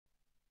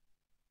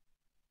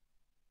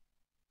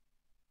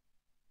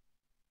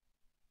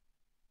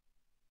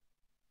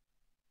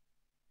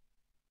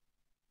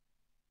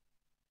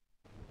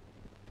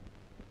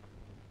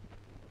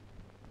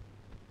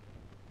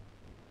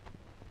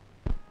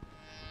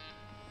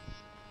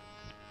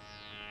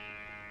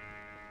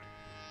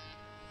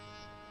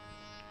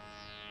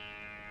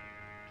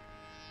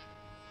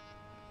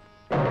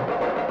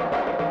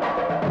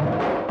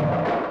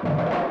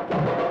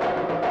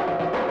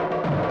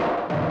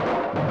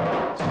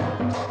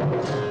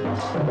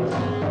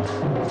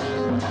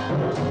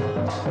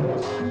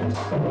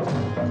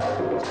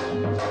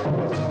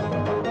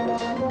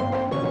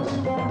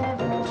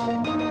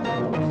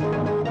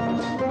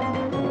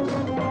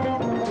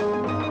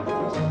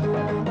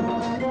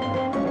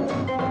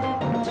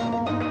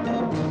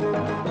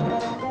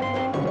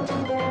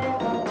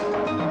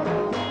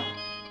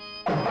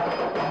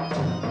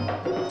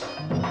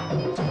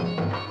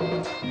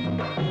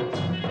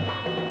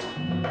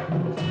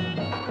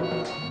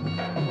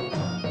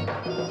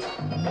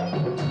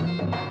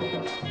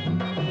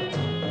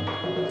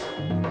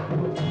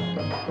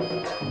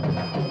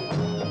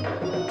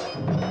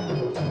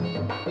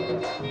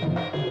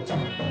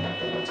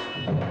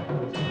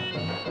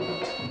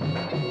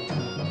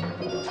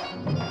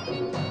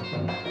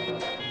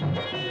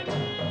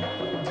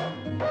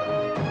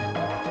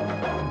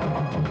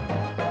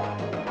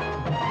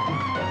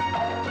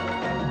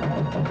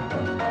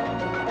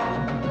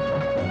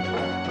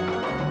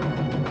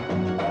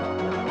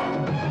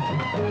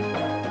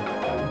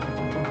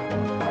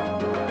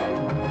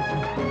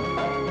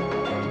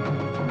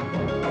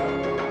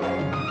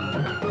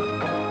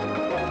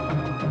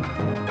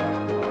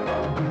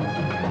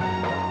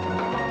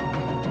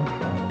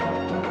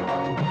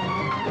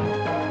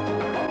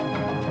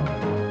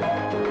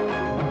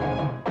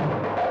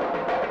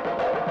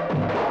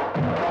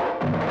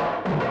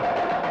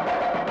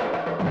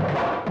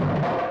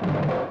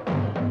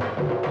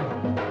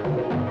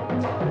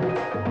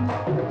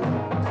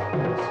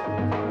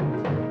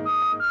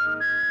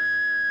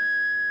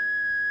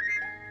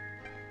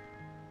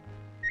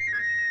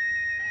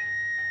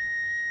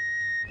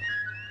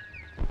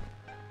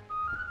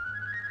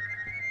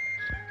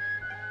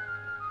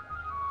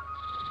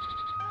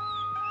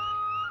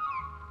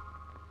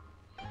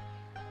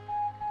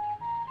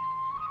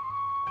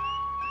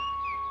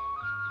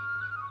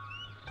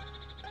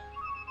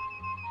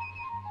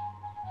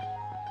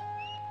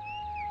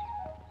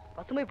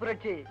பசுமை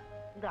புரட்சி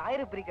இந்த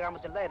ஆயிரப்பிரி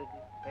கிராமத்தில் தான் இருக்கு.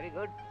 Very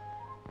good.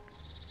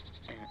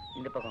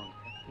 இந்த பக்கம்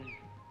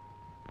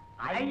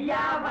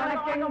ஐயா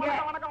வணக்கங்க.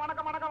 வணக்கம்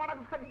வணக்கம் வணக்கம்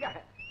வணக்கம்.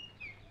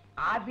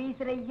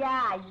 ஆபீசர் ஐயா,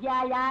 ஐயா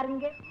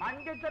யாருங்க?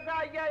 மஞ்சச்சக்கா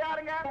ஐயா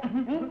யாருங்க?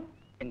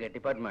 எங்க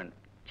department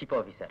chief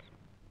officer.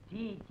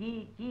 C C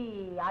C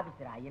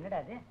ஆபீசரா?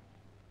 என்னடா அது?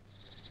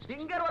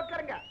 டிங்கர்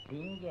ஒர்க்கருங்க.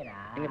 டிங்கரா?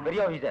 எங்க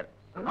பெரிய ஆபீசர்.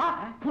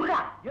 புடா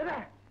எத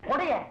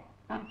கொடைய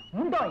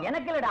முண்டோ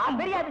எனக்கு இல்லடா,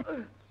 பெரிய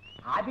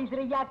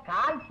ஆபீசர் ஐயா.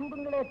 கால்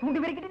சூடுங்களே, தூண்டி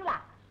விரிக்கிட்டீங்களா?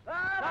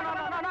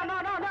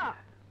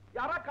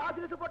 யாரா காசு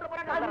வீசு போட்டு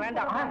போறாங்க.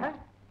 வேண்டாம்,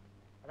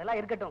 அதெல்லாம்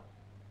இருக்கட்டும்.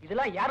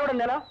 இதெல்லாம் யாரோட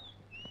நிலம்?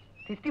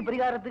 சிஷ்டி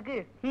பரிகாரத்துக்கு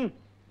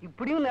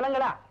இப்படியும்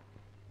நிலங்களா?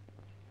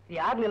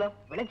 யார் நிலம்?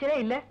 விளைச்சலே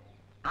இல்ல.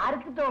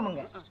 அறுத்து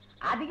தோமுங்க.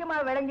 அதிகமா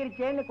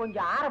விளைஞ்சிருச்சேன்னு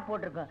கொஞ்சம் ஆற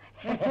போட்டிருக்கோம்.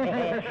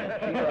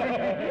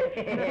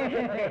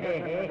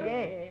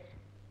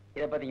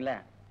 இத பாத்தீங்களா,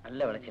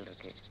 நல்ல விளைச்சல்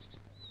இருக்கு.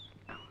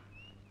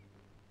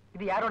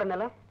 இது யாரோட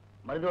நிலம்?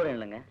 மருதோட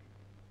நிலங்க.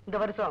 இந்த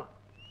வருஷம்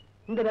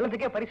இந்த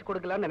நிலத்துக்கே பரிசு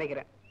கொடுக்கலாம்னு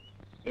நினைக்கிறேன்.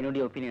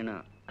 என்னுடைய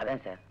ஒப்பீனியனும்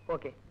அதான் சார்.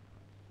 ஓகே.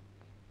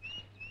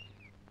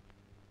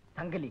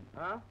 சங்கிலி,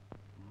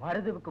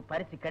 மருதுவுக்கு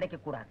பரிசு கிடைக்க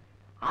கூடாது.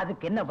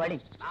 அதுக்கு என்ன வழி?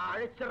 நான்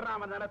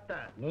அழிச்சிடுறாம நிலத்தை.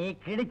 நீ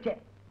கிழிச்ச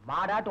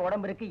மாடாட்டு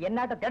உடம்பு இருக்கு,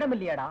 என்னாட்ட திடம்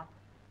இல்லையாடா?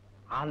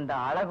 அந்த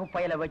அழகு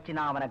பயலை வச்சு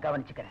நான் அவனை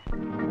கவனிச்சுக்கிறேன்.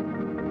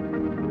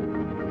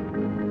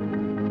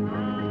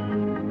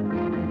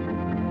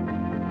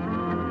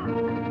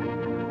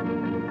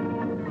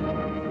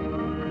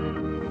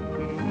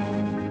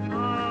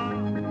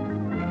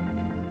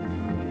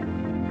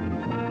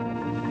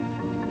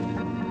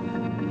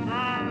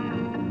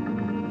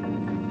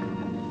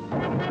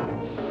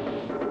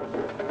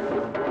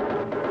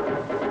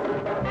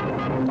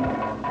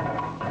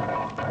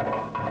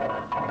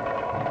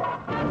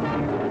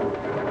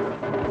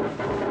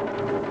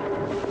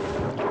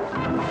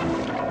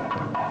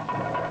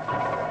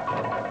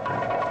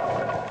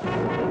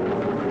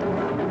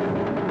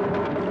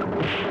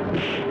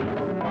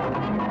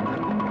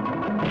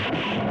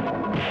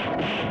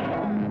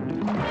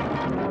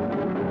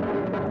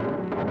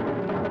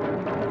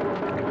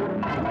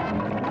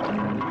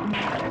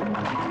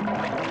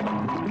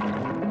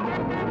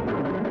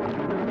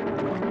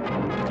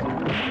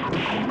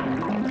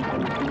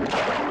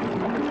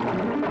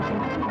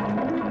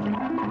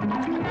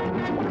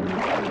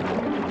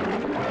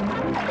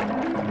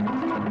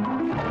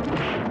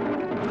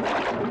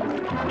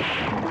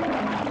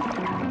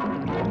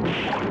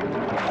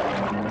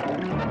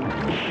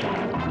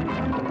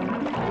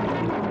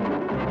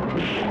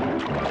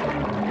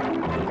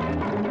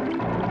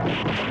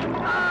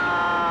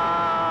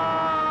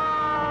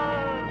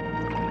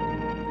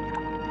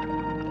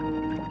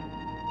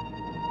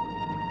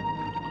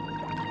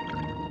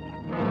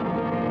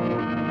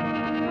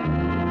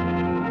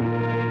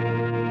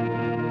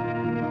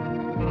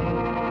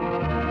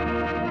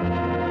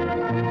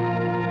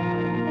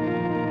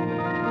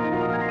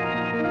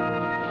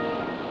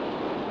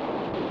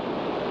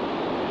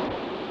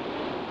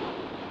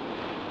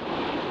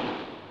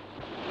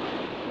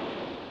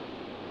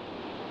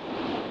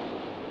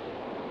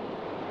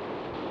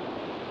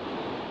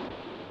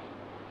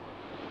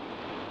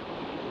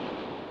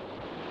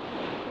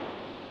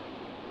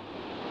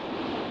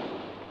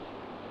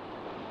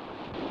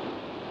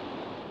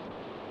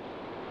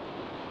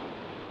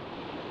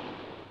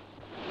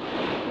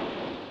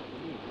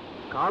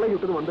 காலை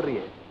விட்டு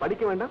வந்துடுறியே,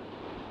 படிக்க வேண்டாம்?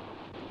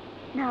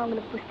 நான்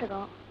உங்களுக்கு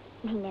புஸ்தகம்,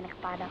 நீங்க எனக்கு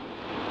பாடம்.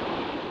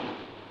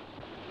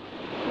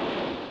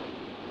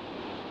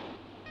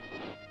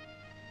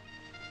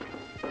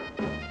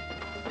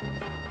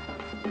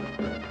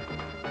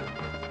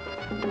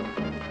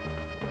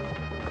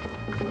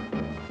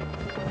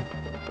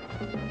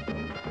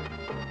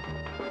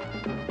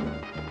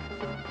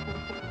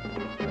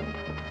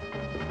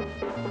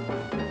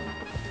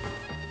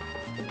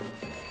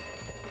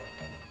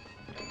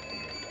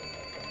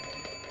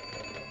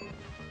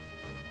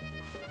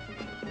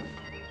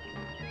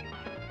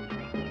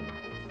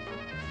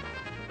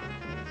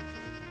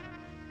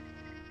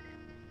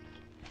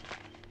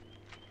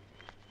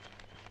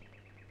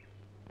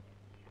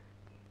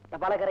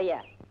 தபாலகரையா,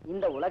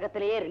 இந்த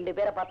உலகத்திலேயே 2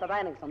 பேரை பார்த்தா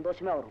எனக்கு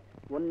சந்தோஷமே வரும்.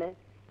 ஒண்ணு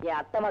என்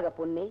அத்தை மக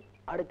பொண்ணு,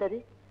 அடுத்தது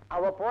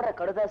அவ போடுற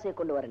கடுதாசியை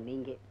கொண்டு வர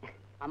நீங்க.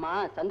 ஆமா,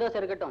 சந்தோஷம்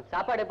இருக்கட்டும்.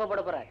 சாப்பாடு எப்ப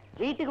போட போற?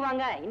 வீட்டுக்கு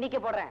வாங்க, இன்னைக்கு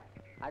போடுறேன்.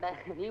 அட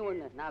நீ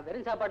ஒண்ணு, நான்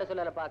வெறும் சாப்பாட்டை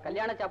சொல்லலப்பா,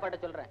 கல்யாண சாப்பாட்டை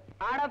சொல்றேன்.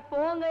 அட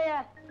போங்கய்யா.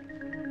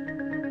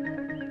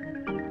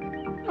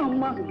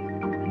 அம்மா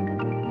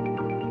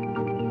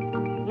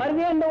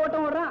மறுபடியும் இந்த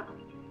ஓட்டம் வர்றான்.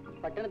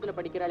 பட்டணத்துல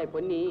படிக்கிறாளே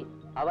பொன்னி,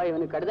 அவ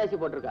இவனுக்கு கடுதாசி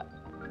போட்டிருக்கா.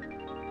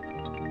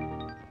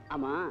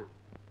 ஆமா,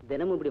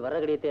 தினமும் இப்படி வர்ற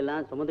கடியத்தை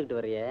எல்லாம் சுமந்துக்கிட்டு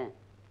வர்றிய,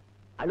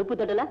 அலுப்பு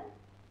தட்டல?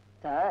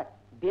 சார்,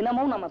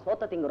 தினமும் நம்ம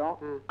சோத்த திங்குறோம்,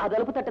 அது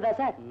அலுப்பு தட்டுதா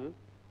சார்?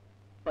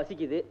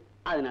 பசிக்குது,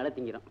 அதனால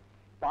திங்கிறோம்.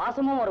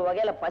 பாசமும் ஒரு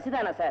வகையில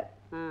பசிதானே சார்?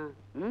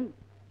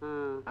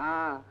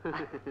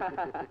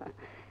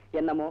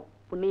 என்னமோ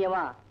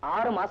புண்ணியமா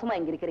 6 மாசமா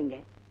இங்க இருக்கிறீங்க.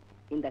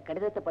 இந்த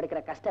கடிதத்தை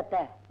படிக்கிற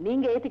கஷ்டத்தை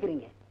நீங்க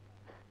ஏத்துக்கிறீங்க.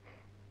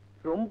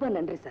 ரொம்ப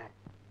நன்றி சார்.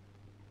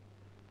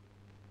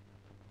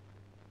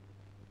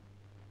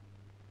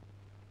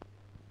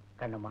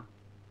 கண்ணம்மா,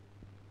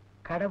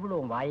 கடவுள்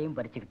உன் வாயையும்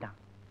பறிச்சுக்கிட்டான்,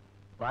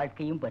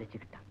 வாழ்க்கையும்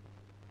பறிச்சுக்கிட்டான்.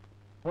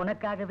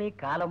 உனக்காகவே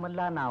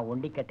காலமெல்லாம் நான்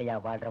ஒண்டிக்கட்டையா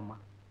வாழ்றேம்மா.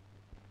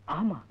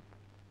 ஆமா,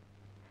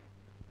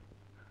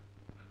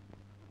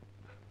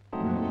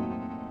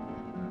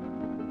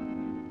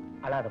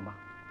 அழாதம்மா.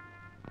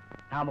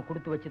 நாம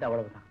கொடுத்து வச்சது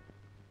அவ்வளவுதான்.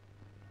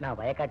 நான்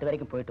வயக்காட்டு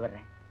வரைக்கும் போயிட்டு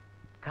வர்றேன்.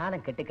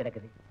 காலம் கெட்டு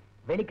கிடக்குது,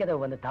 வெளிக்கதவை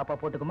வந்து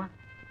தாப்பா போட்டுக்குமா?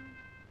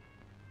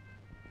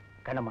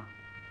 கண்ணம்மா,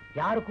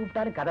 யாரு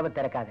கூப்பிட்டாலும் கதவை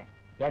திறக்காத.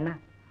 ஏன்னா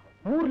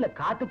ஊர்ல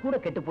காத்து கூட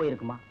கெட்டு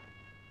போயிருக்குமா.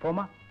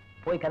 போமா,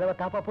 போய் கதவை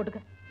தாப்பா போட்டுக்க.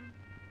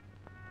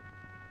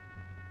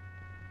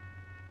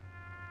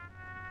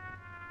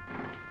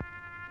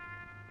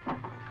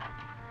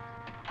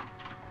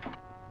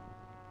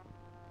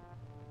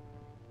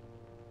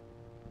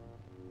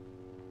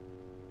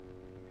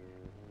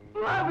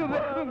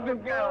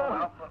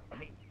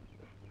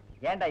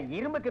 ஏண்டா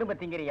இரும்பு திரும்ப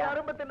திங்கிறியா?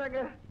 அரும்பு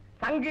தின்னாங்க.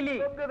 சங்கிலி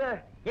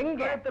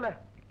எங்க?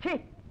 சீ,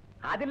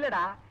 அது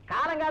இல்லடா,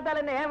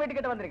 காலங்காத்தால என்ன ஏன்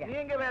வீட்டுக்கிட்ட வந்திருக்கேன்?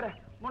 நீங்க வேற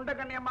முண்ட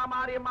கண்ணியம்மா,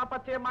 மாரியம்மா,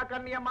 பச்சையம்மா,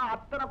 கண்ணியம்மா,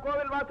 அத்தனை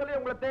கோவில் வாசலையும்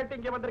உங்களை தேடி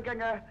இங்க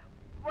வந்திருக்கேங்க.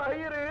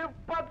 வயிறு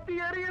பத்தி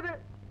எரியுது.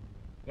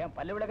 ஏன்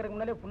பல்லு விளக்குறதுக்கு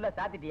முன்னாலே ஃபுல்லா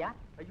சாத்திட்டியா?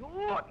 ஐயோ,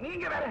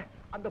 நீங்க வேற.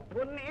 அந்த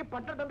பொண்ணு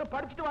பட்டணத்துல இருந்து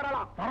படிச்சுட்டு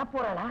வரலாம்.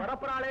 வரப்போறாளா?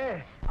 வரப்போறாளே.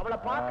 அவளை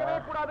பார்க்கவே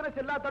கூடாதுன்னு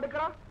செல்லா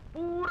தடுக்கிறான்.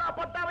 பூரா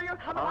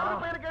பட்டாவையும் அந்த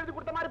பையனுக்கு எழுதி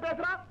கொடுத்த மாதிரி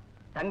பேசுறான்.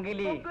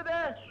 சங்கிலி,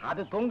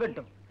 அது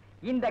தொங்கட்டும்.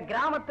 இந்த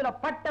கிராமத்துல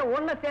பட்ட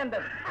ஒண்ணு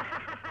சேர்ந்தது,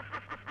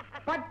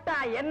 பட்டா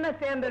என்ன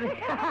சேர்ந்தது?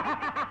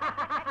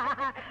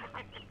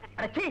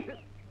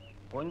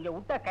 கொஞ்சம்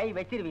விட்டா கை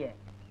வச்சிருவிய.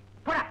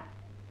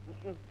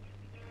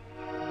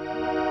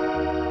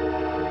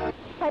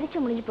 பரீட்சை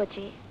முடிஞ்சு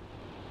போச்சு,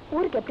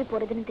 ஊருக்கு எப்படி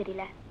போறதுன்னு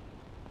தெரியல.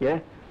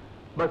 ஏன்,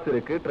 பஸ்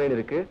இருக்கு, ட்ரெயின்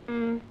இருக்கு,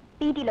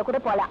 டிடில கூட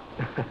போலாம்.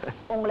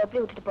 உங்களை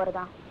எப்படி விட்டுட்டு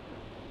போறதா?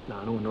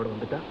 நானும் உன்னோட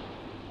வந்துட்டா.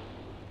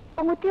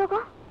 உங்க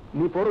உத்தியோகம்?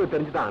 நீ போறது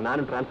தெரிஞ்சுதான்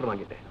நானும் டிரான்ஸ்பர்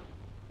வாங்கிட்டேன்.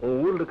 உன்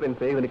ஊர்ல இருக்கிற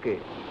என் சேவனுக்கு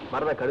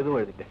வரதா கடிதம்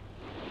எழுதிட்டேன்.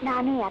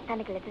 நானும் என்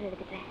அத்தானுக்கு லெட்டர்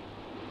எழுதிட்டேன்.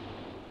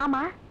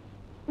 ஆமா,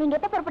 நீங்க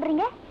எப்ப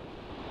புறப்படுறீங்க?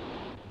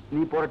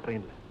 நீ போற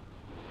ட்ரெயின்ல,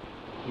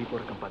 நீ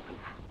போற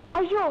கம்பார்ட்மெண்ட்.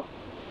 ஐயோ,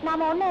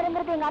 நாம ஒண்ணு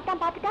இறங்குறது எங்க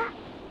அத்தான் பாத்துட்டா?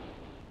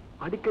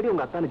 அடிக்கடி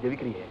உங்க அத்தானை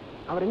ஜெபிக்கிறியே,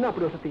 அவர் என்ன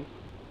அப்படி வசதி?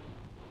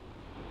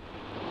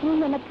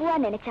 நீங்க என்ன பூவா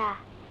நினைச்சா,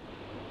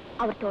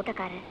 அவர்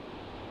தோட்டக்காரர்,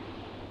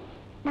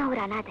 நான்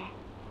ஒரு அனாதை.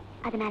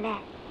 அதனால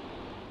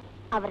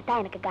அவர் தான்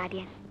எனக்கு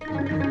கார்டியன்.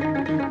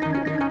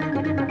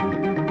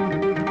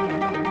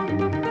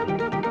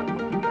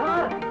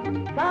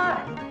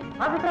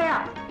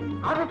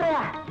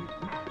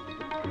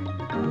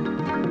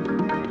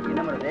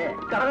 என்ன பண்ணுது?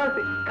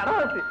 கடவாசி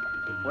கடவாசி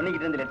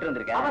பொண்ணுகிட்ட இருந்து லெட்டர்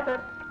வந்திருக்கா? ஆமா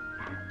சார்.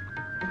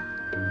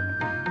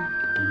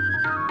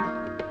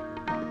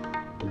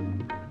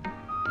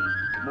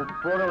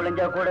 முப்போக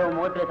விளைஞ்சா கூட உன்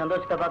முகத்துல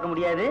சந்தோஷத்தை பார்க்க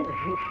முடியாது.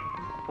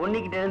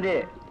 பொண்ணுகிட்ட இருந்து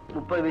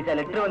 30 பைசா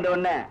லெட்டர் வந்த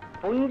உடனே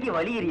பொங்கி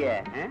வலிகிறிய.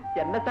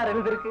 என்ன சார்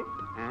எழுதிருக்கு?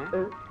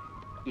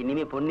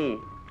 இனிமே பொண்ணு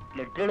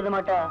லெட்டர் எழுத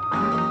மாட்டா.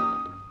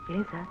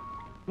 ஏன் சார்?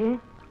 ஏன்?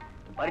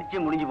 பரீட்சை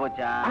முடிஞ்சு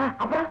போச்சா?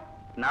 அப்புறம்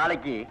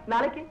நாளைக்கு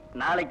நாளைக்கு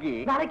நாளைக்கு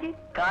நாளைக்கு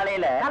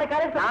காலையில நாளை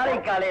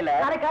காலையில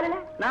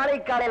நாளை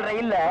காலையில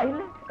ரயில்ல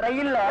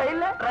ரயில்ல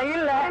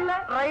ரயில்ல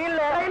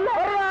ரயில்ல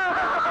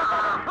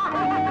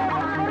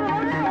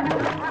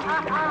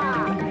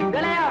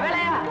வேலையா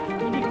வேலையா,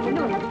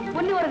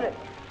 பொண்ணு வருது.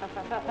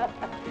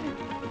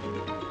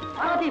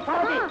 பாரதி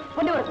பாரதி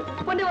பொண்ணு வருது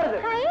பொண்ணு வருது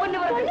பொண்ணு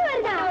வருது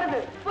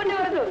வருது பொண்ணு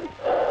வருது.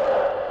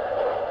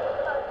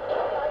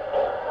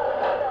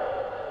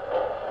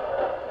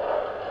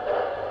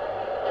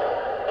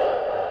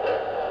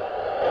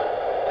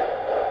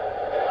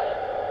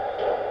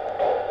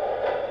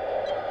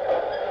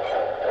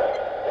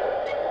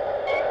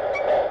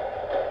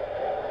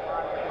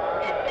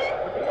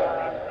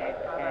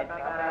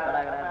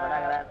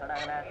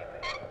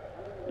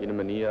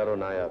 இனிமே நீ யாரோ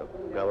நான் யாரோ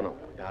கவனம்,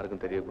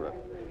 யாருக்கும் தெரியக்கூடாது.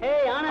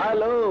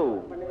 ஹலோ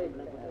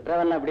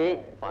டிராவல் அப்படி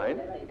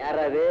ஃபைன்.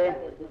 யாராவது?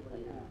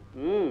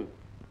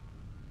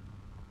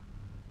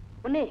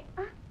 பொண்ணு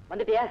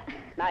வந்துட்டியா?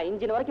 நான்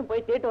இன்ஜின் வரைக்கும்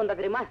போய் தேட்டு வந்தா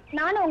தெரியுமா?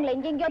 நானும் உங்களை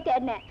எங்கெங்கயோ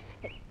தேடினேன்.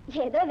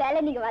 ஏதோ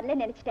வேலை நீங்க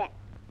வரலன்னு நினைச்சிட்டேன்.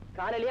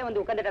 காலையிலேயே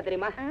வந்து உட்காந்துட்டா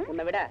தெரியுமா?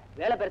 உன்னை விட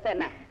வேலை பெருசா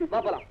என்ன?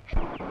 வா போலாம்.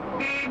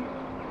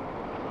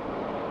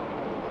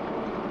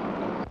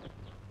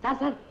 சார்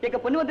சார் எங்க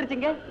பொண்ணு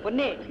வந்துருச்சுங்க.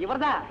 பொண்ணு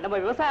இவர்தான் நம்ம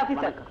விவசாய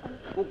ஆபீசர்.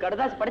 உன்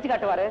கடுதாசி படிச்சு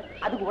காட்டுவாரு,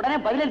 அதுக்கு உடனே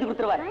பதில் எழுதி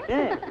கொடுத்துருவாரு.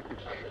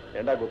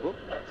 ஏண்டா கோப்பு,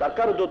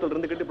 சர்க்கார் உத்தியோகத்துல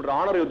இருந்துகிட்டு இப்படி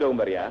ஆனர் உத்தியோகம்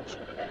பாரியா?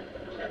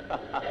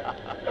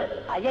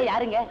 ஐயா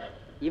யாருங்க?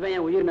 இவன்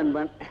என் உயிர்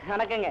நண்பன்.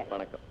 வணக்கங்க.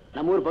 வணக்கம்.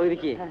 நம்ம ஊர்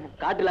பகுதிக்கு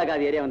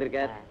காட்டுலாக்காத ஏரியா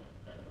வந்திருக்காரு.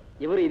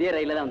 இவரு இதே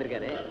ரயில்ல தான்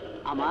வந்திருக்காரு.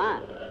 ஆமா,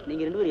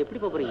 நீங்க ரெண்டு பேரும்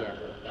எப்படி போறீங்க?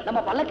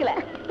 நம்ம பல்லக்குல.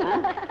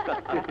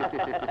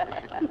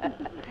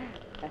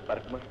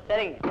 பறக்குமா?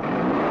 சரிங்க.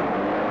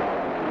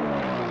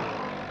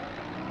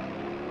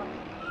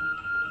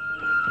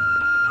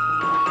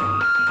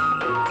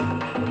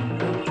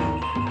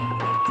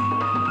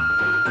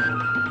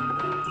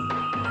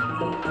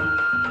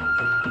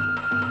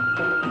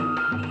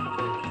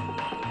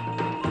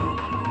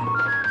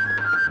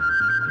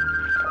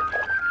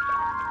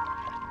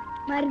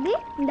 மருது,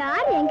 இந்த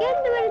ஆறு எங்க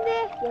இருந்து வருது?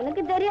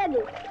 எனக்கு தெரியாது.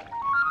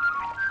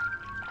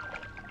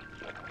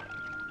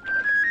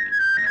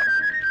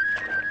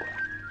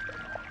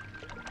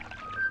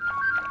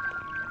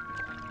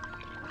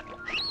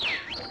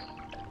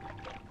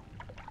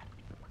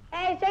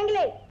 ஏய்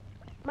செங்கிலி,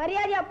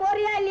 மரியாதையா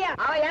போறியா இல்லையா?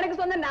 அவன் எனக்கு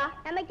சொன்னா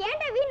நம்ம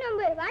கேட்ட வீண்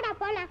நம்பு. வாடா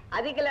போலாம்.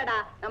 அதுக்கு இல்லடா,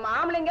 நம்ம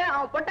ஆம்பளைங்க,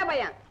 அவன் பொட்ட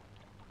பையன்.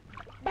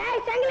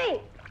 டேய் செங்கிலி,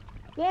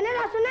 நீ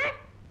என்னடா சொன்ன?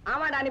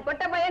 ஆமாடா, நீ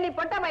பொட்ட பையன், நீ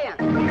பொட்ட பையன்.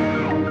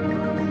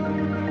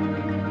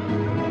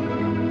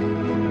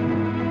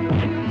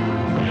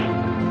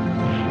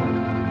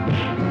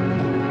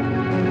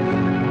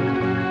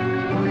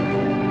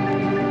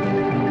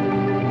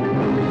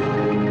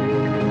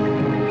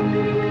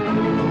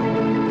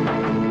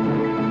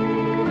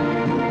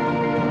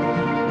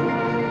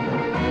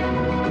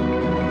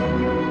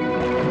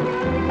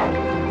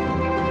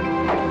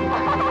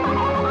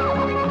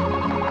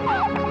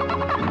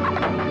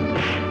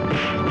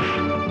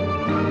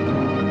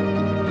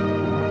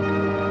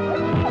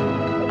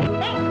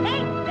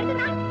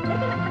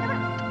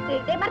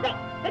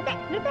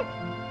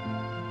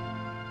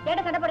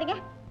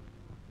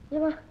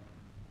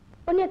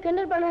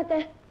 கிண்டல் பண்ணாத.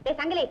 டேய்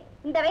சங்கிலி,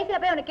 இந்த வயசுல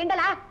போய் உனக்கு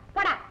கிண்டலா?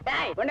 போடா.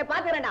 டேய் உன்னை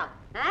பாத்துக்கறேன்டா.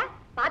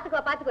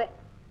 பாத்துக்கோ.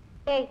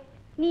 டேய்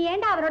நீ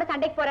ஏன்டா அவனோட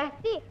சண்டைக்கு போற?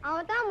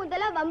 அவன் தான்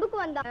முதல்ல வம்புக்கு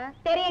வந்தான்.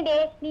 தெரியும்டி,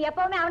 நீ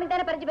எப்பவுமே அவனுக்கு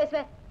தானே பறிஞ்சு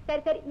பேசுவ.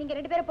 சரி நீங்க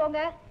ரெண்டு பேரும்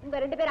போங்க.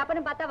 உங்க ரெண்டு பேரும்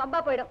அப்பனும் பார்த்தா வம்பா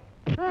போயிடும்.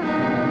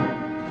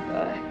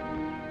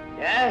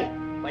 ஏய்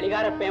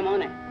பலிகார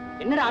பேமோனே,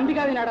 என்னடா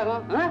அம்பிகாவி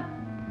நாடகம்?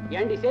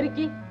 ஏண்டி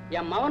செருக்கி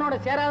என் மவனோட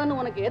சேராதுன்னு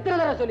உனக்கு எத்தனை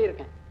தடவை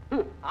சொல்லியிருக்கேன்?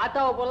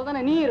 ஆத்தாவை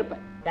போலதானே நீ இருப்ப.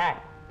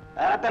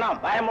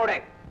 ரத்தனம் பயமோட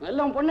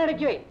எல்லாம் பொண்ணு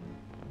அடக்கி வை.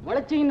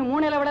 முளைச்சு இன்னும்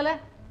மூணையில விடல,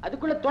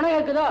 அதுக்குள்ள துணை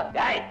இருக்குதோ?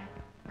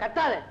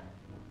 கத்தாத.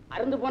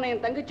 அருந்து போன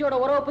என் தங்கச்சியோட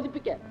உறவை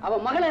புதுப்பிக்க அவ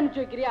மகளை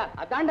அனுப்பிச்சு வைக்கிறியா?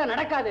 அதாண்டா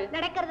நடக்காது.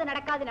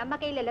 நடக்காது நம்ம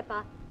கையில இல்லப்பா.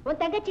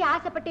 உன் தங்கச்சி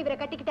ஆசைப்பட்டு இவரை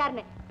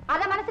கட்டிக்கிட்டாருன்னு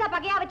அத மனசுல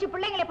பகையா வச்சு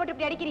பிள்ளைங்களை போட்டு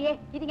இப்படி அடிக்கிறியே,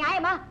 இது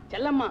நியாயமா?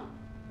 செல்லம்மா,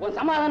 உன்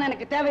சமாதானம்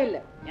எனக்கு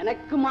தேவையில்லை.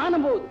 எனக்கு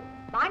மானம் போகுது.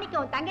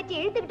 மாணிக்க உன் தங்கச்சி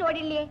இழுத்துக்கிட்டு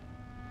ஓடி இல்லையே,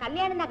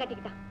 கல்யாணம் தான்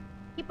கட்டிக்கிட்டான்.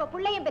 இப்ப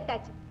பிள்ளையும்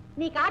பெத்தாச்சு.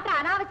 நீ காட்டுற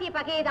அனாவசிய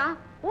பகையதான்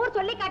ஊர்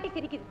சொல்லி காட்டி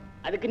சிரிக்குது.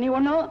 அதுக்கு நீ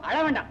ஒண்ணும் அழ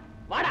வேண்டாம்.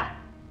 வாடா.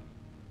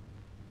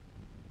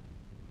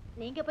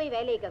 நீங்க போய்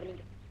வேலையை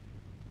கவனிங்க.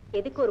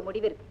 எதுக்கு ஒரு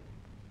முடிவு இருக்கு.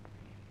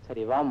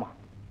 சரி வாமா.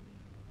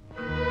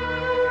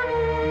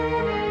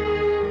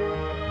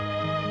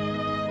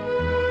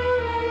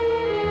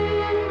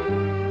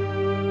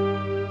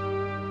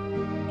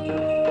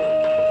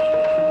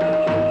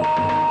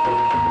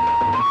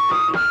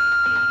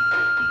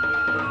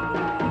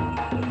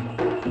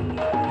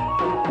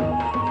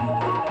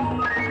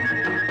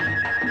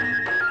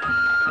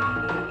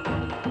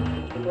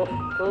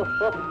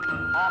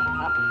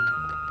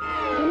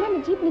 என்ன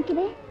ஜீப்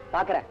நிக்குது?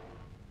 பாக்குறேன்.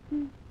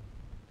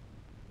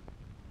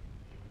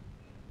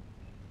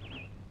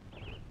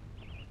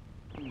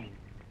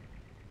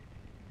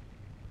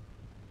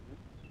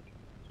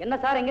 என்ன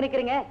சார் எங்க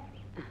நிக்கிறீங்க?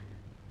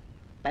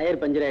 டயர்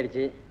பஞ்சர்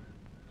ஆயிடுச்சு.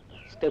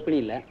 ஸ்டெப்னி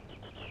இல்ல.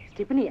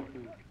 ஸ்டிப்னியா?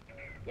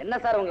 என்ன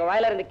சார் உங்க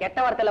வாயில இருந்து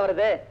கெட்ட வார்த்தையில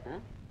வருது?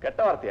 கெட்ட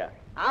வார்த்தையா?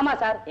 ஆமா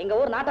சார், எங்க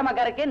ஊர்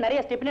நாட்டமாக்காருக்கு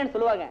நிறைய ஸ்டிப்னின்னு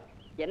சொல்லுவாங்க.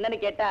 என்னன்னு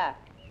கேட்டா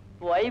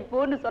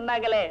வைப்புன்னு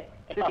சொன்னாங்களே.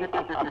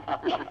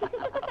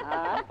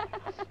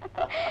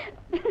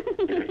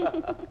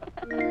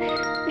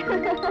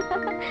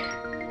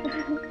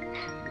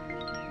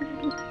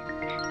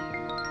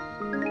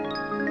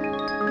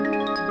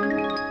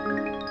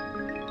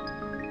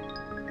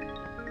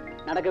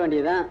 நடக்க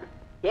வேண்டியதுதான்.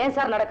 ஏன்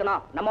சார்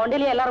நடக்கணும்? நம்ம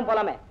வண்டியிலேயே எல்லாரும்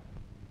போலாமே.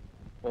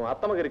 உன்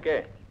அத்தமக இருக்கே.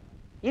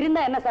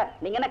 இருந்தா என்ன சார்?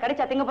 நீங்க என்ன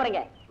கடிச்சா திங்க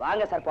போறீங்க?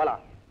 வாங்க சார்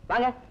போலாம்.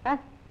 வாங்க.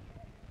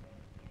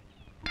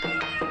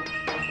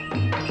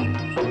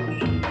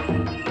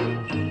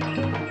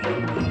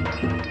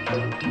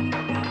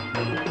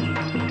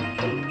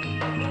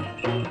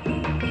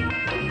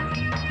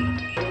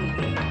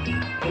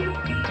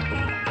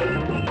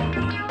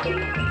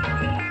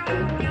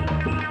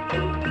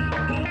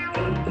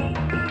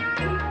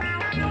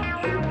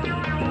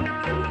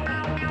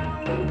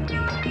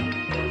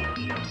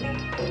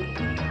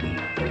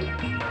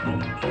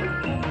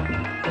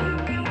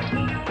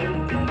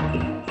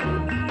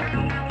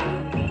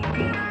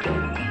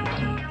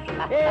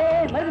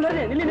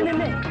 மருந்து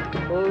நில்லு.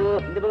 ஓ,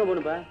 இந்த பக்கம்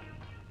போணுப்பா.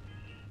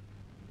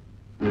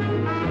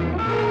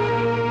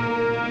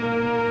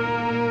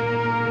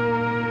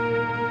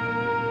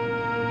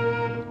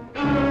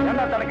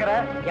 என்ன தடுக்கிற?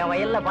 என்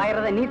வயல்ல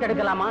பாயறத நீ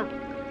தடுக்கலாமா?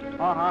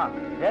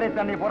 வேற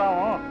தண்ணி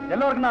பூராவும்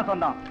எல்லோருக்கும் தான்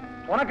சொந்தம்.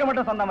 உனக்கு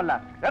மட்டும் சொந்தம் இல்ல.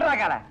 வெறா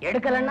கால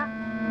எடுக்கலன்னா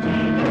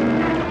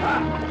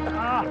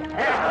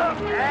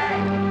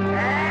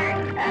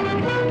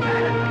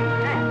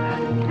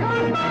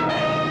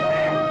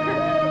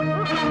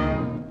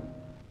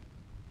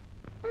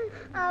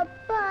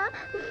அப்பா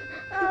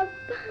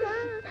அப்பா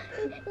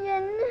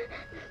என்ன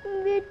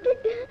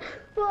விட்டுட்டு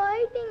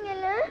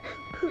போயிட்டீங்கல்ல.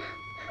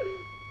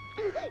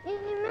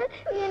 இனிமே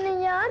என்னை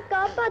யார்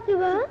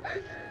காப்பாத்துவா?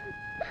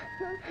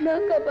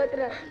 நான்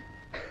காப்பாத்துறேன்.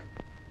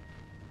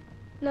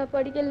 நான்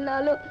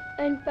படிக்கலனாலும்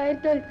என்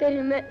பயிர் தொழில்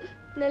தெரியுமே.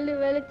 நெல்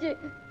விளைச்சு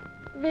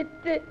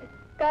வித்து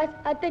காசு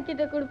அத்தை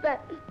கிட்ட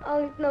கொடுப்பேன்.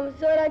 அவங்க நம்ம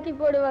சோறாக்கி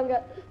போடுவாங்க.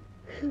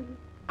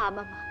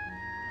 ஆமாமா,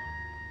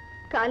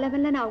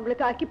 காலமெல்லாம் நான்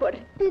உங்களுக்கு ஆக்கி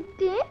போடுறேன்.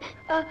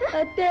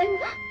 அத்தை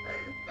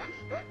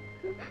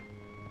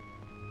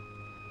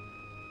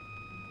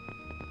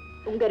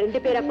உங்க 2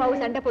 பேர்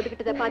அப்பாவும் சண்டை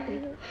போட்டுக்கிட்டதை பார்த்து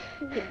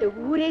இந்த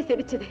ஊரே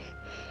சிரிச்சது.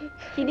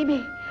 இனிமே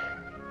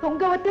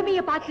உங்க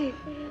ஒத்துமையை பார்த்து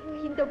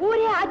இந்த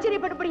ஊரே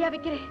ஆச்சரியப்படும்படியா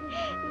வைக்கிறேன்.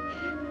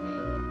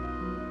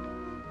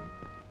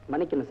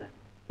 மன்னிக்கணும் சார்,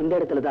 இந்த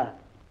இடத்துலதான்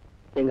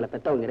எங்களை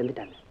பெத்தவங்க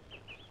இறந்துட்டாங்க.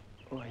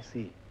 ஓ, ஐ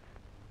see.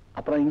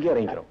 அப்புறம் இங்கே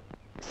இறங்கிக்கிறோம்.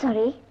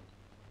 சாரி,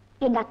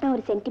 எங்க அக்கா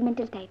ஒரு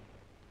sentimental type.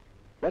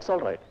 That's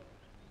all right.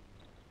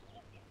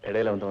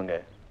 இடையில வந்தவங்க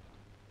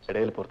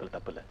இடையில போறதுல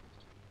தப்பு இல்லை.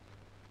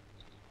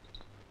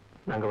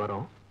 நாங்க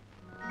வரோம்.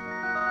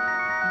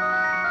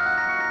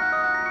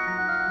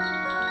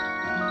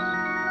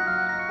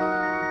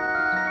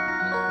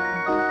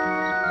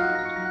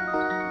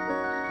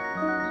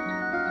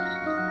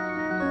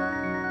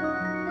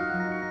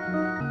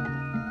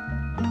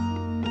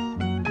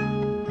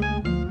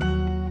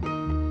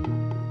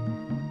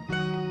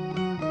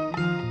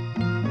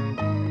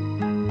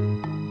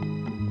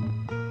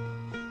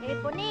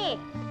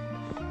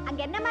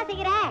 அங்க என்னமா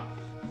செய்யற?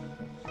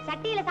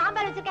 சட்டியில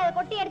சாம்பார் வச்சிருக்க, அதை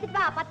கொட்டி எடுத்துட்டு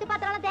வா. 10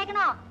 பாத்திரம்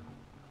தேய்க்கணும்.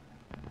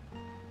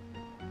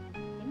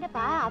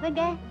 என்னப்பா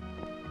அவங்க?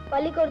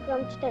 பள்ளிக்கூடத்துக்கு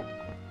அனுப்பிச்சிட்டேன்.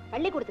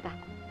 பள்ளிக்கூடத்துக்கா?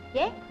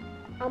 ஏ?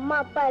 அம்மா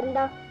அப்பா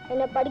இருந்தா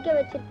என்ன படிக்க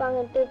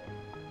வச்சிருப்பாங்கன்ட்டு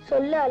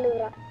சொல்ல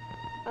அழுகுறா.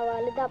 அவ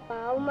அழுதா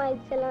பாவமா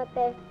ஆயிடுச்செல்லாம்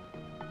அத்தை.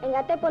 எங்க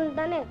அத்தை பொண்ணு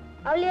தானே,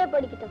 அவளையே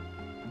படிக்கட்டும்.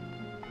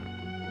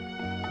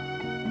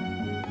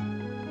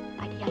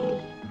 அடியாத்தி,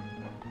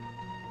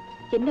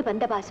 என்ன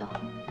வந்த பாசம்?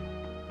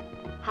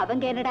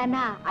 அவங்க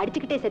என்னடான்னா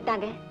அடிச்சுக்கிட்டே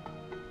செத்தாங்க.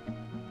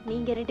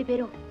 நீங்க 2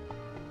 பேரும்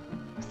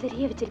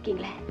சரியா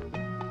வச்சிருக்கீங்களே.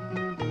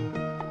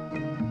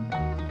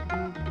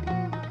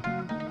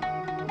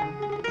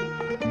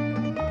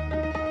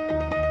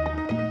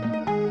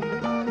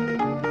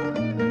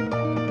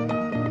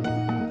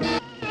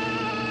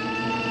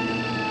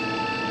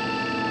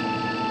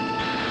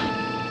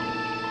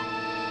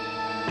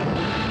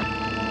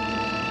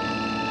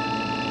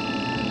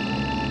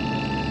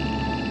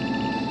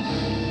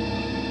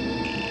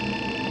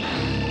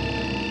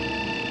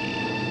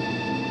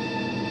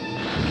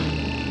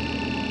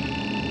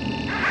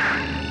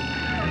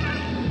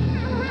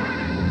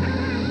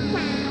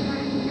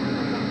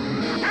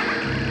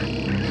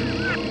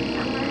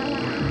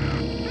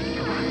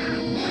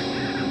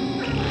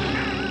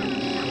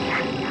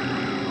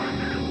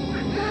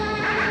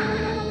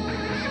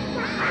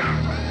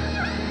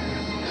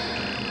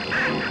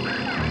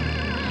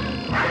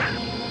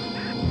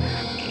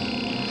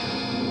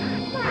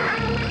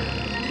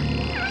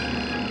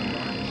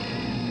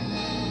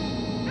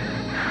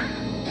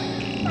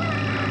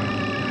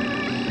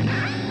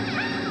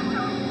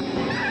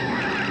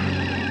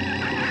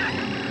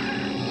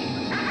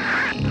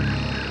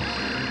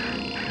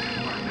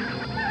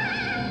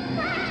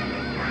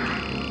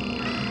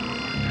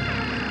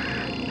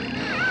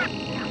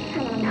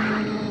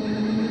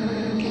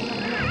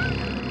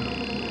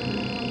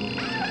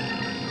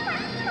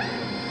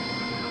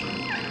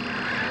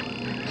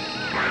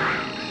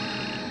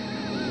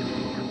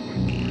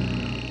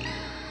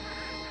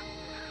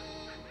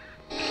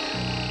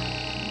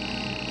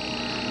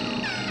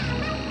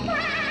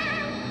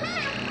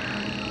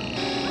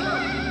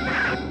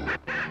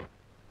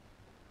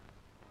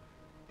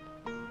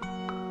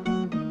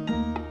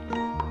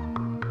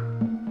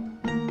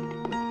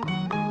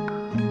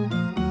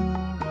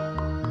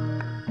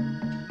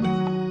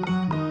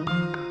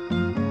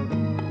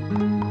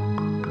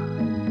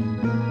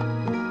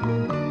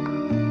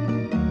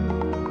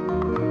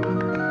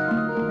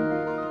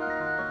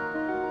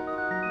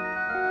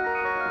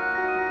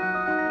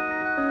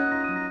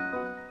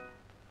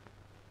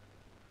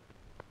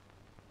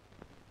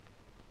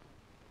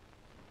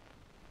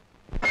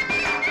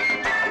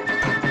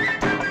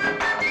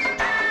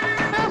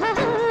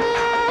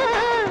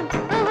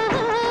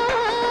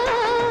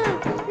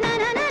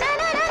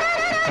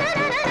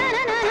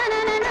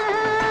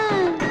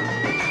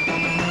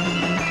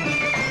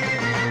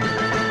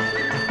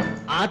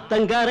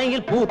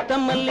 ஆத்தங்கரையில் பூத்த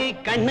மல்லி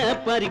கண்ண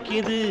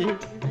பறிக்குது,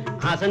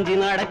 அசஞ்சி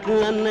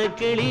நடக்கும் அன்ன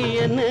கிளி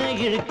என்ன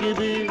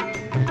இழுக்குது.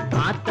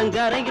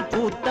 ஆத்தங்கரையில்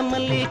பூத்த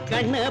மல்லி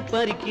கண்ண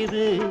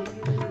பறிக்குது,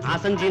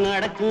 அசஞ்சி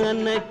நடக்கும்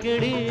அன்ன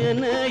கிளி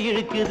என்ன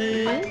இழுக்குது.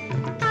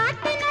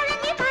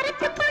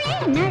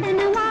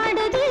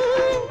 நடனமாடுது,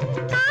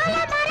 கால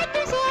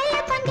மரத்து சேல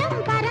கொஞ்சம்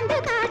பறந்து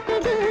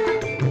காட்டுது.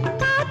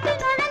 காத்து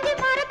நுழைஞ்சு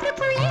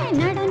மரத்துக்குள்ளே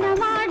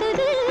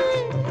நடனமாடுது,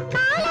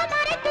 கால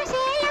மரத்து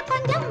சேல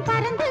கொஞ்சம்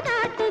பறந்து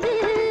காட்டுது.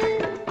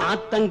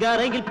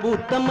 ஆத்தங்கரையில்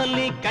பூத்த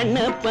மல்லி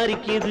கண்ண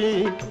பறிக்குது,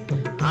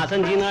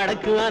 அசஞ்சி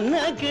நடக்கு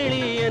அன்ன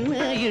கிளி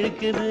என்ன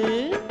இழுக்குது.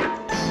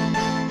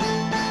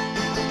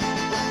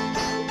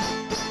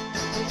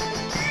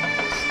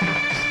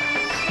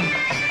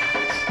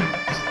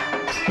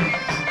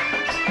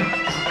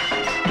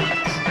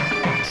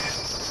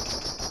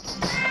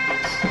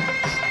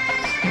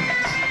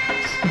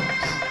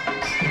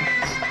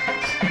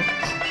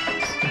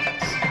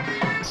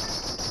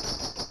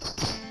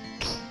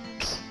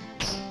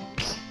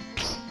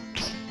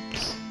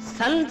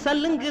 சல்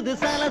சல்லுங்குது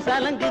சல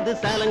சலங்குது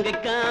சலங்க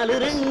காலு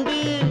ரெண்டு,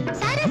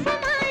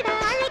 சரசமாட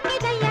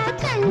அழைக்குதையா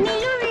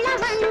கண்ணில் உள்ள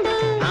வண்டு.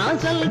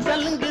 சல்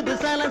சல்லுங்குது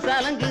சல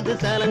சலங்குது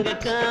சலங்க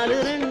காலு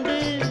ரெண்டு,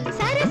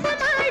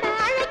 சரசமாட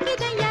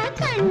அழைக்குதையா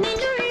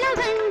கண்ணில் உள்ள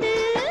வண்டு.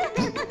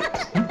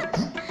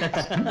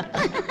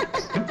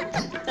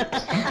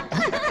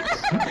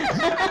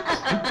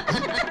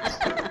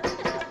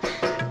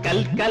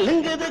 கல்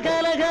கலுங்குது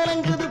கல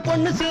கலங்குது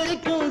பொண்ணு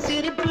சிரிக்கும்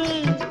சிரிப்பு,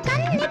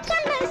 கண்ணி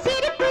பொண்ணு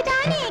சிரிப்பு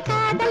தானே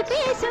காதல்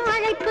பேசும்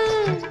அழைப்பு.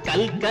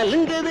 கல்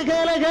கலுங்குது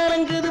கல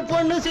கலங்குது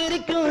பொண்ணு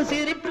சிரிக்கும்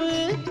சிரிப்பு,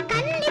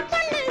 கண்ணி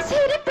பொண்ணு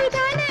சிரிப்பு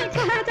தானே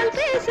காதல்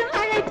பேசும்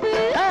அழைப்பு.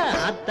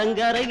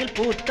 ஆத்தங்கரையில்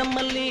பூத்த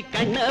மல்லி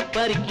கண்ண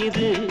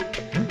பறிக்குது,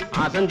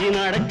 அசஞ்சி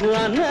நடக்கும்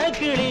அன்ன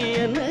கிளி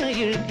என்ன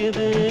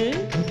இழுக்குது.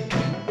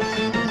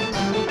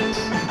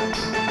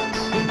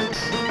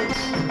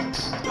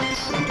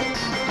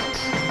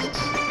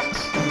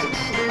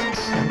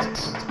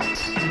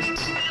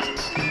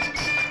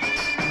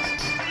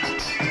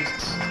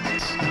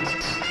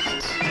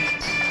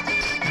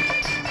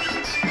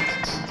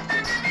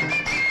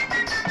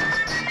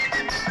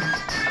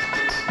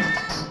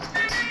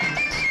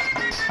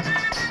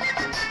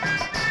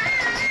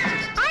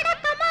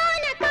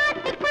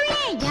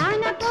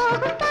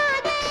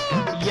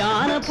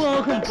 யானை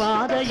போகும்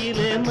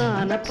பாதையிலே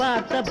மான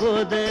பார்த்த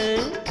போது,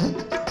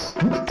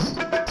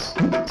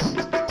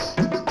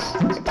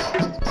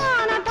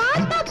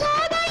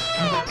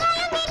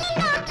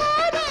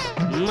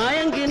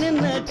 மயங்கி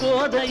நின்ன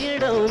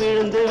கோதையிடம்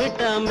விழுந்து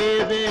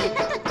விட்டாமேது.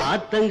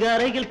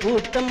 ஆத்தங்கரையில்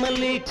பூத்த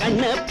மல்லி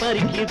கண்ண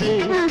பறிக்குது,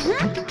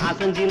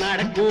 அசஞ்சி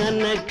நடக்கும்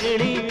அன்ன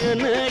கிளி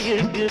என்ன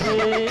இழுக்குது.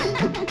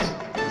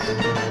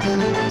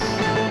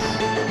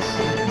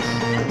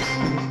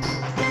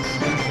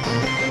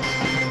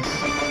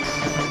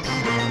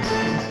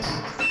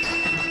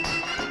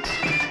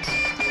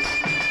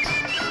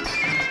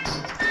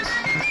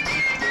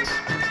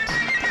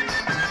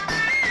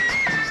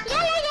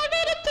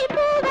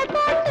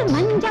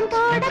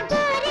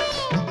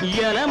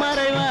 இல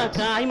மறைவா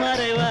காய்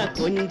மறைவா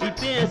கொஞ்சி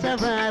பேச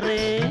வாரே,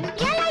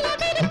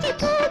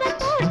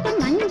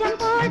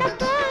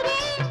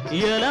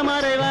 இல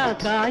மறைவா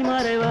காய்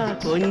மறைவா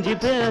கொஞ்சி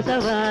பேச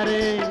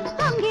வாரே.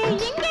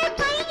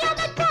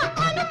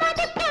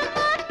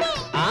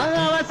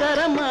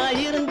 அவசரமா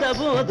இருந்த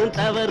போதும்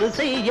தவறு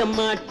செய்ய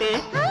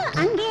மாட்டேன்,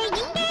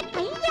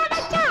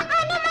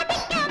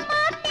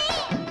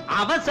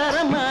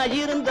 அவசரமா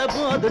இருந்த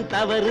போதும்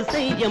தவறு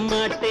செய்ய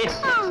மாட்டேன்.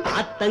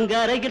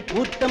 ஆத்தங்கரையில்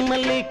பூத்த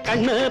மல்லி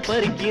கண்ண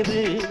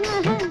பறிக்குது,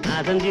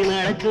 அசஞ்சி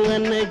நடக்கும்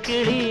அன்ன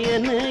கிளி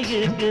என்ன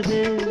இழுக்குது.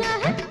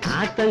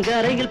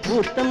 ஆத்தங்கரையில்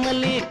பூத்த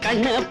மல்லி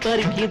கண்ண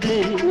பறிக்குது,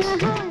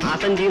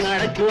 அசஞ்சி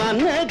நடக்கும்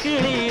அன்ன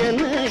கிளி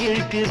என்ன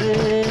இழுக்குது.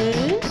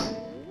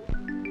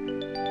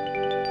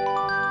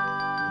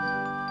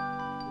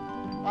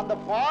 அந்த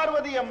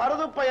பார்வதிய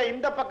மருதுப்பைய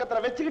இந்த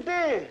பக்கத்துல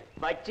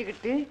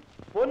வச்சுக்கிட்டு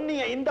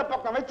பொன்னிய இந்த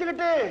பக்கம்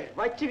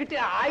வச்சுக்கிட்டு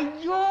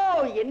ஐயோ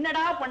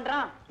என்னடா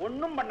பண்றான்?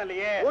 ஒண்ணும்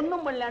பண்ணலையே.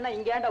 ஒண்ணும் பண்ணலன்னா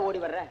இங்க ஏன்டா ஓடி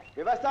வர்ற?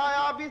 விவசாய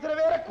ஆபீஸ்ல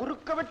வேற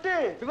குறுக்க விட்டு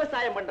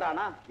விவசாயம்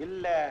பண்றானா?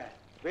 இல்ல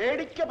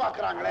வேடிக்கை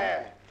பாக்குறாங்களே.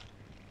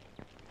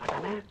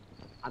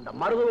 அந்த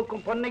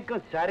மருதுவுக்கும்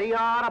பொன்னைக்கும்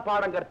சரியான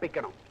பாடம்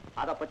கற்பிக்கணும்.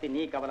 அத பத்தி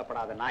நீ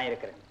கவலைப்படாத, நான்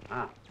இருக்கிறேன்.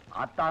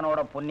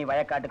 அத்தானோட பொன்னி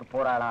வயக்காட்டுக்கு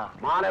போறாளா?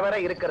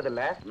 மாணவரை இருக்கிறது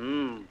இல்ல.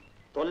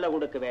 தொல்லை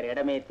கொடுக்க வேற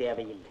இடமே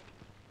தேவையில்லை.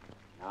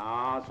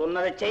 நான்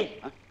சொன்னதை செய்,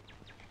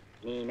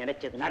 நீ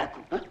நினைச்சது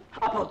நடக்கும்.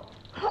 அப்போ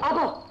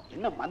அப்போ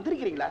என்ன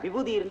மந்திரிக்கிறீங்களா?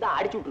 விபூதி இருந்தா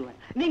அடிச்சு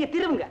விட்டுருவேன், நீங்க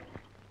திருவுங்க.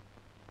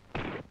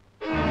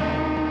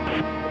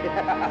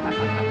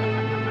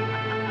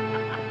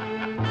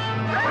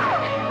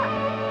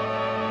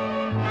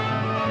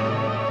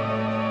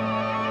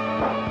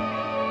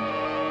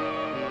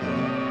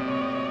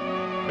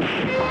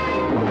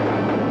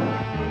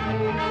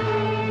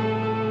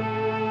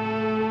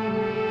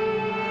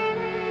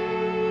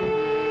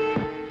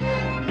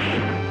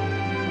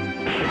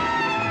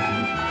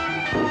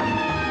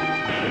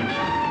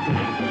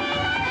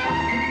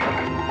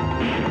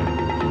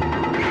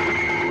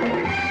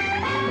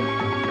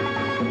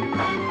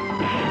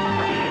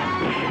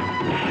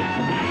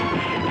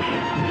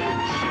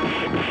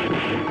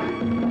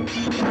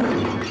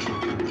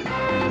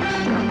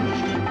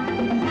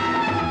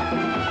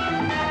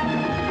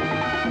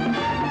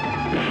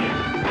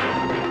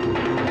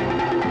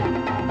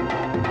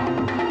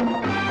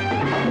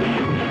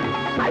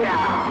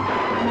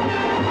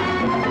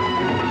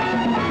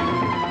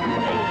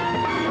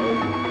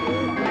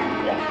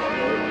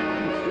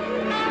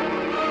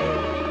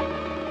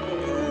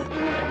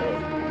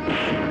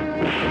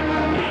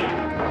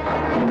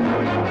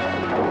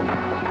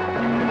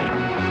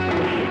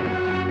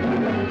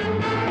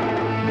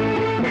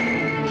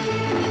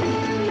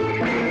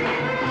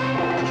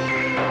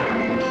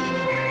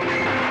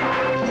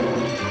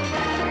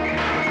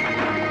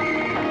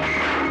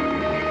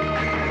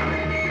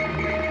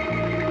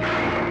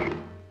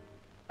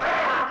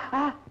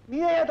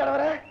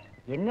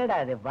 என்னடா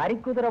அது வரி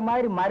குதிரை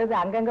மாதிரி மருது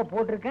அங்கங்க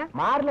போட்டிருக்கேன்,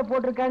 மார்ல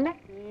போட்டிருக்கான்னு?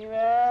 நீ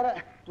வேற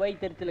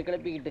வயிற்றுல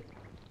கிளப்பிக்கிட்டு.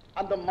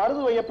 அந்த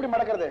மருதுவை எப்படி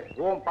மடக்கிறது?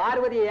 உன்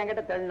பார்வதியை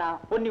என்கிட்ட தள்ளினா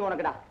பொன்னி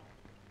உனக்குடா.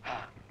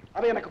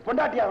 அவ எனக்கு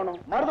பொண்டாட்டி ஆகணும்,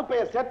 மருது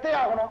பெயர் செத்தே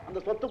ஆகணும், அந்த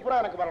சொத்து பூரா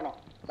எனக்கு வரணும்.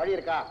 வழி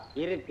இருக்கா?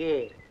 இருக்கு.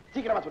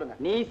 சீக்கிரமா சொல்லுங்க.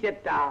 நீ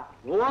செத்தா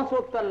உன்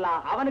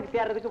சொத்தெல்லாம் அவனுக்கு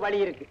சேர்றதுக்கு வழி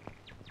இருக்கு.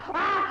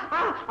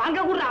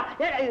 அங்க கூடா.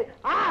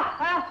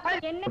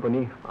 இப்ப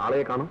நீ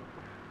ஆளைய காணும்,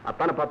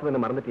 அத்தானை பார்த்து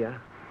என்ன மறந்துட்டியா?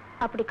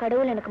 அப்படி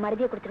கடவுள் எனக்கு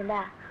மருதியை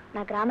கொடுத்திருந்தா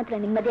நான் கிராமத்துல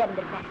நிம்மதியா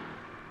இருந்திருப்பேன்.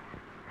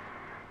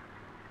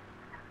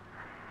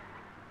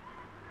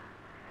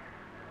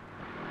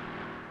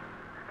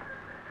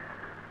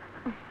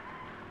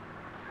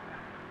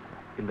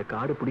 இந்த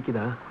காடு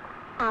பிடிக்குதா?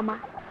 ஆமா,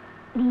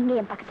 நீங்க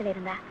என் பக்கத்துல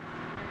இருந்தா.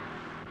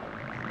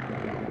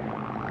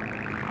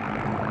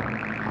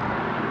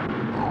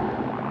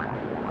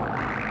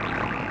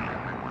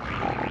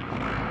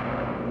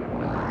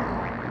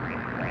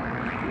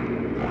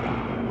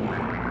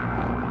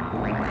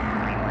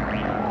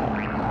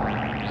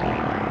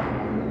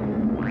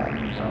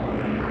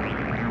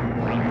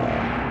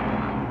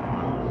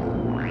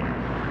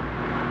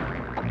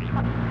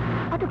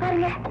 அது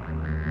பாருங்க.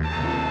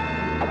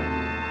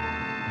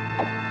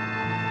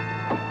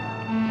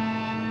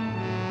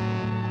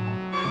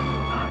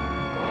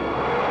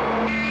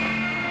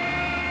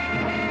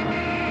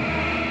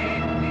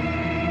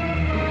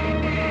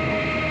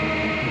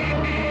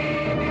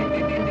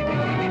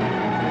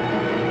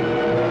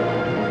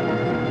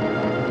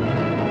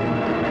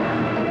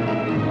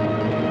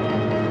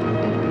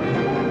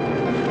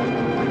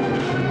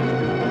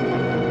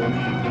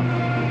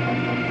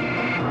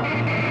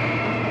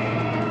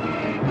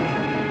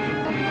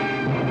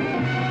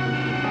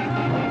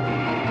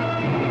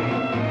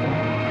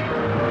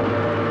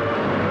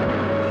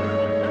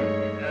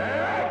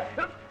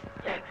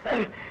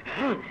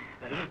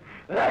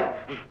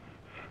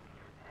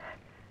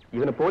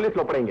 இவனை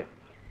போலீஸ்ல ஒப்படைங்க.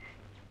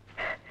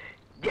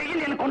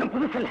 ஜெயில் எனக்கு ஒண்ணும்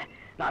புதுசு இல்ல.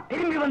 நான்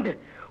திரும்பி வந்து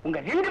உங்க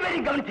 2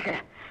 பேரையும்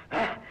கவனிச்சுக்கிறேன்.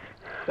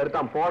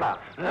 சரிதான், போடா.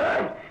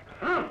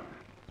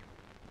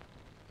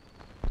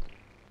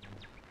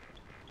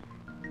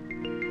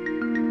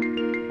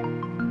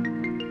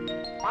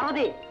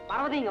 பார்வதி,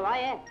 பார்வதி இங்க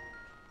வாயே.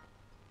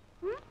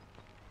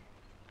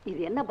 இது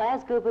என்ன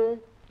பயாஸ்கோப்பு?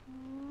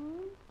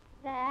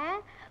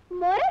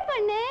 முறை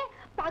பண்ணு,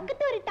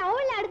 பக்கத்து ஒரு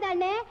டவுன்ல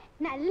ஆடுதானே,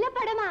 நல்ல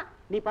படமா.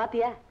 நீ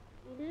பாத்தியா?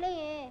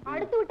 இல்லையே,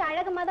 அடுத்து விட்டு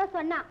அழகமா தான்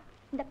சொன்னான்.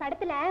 இந்த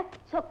படத்துல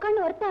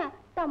சொக்கன்னு ஒருத்தன்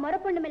தான் முறை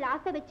பொண்ணு மேல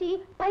ஆசை வச்சு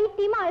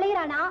பைத்தியமா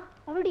அலையிறானா.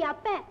 அவளுடைய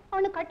அப்பன்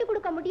அவனை கட்டி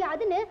கொடுக்க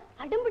முடியாதுன்னு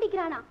அடம்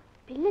பிடிக்கிறானா.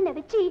 பில்லனை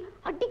வச்சு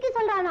அடிக்க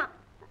சொல்றானா.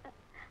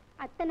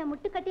 அத்தனை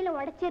முட்டுக்கட்டில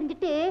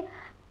உடைச்செறிஞ்சிட்டு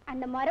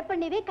அந்த முறை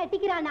பண்ணவே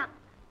கட்டிக்கிறானா.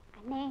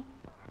 அண்ணே,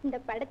 இந்த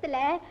படத்துல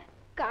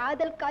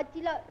காதல்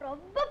காட்சியில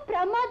ரொம்ப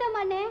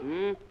பிரமாதமானே.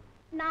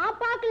 நான்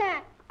பாக்கல,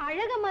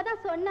 அழகமா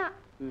தான் சொன்னா.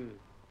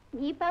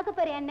 நீ பாக்க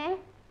போறியா அண்ணே?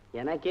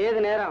 எனக்கு ஏது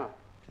நேரம்,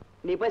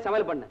 நீ போய்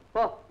சமையல் பண்ணு.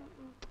 போ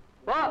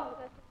போ.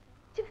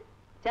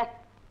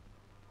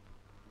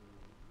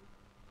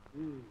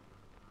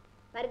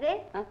 வருது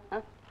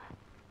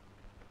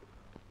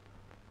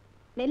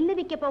நெல்லு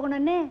விக்க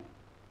போகணும்னு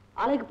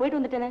ஆலைக்கு போயிட்டு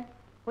வந்துட்டேனே.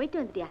 போயிட்டு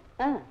வந்துட்டியா?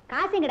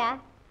 காசுங்கடா?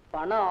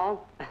 பணம்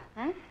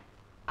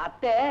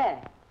அத்தை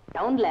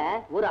டவுன்ல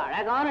ஒரு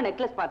அழகான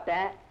நெக்லஸ்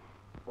பார்த்தேன்.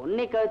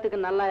 பொண்ணை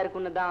கழுத்துக்கு நல்லா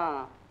இருக்குன்னு தான்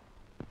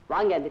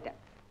வாங்கி வந்துட்டேன்.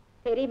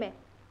 தெரியுமே,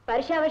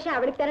 வருஷம்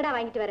அவளுக்கு தானடா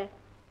வாங்கிட்டு வரேன்.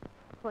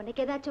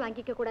 உனக்கு ஏதாச்சும்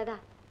வாங்கிக்க கூடாதா?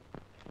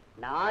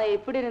 நான்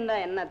எப்படி இருந்தா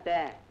என்னத்த,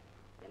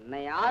 என்ன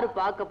யாரு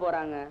பார்க்க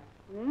போறாங்க?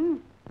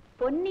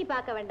 பொன்னி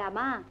பார்க்க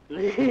வேண்டாமா?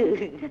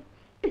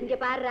 இங்க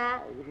பாருடா,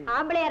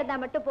 ஆம்பளையா இருந்தா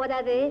மட்டும்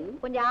போதாது,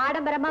 கொஞ்சம்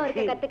ஆடம்பரமா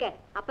இருக்க கத்துக்க.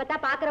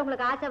 அப்பதான்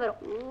பாக்குறவங்களுக்கு ஆசை வரும்.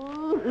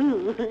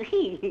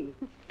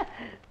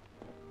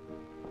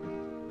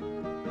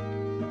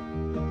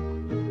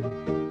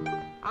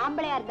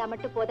 ஆம்பளையா இருந்தா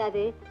மட்டும்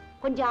போதாது,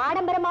 கொஞ்சம்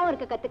ஆடம்பரமாவும்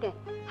இருக்க கத்துக்க.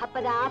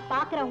 அப்பதான்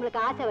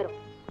பாக்குறவங்களுக்கு ஆசை வரும்.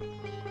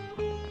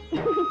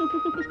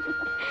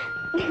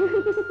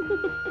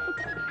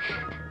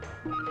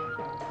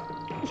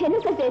 என்ன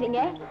சார்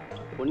செய்றீங்க?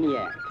 பொன்னிய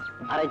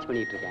ஆராய்ச்சி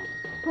பண்ணிட்டு இருக்கேன்.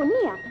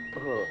 பொன்னியா?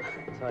 ஓ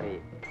சாரி,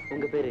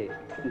 உங்க பேரு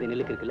இந்த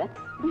நெல்லுக்கு இருக்குல்ல?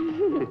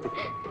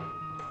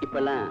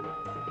 இப்பெல்லாம்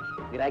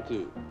கிராக்கி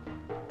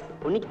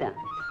பொன்னிக்குதான்.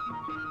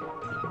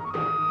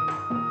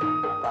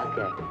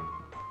 பார்க்க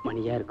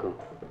மணியா இருக்கும்,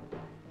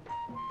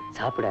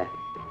 சாப்பிட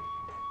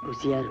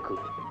ருசியா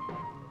இருக்கும்.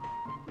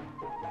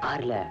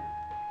 ஆறுல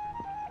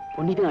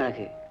பொன்னிதான்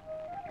அழகு,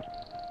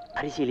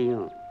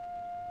 அரிசியிலையும்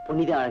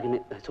பொன்னிதான் அழகுன்னு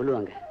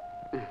சொல்லுவாங்க.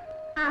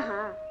 ஆஹா,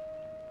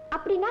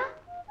 அப்படின்னா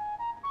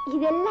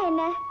இதெல்லாம்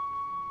என்ன?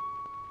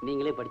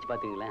 நீங்களே படிச்சு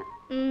பாத்தீங்களா?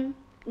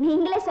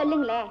 நீங்களே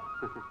சொல்லுங்களே.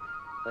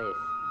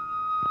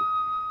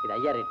 இது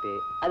 5008,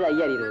 அது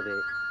 5020.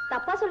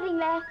 தப்பா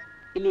சொல்றீங்களே.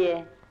 இல்லையே,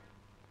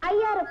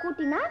 5000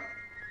 கூட்டினா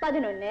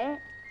 11,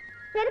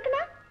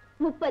 பெருக்குனா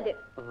 30.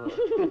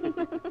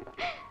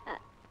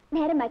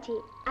 நேரமாச்சி,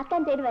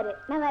 அத்தான் தேடுவாரு,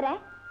 நான்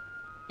வரேன்.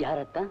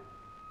 யார் அத்தா?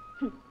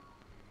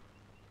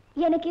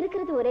 எனக்கு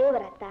இருக்கிறது ஒரே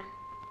ஒரு அத்தா,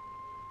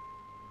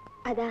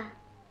 அதான்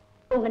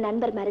உங்க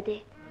நண்பர் மருது.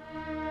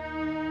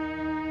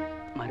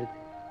 மருது.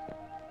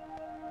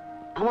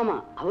 ஆமாமா,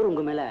 அவர்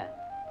உங்க மேல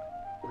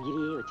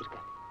உயிரையே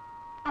வச்சிருக்காரு.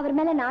 அவர்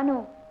மேல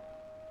நானும்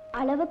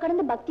அளவு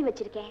கடந்து பக்தி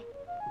வச்சிருக்கேன்.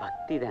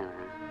 பக்தி தான்.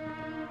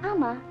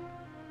 ஆமா,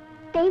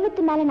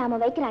 தெய்வத்து மேல நாம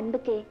வைக்கிற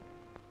அன்புக்கு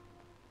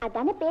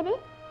அதானே பேரு.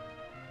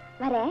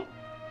 வர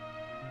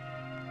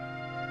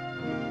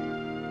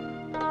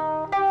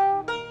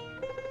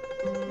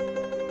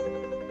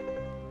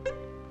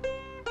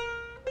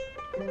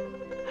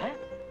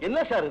என்ன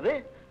சார் இது?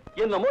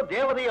 என்னமோ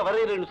தேவதைய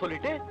வரையறேன்னு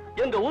சொல்லிட்டு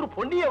எங்க ஊர்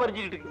பொன்னிய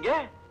வரைஞ்சிட்டு இருக்கீங்க.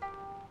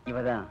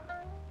 இவதான்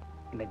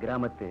இந்த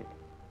கிராமத்து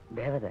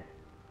தேவதை.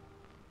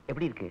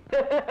 எப்படி இருக்கு?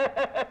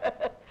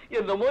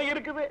 என்னமோ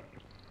இருக்குது.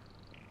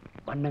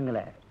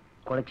 வண்ணங்களை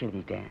குறைச்சி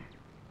எழுதிட்டேன்.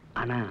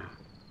 ஆனா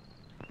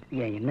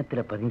என்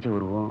எண்ணத்துல பதிஞ்ச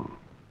உருவம்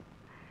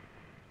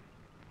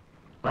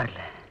வரல.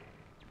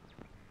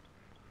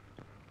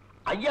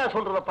 ஐயா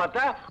சொல்றத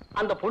பார்த்தா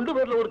அந்த பொண்டு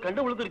பேர்ல ஒரு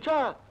கண்டு விழுந்துருச்சா?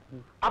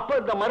 அப்ப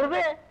இந்த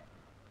மருது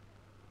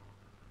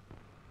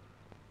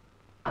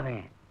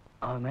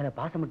அவன் மேல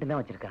பாசம் மட்டும்தான்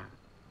வச்சிருக்கான்.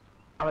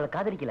 அவளை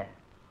காதலிக்கல.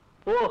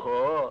 ஓஹோ,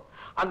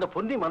 அந்த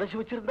பொன்னி மனசு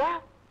வச்சிருந்தா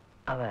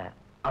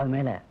அவன்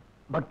மேல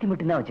பக்தி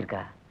மட்டும்தான்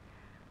வச்சிருக்கா.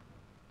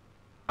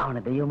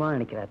 அவனை தெய்வமா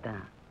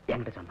நினைக்கிறாத்தான்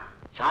என்கிட்ட சொன்னான்.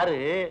 சாரு,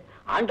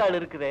 ஆண்டாள்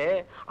இருக்குதே,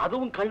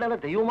 அதுவும் கண்ணான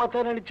தெய்வமா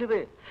தான் நினைச்சது.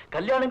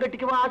 கல்யாணம்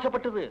கட்டிக்கவா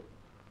ஆசைப்பட்டது.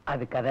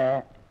 அது கதை.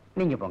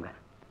 நீங்க போங்க.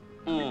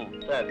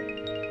 சரி.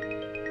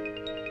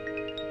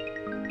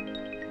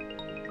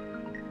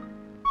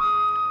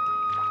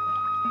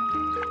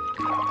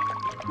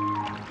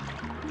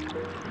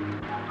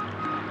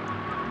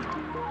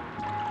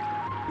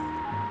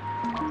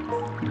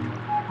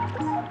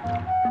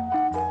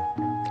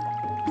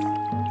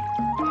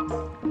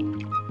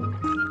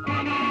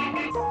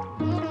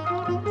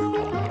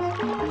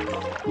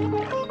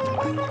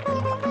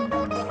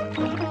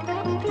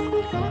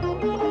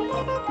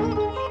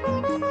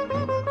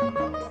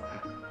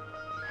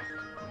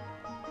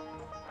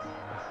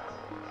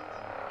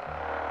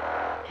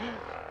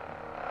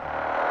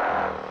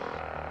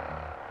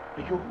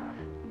 ஐயோ,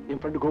 என்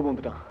ஃப்ரெண்டு கோபம்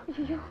வந்துட்டான்.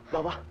 வா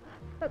வா,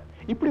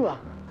 இப்படி வா.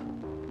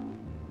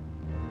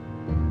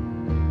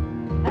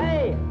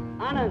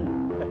 ஆனந்த்,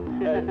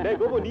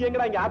 கோபு, நீ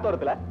எங்கடா இங்க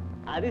ஆத்தோரத்துல?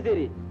 அது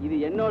சரி, இது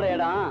என்னோட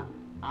இடம்.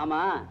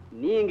 ஆமா,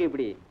 நீ எங்க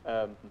இப்படி?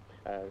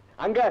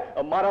 அங்க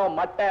மரம்,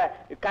 மட்டை,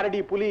 கரடி,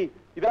 புலி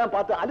இதெல்லாம்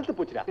பார்த்து அழுத்து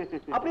போச்சுடா.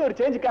 அப்படியே ஒரு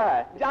சேஞ்சுக்கா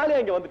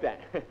ஜாலியா இங்க வந்துட்டேன்.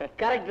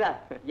 கரெக்டா.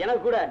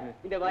 எனக்கு கூட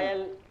இந்த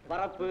வயல்,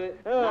 வரப்பு,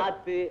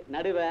 நாத்து,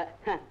 நடுவ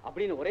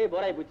அப்படின்னு ஒரே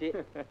போராய் போச்சு.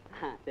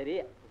 சரி,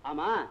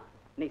 ஆமா,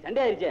 இன்னைக்கு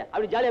சண்டே ஆயிடுச்சு,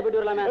 அப்படி ஜாலியா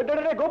போயிட்டு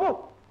வரலாமே. கோபு,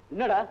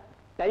 என்னடா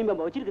டைம்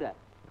பாம்பா வச்சிருக்கிற?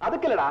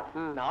 அதுக்கு இல்லடா,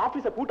 நான்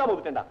ஆபீஸ பூட்டாம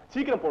விட்டேன்டா.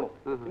 சீக்கிரம்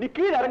போகணும். நீ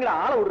கீழே இறங்குடா,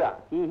 ஆள விடுறா.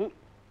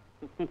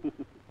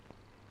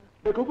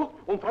 கோபு,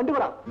 உன் ஃப்ரெண்டு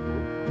வரா.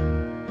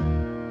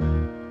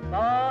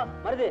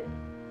 மருது,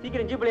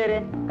 சீக்கிரம் ஜீப்ல ஏறு,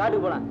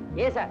 காட்டுக்கு போலாம்.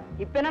 ஏன் சார்,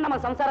 இப்ப என்ன நம்ம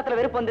சம்சாரத்துல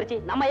வெறுப்பு வந்துருச்சு?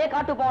 நம்ம ஏன்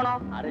காட்டு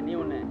போகணும்? அட நீ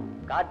ஒண்ணு,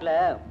 காட்டுல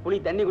புலி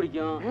தண்ணி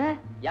குடிக்கும்,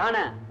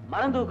 யானை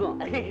மரம் தூக்கும்,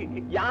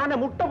 யானை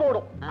முட்டை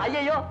போடும்.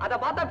 ஐயோ, அத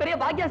பார்த்தா பெரிய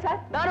பாக்கியம்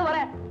சார். நானும்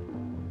வரேன்.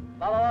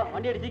 வா வா வா,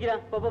 வண்டி எடுத்து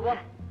சீக்கிரம் போ போ போ.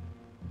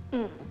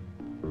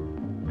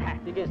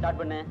 சீக்கிரம்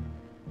ஸ்டார்ட் பண்ணு.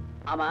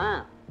 ஆமா,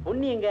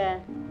 பொன்னி எங்க?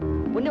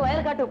 பொண்ணு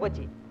வயல் காட்டுக்கு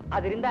போச்சு.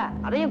 அது இருந்தா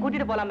அதையும்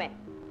கூட்டிட்டு போலாமே.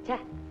 ச்சே,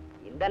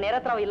 இந்த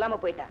நேரத்துல அவ இல்லாம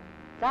போயிட்டா.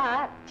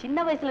 சார்,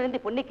 சின்ன வயசுல இருந்து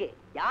பொண்ணுக்கு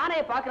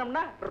யானையை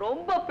பாக்கணும்னா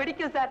ரொம்ப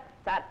பிடிக்கும் சார்.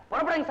 சார்,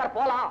 புறப்படுங்க சார்,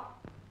 போலாம்.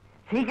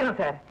 சீக்கிரம்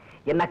சார்,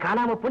 என்ன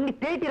காணாம பொண்ணு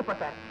தேய்ட்டி இருப்ப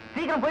சார்.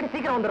 சீக்கிரம் போயிட்டு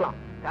சீக்கிரம் வந்துடலாம்.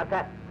 சார்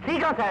சார்,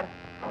 சீக்கிரம் சார்.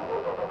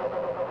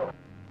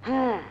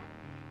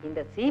 இந்த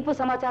சீப்பு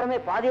சமாச்சாரமே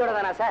பாதியோட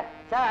தானா சார்?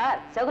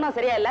 சார், சகுனம்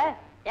சரியா இல்ல,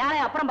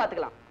 யானையை அப்புறம்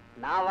பாத்துக்கலாம்.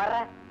 நான்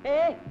வர்றேன்.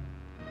 ஏய்,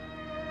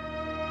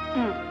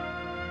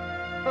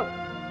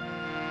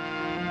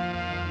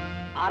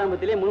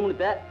 ஆரம்பத்திலே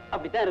முணுமுணுத்த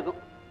அப்படித்தான் இருக்கும்.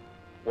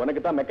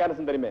 உனக்கு தான்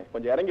மெக்கானிசம் தெரியுமே,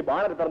 கொஞ்சம் இறங்கி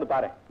பானரை திறந்து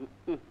பாரு.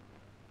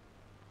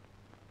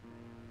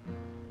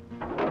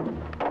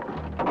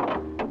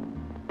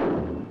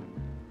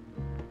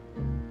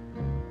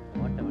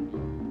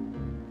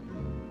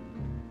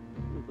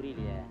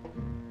 புரியலையே.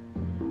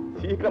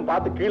 சீக்கிரம்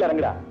பார்த்து கீழே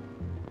இறங்குடா.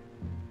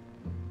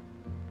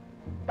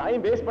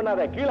 டைம் வேஸ்ட்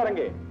பண்ணாத, கீழே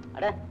இறங்கு.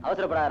 அட,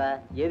 அவசரப்படாத.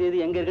 எது எது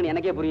எங்க இருக்குன்னு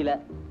எனக்கே புரியல.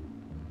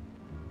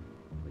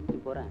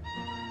 போறேன்.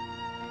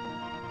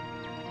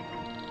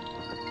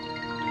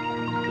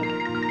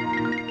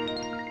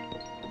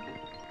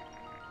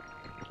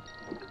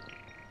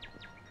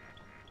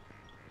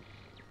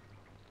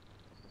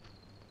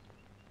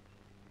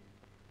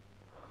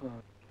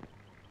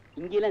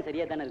 இங்கெல்லாம்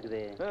சரியா தானே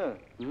இருக்குது.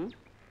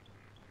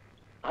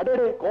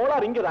 அடடே,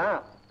 கோளாறு இங்கதான்.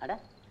 அட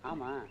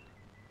ஆமா,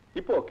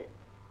 இப்போ ஓகே.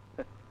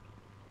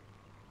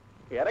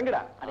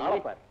 இறங்குடா.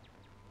 பாரு.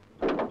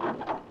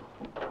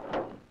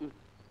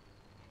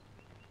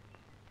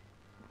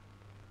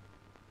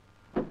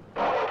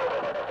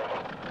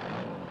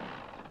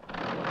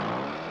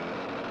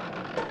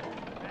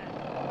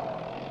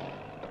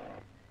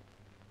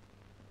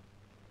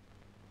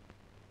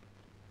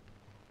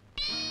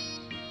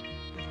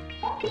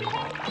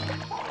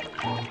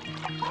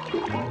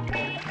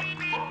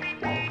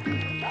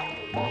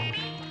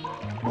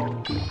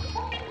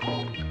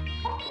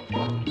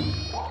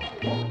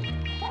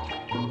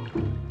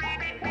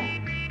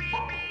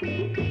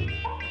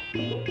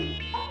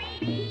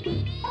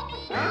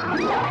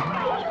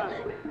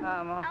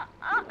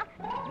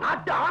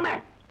 நாட்டு ஆமை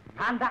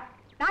நான் தான்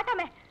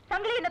நாட்டாமே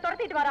சங்கிலி என்ன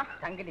துரத்திட்டு வரா.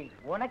 சங்கிலி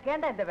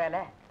உனக்கேண்டா இந்த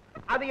வேலை?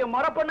 அது என்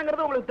முறை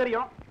பொண்ணுங்கிறது உங்களுக்கு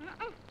தெரியும்.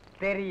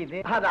 தெரியுது.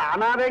 அது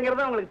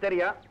அனாதைங்கிறது உங்களுக்கு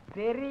தெரியும்.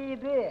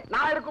 தெரியுது.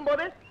 நான்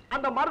இருக்கும்போது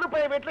அந்த மருது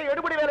பைய வீட்டுல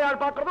எடுபடி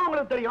வேலையாள் பாக்குறதும்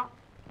உங்களுக்கு தெரியும்.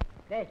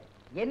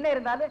 என்ன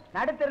இருந்தாலும்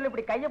நடுத்தெருவில்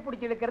இப்படி கைய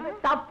பிடிச்சி இழுக்கிறது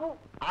தப்பு.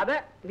 அத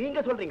நீங்க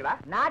சொல்றீங்களா?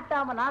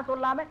 நாட்டாம நான்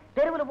சொல்லாம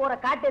தெருவில் போற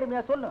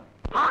காட்டெருமையா சொல்லும்.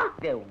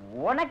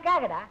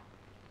 உனக்காகடா.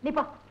 நீ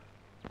போ.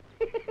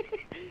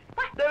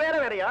 வேற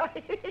வேறையா?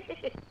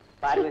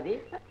 பார்வதி,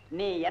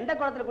 நீ எந்த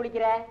குளத்துல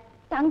குளிக்கிற?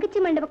 தங்கச்சி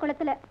மண்டப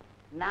குளத்துல.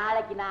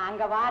 நாளைக்கு நான்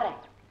அங்க வாரேன்.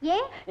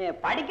 ஏன்?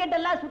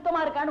 படிக்கட்டெல்லாம் சுத்தமா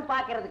இருக்கான்னு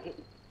பாக்குறதுக்கு.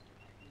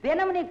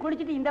 தினமும் நீ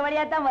குளிச்சுட்டு இந்த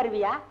வழியா தான்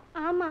வருவியா?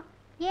 ஆமா.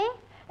 ஏன்?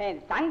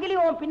 சங்கிலி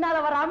உன் பின்னால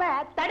வராம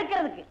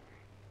தடுக்கிறதுக்கு.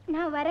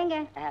 நான் வரேங்க.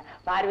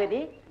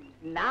 பார்வதி,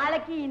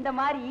 நாளைக்கு இந்த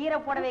மாதிரி ஈர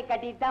புடவை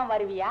கட்டிட்டு தான்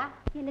வருவியா?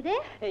 என்னது?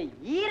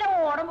 ஈரம்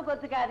உடம்புக்கு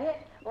ஒத்துக்காது.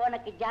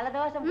 உனக்கு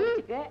ஜலதோஷம்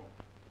பிடிச்சுக்கு.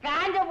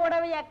 காஞ்ச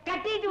புடவைய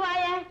கட்டிட்டு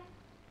வாய.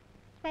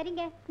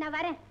 சரிங்க, நான்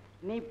வரேன்.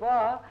 நீ போ.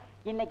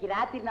 இன்னைக்கு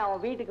ராத்திரி நான்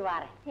உன் வீட்டுக்கு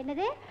வரேன்.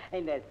 என்னது?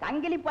 இந்த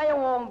சங்கிலி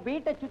பையன் உன்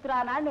வீட்டை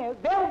சுத்துறானான்னு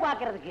வேவு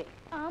பாக்குறதுக்கு.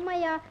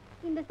 ஆமாயா,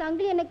 இந்த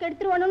சங்கிலி எனக்கு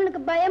எடுத்துருவானு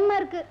எனக்கு பயமா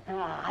இருக்கு.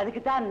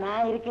 அதுக்கு தான்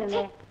நான்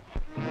இருக்கிறேனே.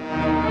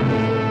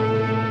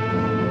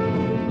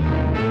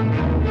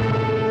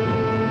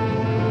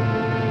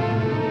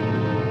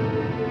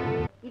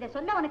 இத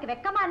சொல்ல உனக்கு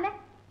வெக்கமா இல்ல?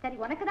 சரி,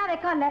 உனக்கு தான்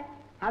வெக்கம் இல்ல,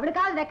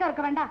 அவளுக்காவது வெக்கம்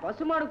இருக்க வேண்டாம்.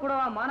 பசுமாடு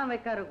கூடவா மானம்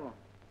வெக்கம் இருக்கும்?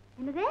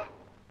 என்னது?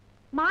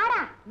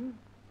 மாறா?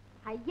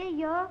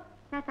 ஐயையோ,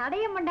 நான்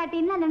சடையம்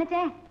மண்டாட்டின்னு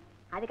நினைச்சேன்.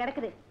 அது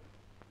கிடக்குது.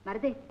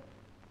 மருது,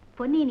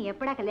 பொன்னி நீ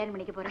எப்படா கல்யாணம்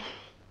பண்ணிக்க போற?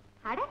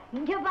 அட,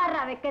 இங்க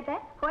பாடுறா வெக்கத்தை.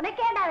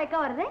 உனக்கேடா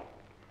வெக்கம் வருது?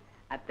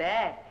 அத்தை,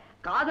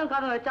 காதும்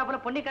வச்சாப்புல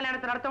பொன்னி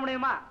கல்யாணத்தை நடத்த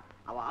முடியுமா?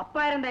 அவ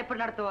அப்பா இருந்தா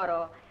எப்படி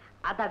நடத்துவாரோ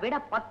அதை விட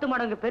 10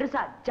 மடங்கு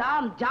பெருசா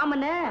ஜாம்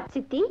ஜாமுன்னு.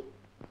 சித்தி,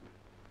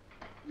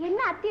 என்ன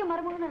அத்திய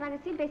மருமகன்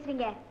ரகசியம்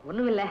பேசுறீங்க?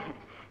 ஒண்ணும் இல்ல,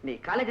 நீ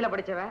காலேஜ்ல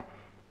படிச்சவ,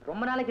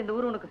 ரொம்ப நாளைக்கு இந்த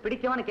ஊர் உனக்கு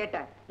பிடிக்கவான்னு கேட்ட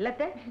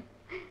இல்லத்த?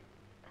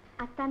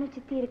 அத்தானும்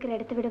சித்தி இருக்கிற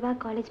இடத்த விடவா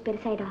காலேஜ்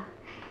பெருசாயிடும்.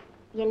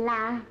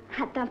 எல்லாம்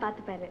அத்தான்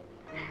பார்த்துப்பாரு.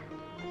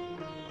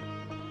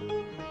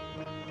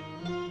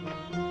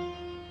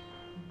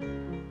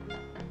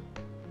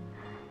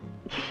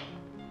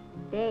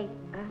 டேய்,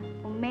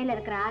 உண்மையில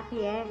இருக்கிற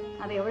ஆசைய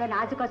அவ எவ்வளவு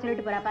நாசுக்கா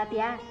சொல்லிட்டு போறா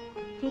பாத்தியா?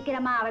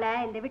 சீக்கிரமா அவளை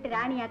இந்த வீட்டு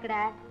ராணியாக்குட.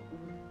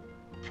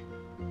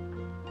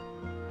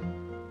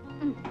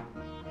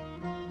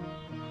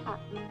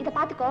 இத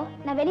பாத்துக்கோ,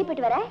 நான் வெளியே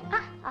போயிட்டு வரேன்.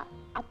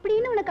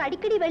 அப்படின்னு உனக்கு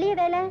அடிக்கடி வெளியே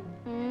வேலை?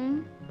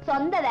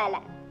 சொந்த வேலை.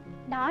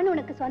 நானும்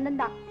உனக்கு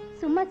சொந்தம்தான்.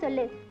 சும்மா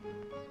சொல்லு.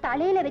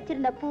 தலையில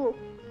வச்சிருந்த பூ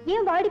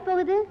ஏன் வாடி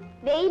போகுது?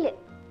 வெயில்.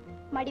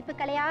 மடிப்பு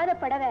கலையாத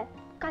புடவை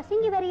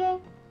கசங்கி வரையே.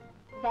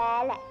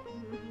 வேலை.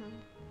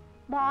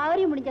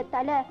 வாரி முடிஞ்ச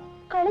தலை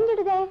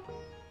களைஞ்சிடுதே.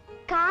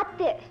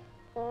 காத்து.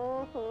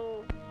 ஓஹோ.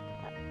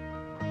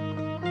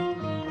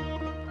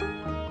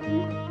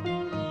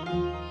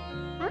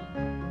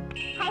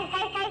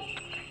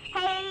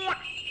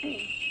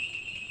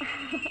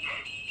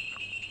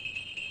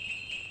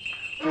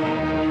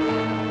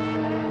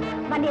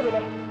 வண்டியை விடு.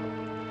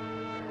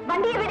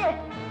 வண்டியை விடு.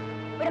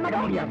 விட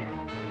மாட்டேன். முடியாது.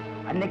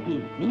 அன்னைக்கு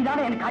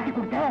நீதானே எனக்கு காட்டி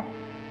கொடுத்த.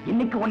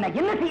 இன்னைக்கு உன்னை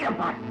என்ன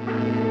செய்யறேன் பார்.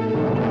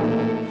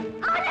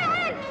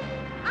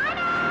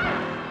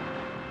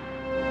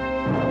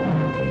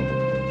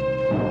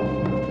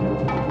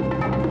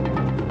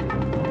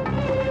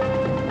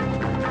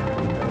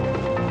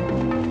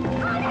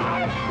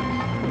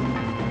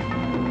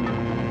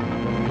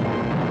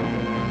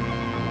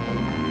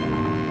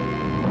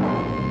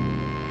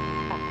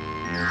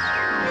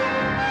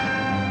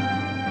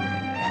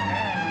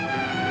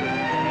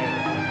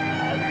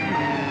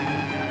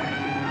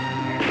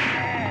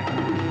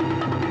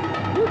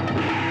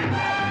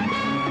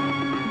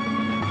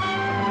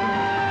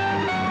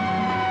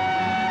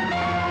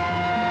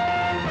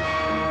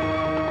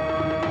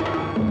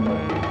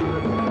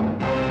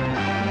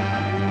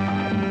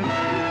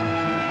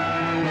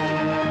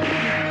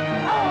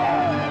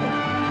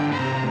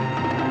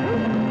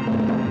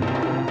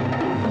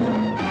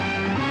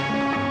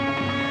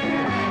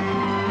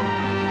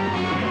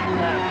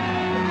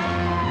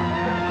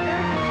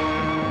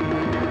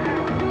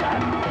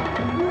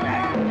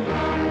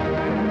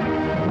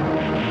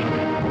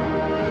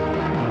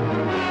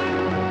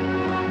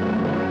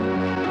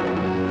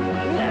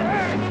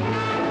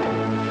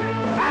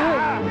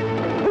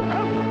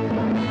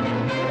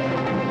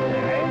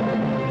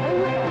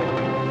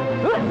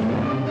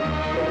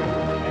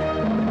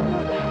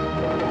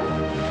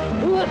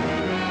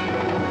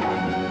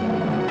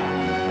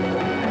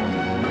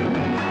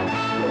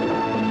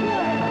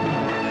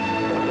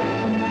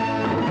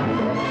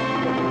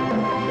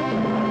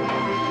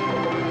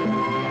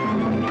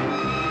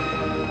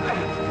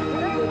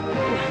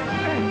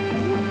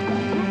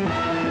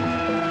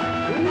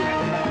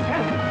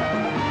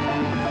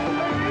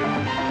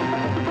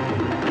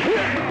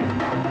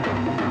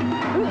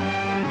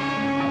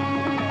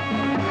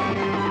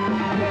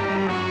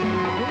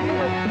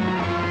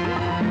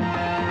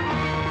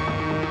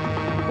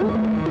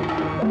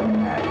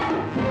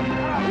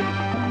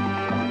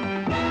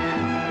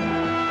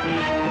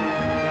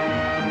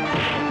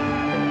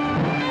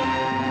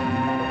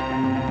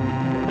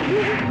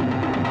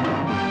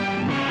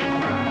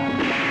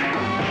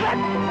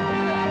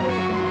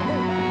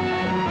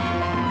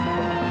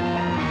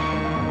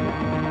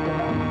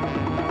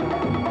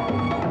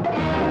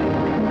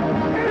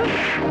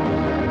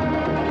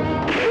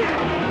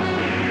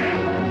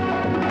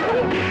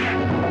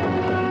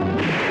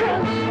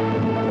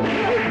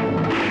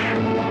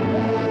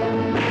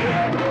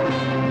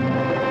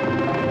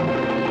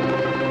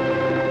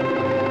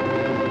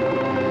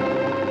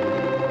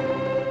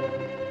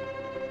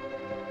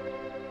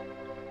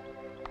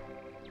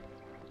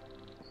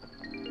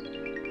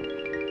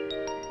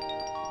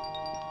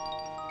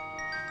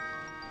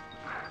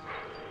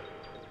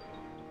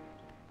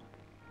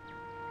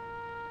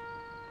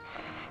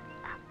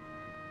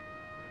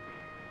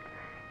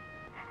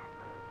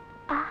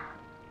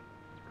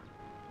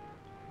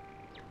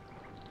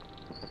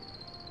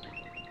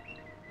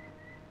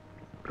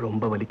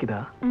 ரொம்ப வலிக்குதா?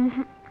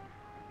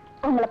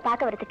 உங்களை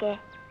பார்க்க வரதுக்கே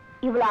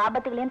இவ்வளவு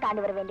ஆபத்துகளையும்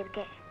தாண்டி வர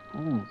வேண்டியிருக்கே.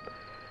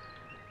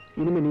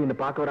 இனிமே நீ என்ன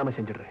பார்க்க வராம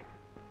செஞ்சிடுறேன்.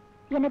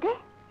 என்னது?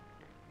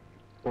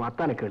 உன்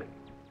அத்தானை கேளு,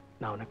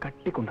 நான் உன்னை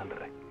கட்டி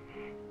கொண்டாந்துடுறேன்.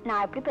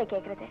 நான் எப்படி போய்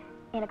கேட்கறது?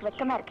 எனக்கு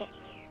வெக்கமா இருக்கேன்.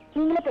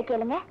 நீங்களே போய்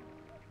கேளுங்க.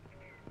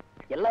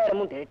 எல்லா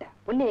இடமும் தேடிட்டேன்,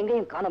 பொண்ணு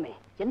எங்கேயும் காணோமே.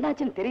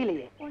 என்னாச்சுன்னு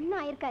தெரியலையே. ஒன்னும்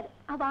ஆயிருக்காது,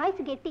 அவ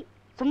ஆயுசு கெட்டி.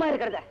 சும்மா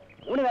இருக்கிறத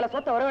 3 வேளை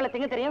சொத்த ஒரு வேளை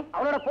திங்க தெரியும்,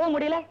 அவளோட போக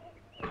முடியல.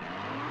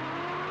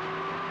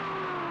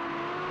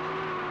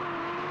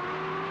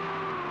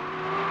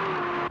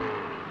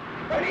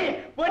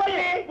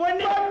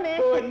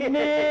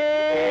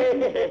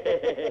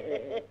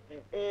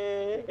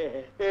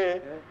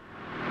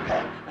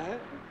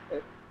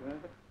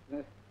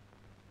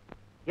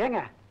 ஏங்க,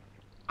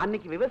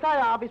 அன்னைக்கு விவசாய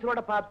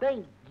ஆபீஸரோட பார்த்தேன்.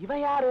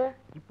 இவன் யாரு?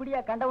 இப்படியா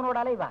கண்டவனோட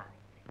அலைவா?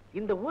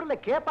 இந்த ஊர்ல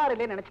கேப்பாரு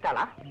இல்லைன்னு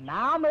நினைச்சிட்டாளா?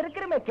 நாம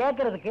இருக்கிறமே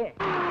கேட்கறதுக்கு.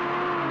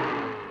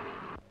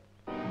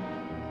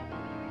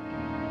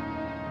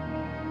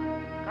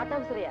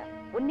 காட்டாபிசரியா,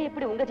 பொண்ணு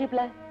எப்படி உங்க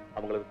ஜீப்ல?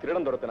 அவங்களுக்கு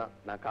திருடம் துரத்தினா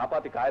நான்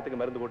காப்பாத்தி காயத்துக்கு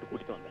மருந்து போட்டு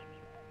கூட்டிட்டு வந்தேன்.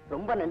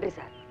 ரொம்ப நன்றி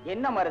சார்.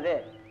 என்ன மருது,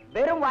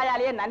 வெறும்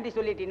வாயாலேயே நன்றி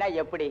சொல்லிட்டீங்கன்னா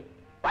எப்படி?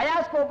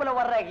 பயாஸ்கோப்ல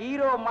வர்ற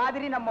ஹீரோ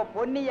மாதிரி நம்ம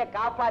பொன்னிய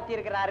காப்பாத்தி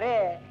இருக்கிறாரு.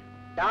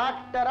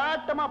 டாக்டர்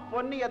ஆட்டமா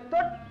பொன்னிய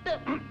தொட்டு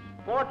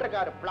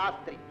போட்டிருக்காரு.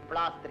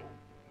 பிளாஸ்திரி.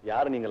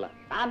 யாரு நீங்களா?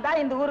 நான் தான்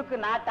இந்த ஊருக்கு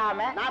நாட்டாம.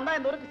 நான் தான்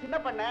இந்த ஊருக்கு சின்ன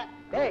பண்ண.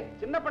 டேய்,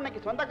 சின்ன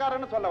பண்ணைக்கு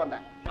சொந்தக்காரன்னு சொல்ல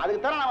வந்தேன்.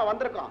 அதுக்கு தானே நாம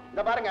வந்திருக்கோம்.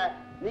 இந்த பாருங்க,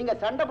 நீங்க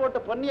சண்டை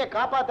போட்டு பொன்னிய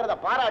காப்பாத்துறத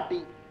பாராட்டி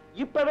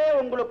இப்பவே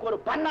உங்களுக்கு ஒரு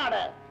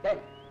பன்னாடை.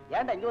 டேய்,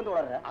 ஏன்டா இங்க வந்து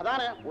வளர்ற?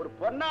 அதானே ஒரு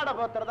பொன்னாடை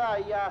போத்துறதா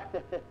ஐயா?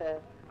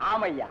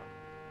 ஆமையா,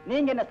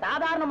 நீங்க என்ன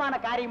சாதாரணமான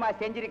காரியமா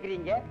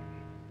செஞ்சிருக்கிறீங்க.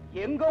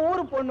 எங்க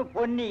ஊரு பொண்ணு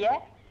பொன்னிய,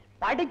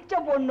 படிச்ச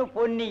பொண்ணு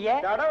பொன்னிய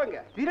தடவுங்க,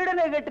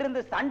 திருடனை கிட்ட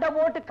இருந்து சண்டை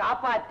போட்டு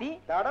காப்பாத்தி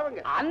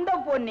தடவுங்க. அந்த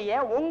பொன்னிய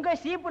உங்க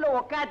சீப்புல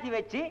உக்காத்தி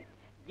வச்சு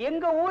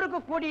எங்க ஊருக்கு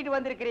கூட்டிட்டு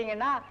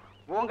வந்திருக்கிறீங்கன்னா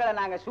உங்களை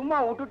நாங்க சும்மா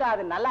விட்டுட்டா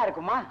அது நல்லா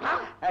இருக்குமா?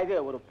 இது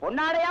ஒரு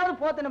பொன்னாடையாவது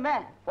போத்தணுமே.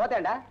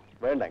 போத்தேன்டா.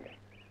 வேண்டாங்க,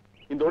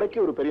 இந்த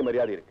உடைக்கு ஒரு பெரிய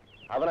மரியாதை இருக்கு.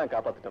 அதை நான்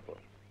காப்பாத்திட்ட போ.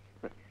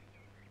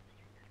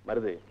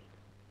 மருது,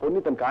 பொன்னி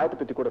தன் காயத்தை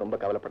பத்தி கூட ரொம்ப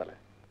கவலைப்படல.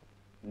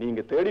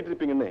 நீங்க தேடிட்டு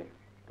இருப்பீங்கன்னு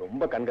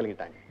ரொம்ப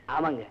கண்கலங்கிட்டாங்க.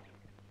 ஆமாங்க,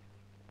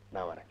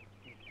 நான் வரேன்.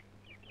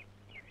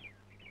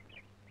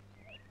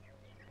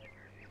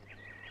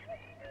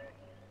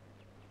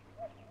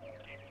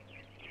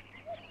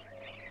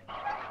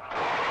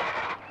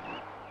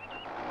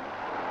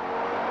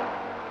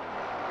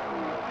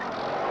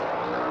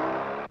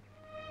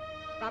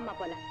 வாமா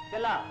போல.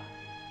 செல்லா,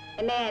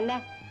 என்ன என்ன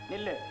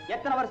நில்லு.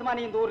 எத்தனை வருஷமா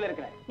நீ இந்த ஊர்ல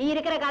இருக்கிற? நீ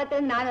இருக்கிற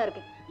காலத்துல நானும்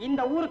இருக்கேன்.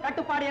 இந்த ஊரு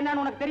கட்டுப்பாடு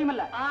என்னன்னு உனக்கு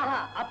தெரியுமில்ல? ஆஹா,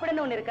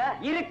 அப்படின்னு ஒண்ணு இருக்கா?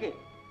 இருக்கு.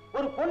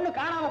 ஒரு பொண்ணு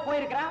காணாம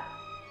போயிருக்கிறா,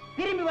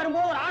 திரும்பி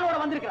வரும்போது ஒரு ஆணோட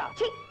வந்திருக்கிறா.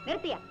 சீ,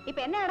 நிறுத்தியா?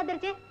 இப்ப என்ன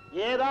நடந்துருச்சு?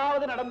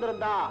 ஏதாவது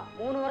நடந்திருந்தா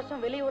 3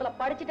 வருஷம் வெளியூர்ல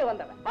படிச்சுட்டு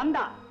வந்தவன்.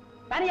 வந்தா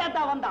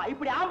தனியாத்தா வந்தா,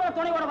 இப்படி ஆம்பளை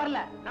துணையோட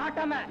வரல.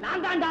 நாட்டாம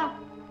நான் தாண்டா.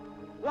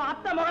 உன்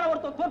அத்தை மகளை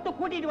ஒருத்தர் தொட்டு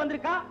கூட்டிட்டு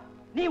வந்திருக்கா.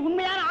 நீ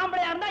உண்மையான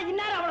ஆம்பளையா இருந்தா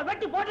இந்நேரம் அவளை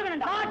வெட்டி போட்டு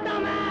வேண்டாம்.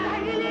 நாட்டாம,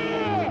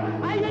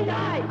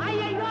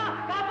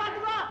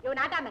 காப்பாத்துவா. யோ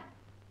நாட்டாம,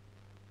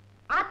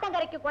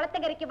 ஆத்தங்கரைக்கு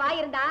குளத்தங்கரைக்கு வாய்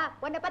இருந்தா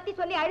உன்னை பத்தி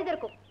சொல்லி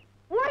அழுதுருக்கும்.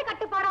 ஊரு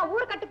கட்டுப்பாடா,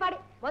 ஊரு கட்டுப்பாடு.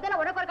 முதல்ல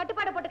உனக்கு ஒரு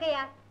கட்டுப்பாடு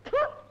போட்டுக்கையா.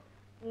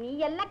 நீ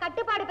எல்லாம்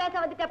கட்டுப்பாடு பேச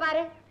வந்துட்ட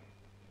பாரு.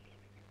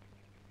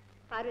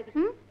 பார்வதி,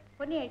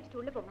 பொண்ணு அழிச்சிட்டு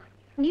உள்ள போமா.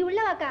 நீ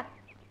உள்ள வாக்கா.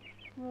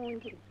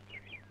 மூஞ்சி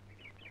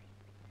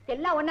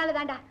எல்லாம் ஒன்னால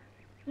தாண்டா.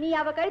 நீ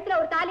அவ கழுத்துல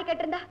ஒரு தாலி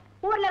கட்டிருந்தா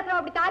ஊர்ல இருக்கிற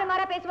அப்படி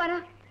தாறுமாறா பேசுவானா?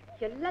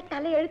 எல்லாம்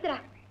தலை எழுத்துறா.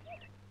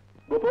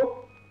 கோபு,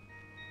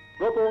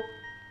 கோபு.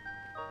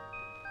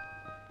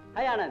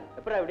 ஹாய் ஆனந்த்,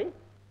 எப்படி அப்படி?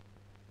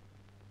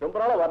 ரொம்ப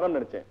நாளா வரணும்னு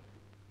நினைச்சேன்,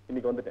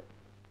 இன்னைக்கு வந்துட்டேன்.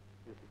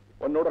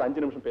 உன்னோட ஒரு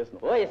 5 நிமிஷம்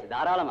பேசணும். ஓ எஸ்,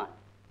 தாராளமா.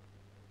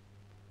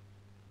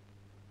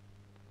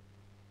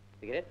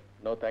 சிகரெட்?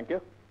 No thank you.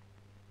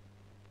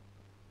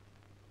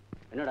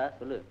 என்னடா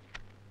சொல்லு.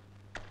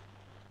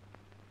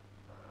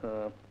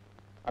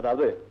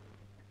 அதாவது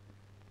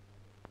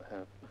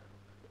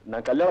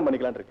நான் கல்யாணம்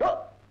பண்ணிக்கலாம்னு இருக்கேன்.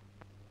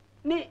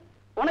 நீ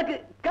உனக்கு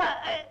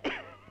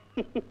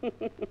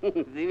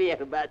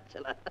சிவியர்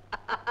பேச்சலர்.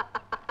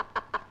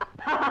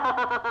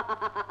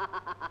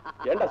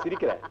 ஏண்டா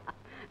சிரிக்கிற?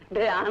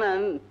 டேய்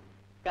ஆனந்த்,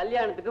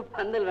 கல்யாணத்துக்கு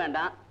பந்தல்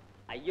வேண்டாம்,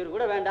 ஐயர்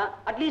கூட வேண்டாம்,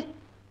 அட்லீஸ்ட்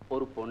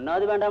ஒரு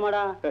பொண்ணாவது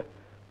வேண்டாமாடா?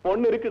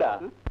 பொண்ணு இருக்குடா,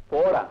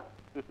 போடா.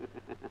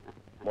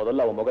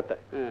 முதல்ல அவன் முகத்தை,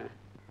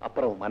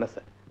 அப்புறம் மனச.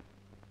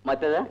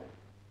 மத்தத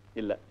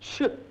இல்ல,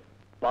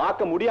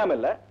 பார்க்க முடியாம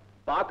இல்ல,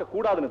 பார்க்க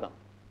கூடாதுன்னு தான்.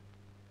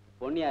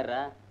 பொண்ணு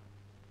யாரா?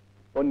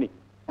 பொன்னி.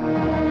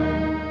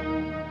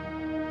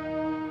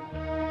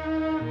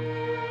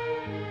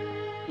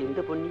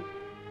 எந்த பொண்ணி?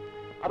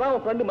 அதான்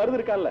அவன் ஃப்ரெண்டு மருது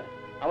இருக்கான்ல,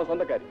 அவன்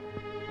சொந்தக்காரி.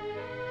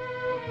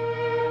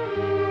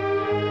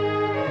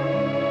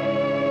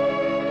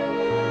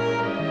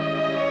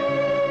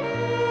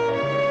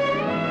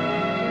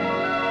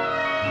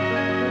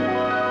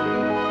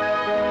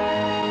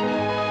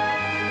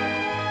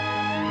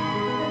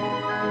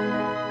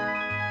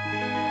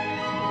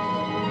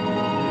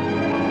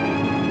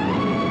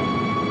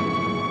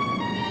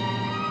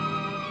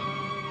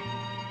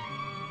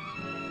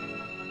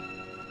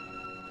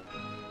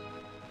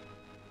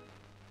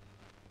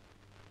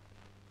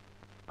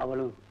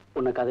 அவளும்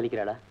உன்னை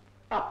காதலிக்கிறாளா?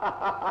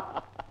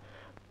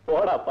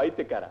 போடா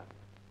பைத்தியக்காரா.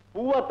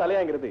 பூவா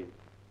தலையாங்கிறது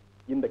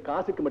இந்த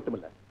காசுக்கு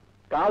மட்டுமில்ல,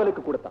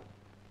 காதலுக்கு கூடத்தான்.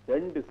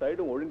 2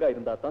 சைடும் ஒழுங்கா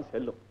இருந்தா தான்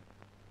செல்லும்.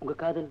 உங்க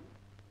காதல்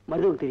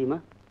மருதுவுக்கு தெரியுமா?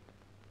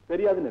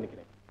 தெரியாதுன்னு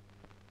நினைக்கிறேன்.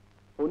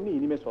 பொன்னி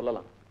இனிமே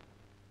சொல்லலாம்.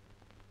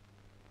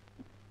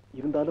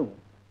 இருந்தாலும்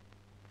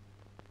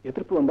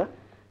எதிர்ப்பு வந்தா?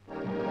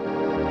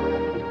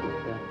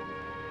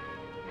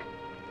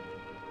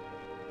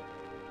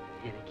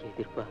 எனக்கு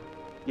எதிர்ப்பா?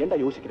 ஏண்டா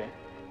யோசிக்கிறேன்?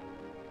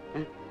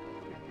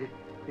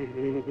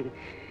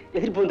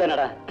 எதிர்ப்பு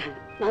வந்தானடா,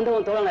 நான் தான்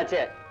உன்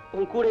தோழனாச்சே.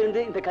 உன் கூட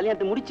இருந்து இந்த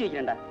கல்யாணத்தை முடிச்சு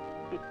வைக்கிறேன்டா.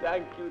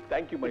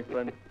 Thank you my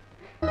friend.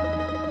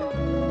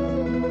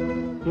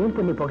 ஏன்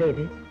பொண்ணு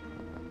புகையுது?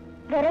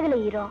 விறகுல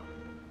ஈரம்,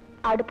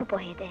 அடுப்பு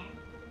புகையுது.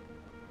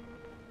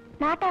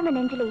 நாட்டாம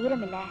நெஞ்சில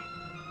ஈரம் இல்ல,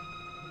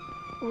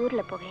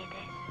 ஊர்ல புகையுது.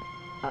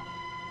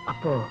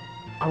 அப்போ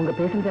அவங்க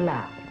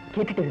பேசுனதெல்லாம்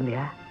கேட்டுட்டு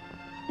இருந்தியா?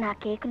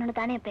 நான் கேட்கணும்னு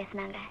தானே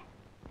பேசினாங்க.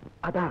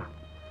 அதான்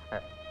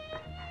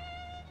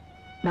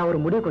நான் ஒரு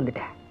முடிவு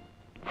கொண்டுட்டேன்.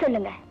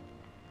 சொல்லுங்க,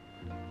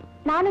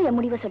 நானும் என்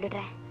முடிவை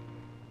சொல்லிடுறேன்.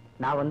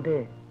 நான்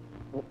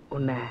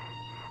உன்னை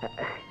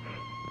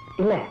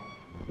இல்ல,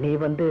 நீ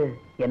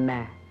என்ன,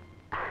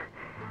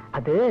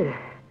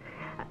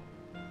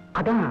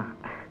 அதான்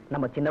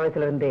நம்ம சின்ன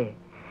வயசுல இருந்தே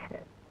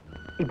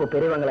இப்போ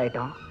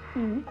பெரியவங்களாயிட்டோம்.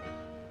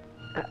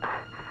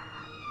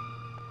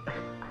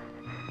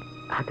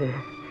 அது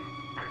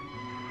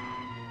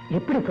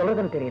எப்படி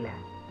சொல்றதுன்னு தெரியல.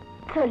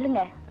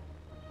 சொல்லுங்க.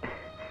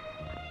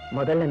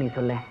 முதல்ல நீ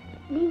சொல்ல.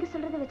 நீங்க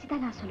சொல்றத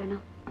வச்சுதான் நான்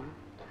சொல்லணும்.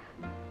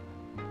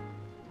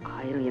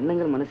 1000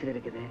 எண்ணங்கள் மனசுல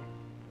இருக்குது,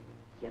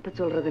 எதை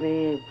சொல்றதுனே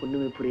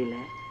பொண்ணுமே புரியல.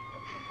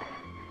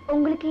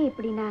 உங்களுக்கே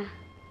எப்படின்னா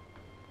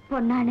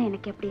பொண்ணான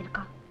எனக்கு எப்படி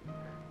இருக்கும்?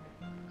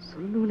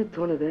 சொல்லணும்னு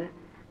தோணுது,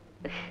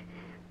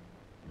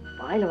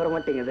 வாயில வர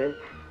மாட்டேங்குது.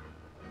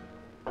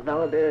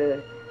 அதாவது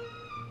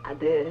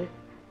அது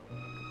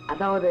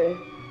அதாவது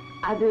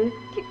அது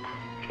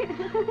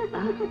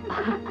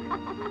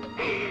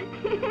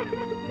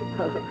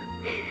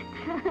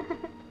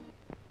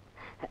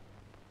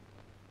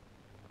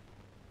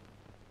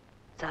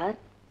சார்.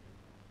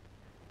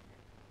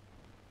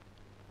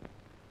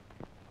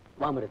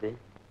 வாமருது.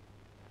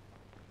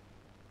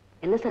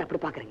 என்ன சார் அப்படி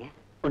பாக்குறீங்க?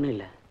 ஒண்ணும்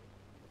இல்ல.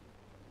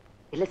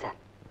 இல்ல சார்,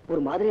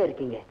 ஒரு மாதிரியா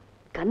இருக்கீங்க,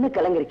 கண்ணு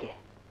கலங்கிருக்கே.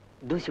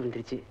 தூசி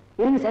விழுந்துருச்சு.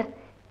 இருங்க சார்,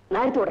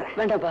 நான் எடுத்து விடுறேன்.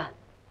 வேண்டாப்பா,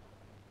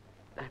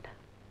 வேண்டாம்,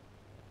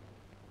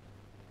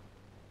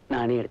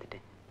 நானே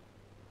எடுத்துட்டேன்.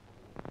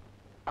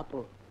 அப்போ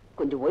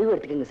கொஞ்சம் ஓய்வு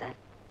எடுத்துக்கங்க சார்,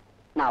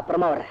 நான்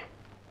அப்புறமா வர்றேன்.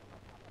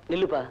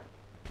 நில்லுப்பா.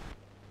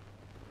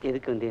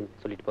 எதுக்கு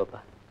வந்தேன்னு சொல்லிட்டு போப்பா.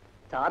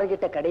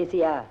 சாருகிட்ட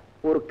கடைசியா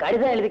ஒரு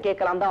கடிதம் எழுதி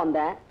கேட்கலாம் தான்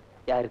வந்தேன்.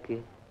 யாருக்கு?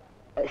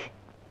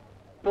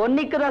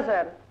 பொன்னிக்குதான்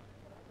சார்.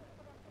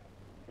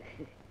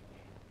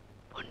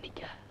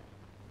 பொன்னிக்கா?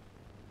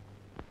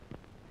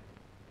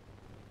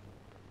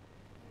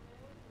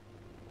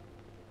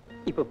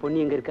 இப்ப பொன்னி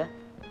எங்க இருக்கா?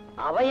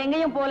 அவ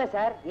எங்கேயும் போல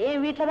சார்,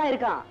 என் வீட்டுல தான்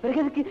இருக்கான்.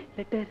 பிறகு எதுக்கு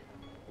லெட்டர்?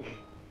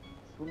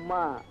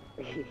 சும்மா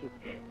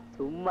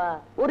சும்மா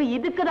ஒரு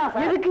இதுக்குதான்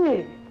சார். எதுக்கு?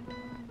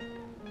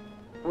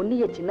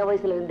 பொன்னிய சின்ன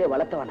வயசுல இருந்தே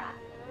வளர்த்தவனா,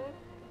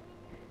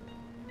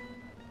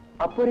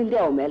 அப்போ இருந்தே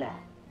அவன் மேல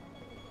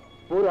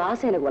ஒரு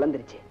ஆசை எனக்கு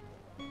வளர்ந்துருச்சு.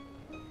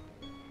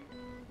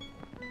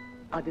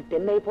 அது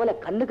தென்னை போல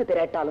கண்ணுக்கு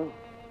தெரியாட்டாலும்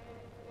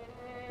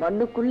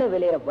மண்ணுக்குள்ள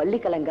விளையிற வள்ளி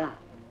கலங்கா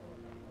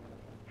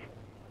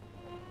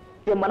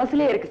என்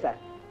மனசுலயே இருக்கு சார்.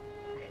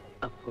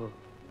 அப்போ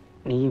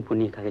நீயும்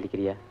பொன்னியை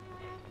காதலிக்கிறியா?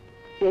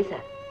 ஏய்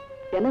சார்,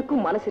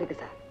 எனக்கும் மனசு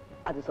இருக்கு சார்,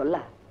 அது சொல்ல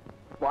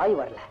வாய்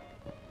வரல.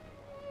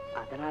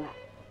 அதனால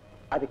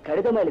அது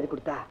கடிதமா எழுதி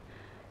கொடுத்தா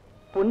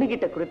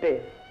பொண்ணுகிட்ட கொடுத்து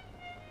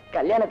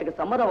கல்யாணத்துக்கு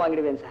சம்மதம்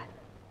வாங்கிடுவேன் சார்.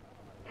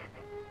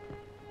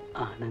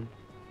 ஆனந்த்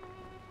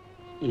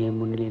என்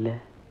முன்னிலையில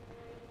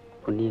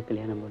பொன்னிய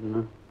கல்யாணம்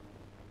பண்ணணும்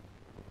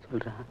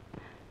சொல்றான்.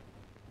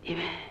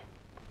 இவன்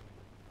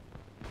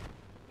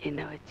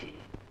என்ன வச்சு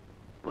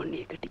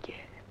பொன்னிய கட்டிக்க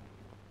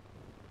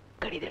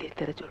கடிதடி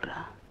தர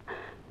சொல்றான்.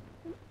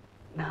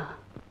 நான்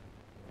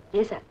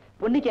ஏன் சார்,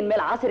 பொண்ணுக்கு என்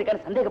மேல ஆசை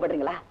இருக்கான்னு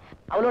சந்தேகப்படுறீங்களா?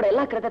 அவளோட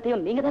எல்லா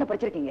கிரதத்தையும் நீங்க தானே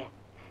படிச்சிருக்கீங்க.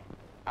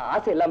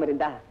 ஆசை இல்லாம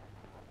இருந்தா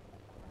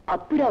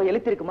அப்படி அவ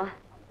எழுத்திருக்குமா?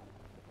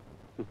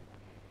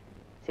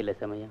 சில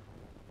சமயம்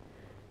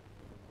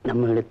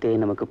நம்ம எழுத்தே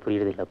நமக்கு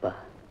புரியுறது இல்லப்பா.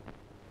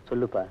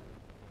 சொல்லுப்பா,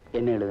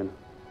 என்ன எழுதணும்?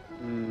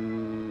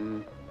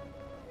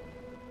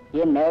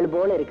 என் நிழல்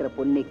போல இருக்கிற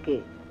பொண்ணுக்கு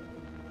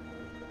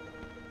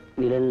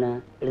நிழல்னா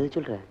எழுத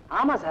சொல்ற?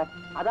 ஆமா சார்,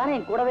 அதானே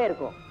என் கூடவே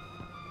இருக்கும்.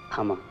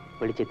 ஆமா,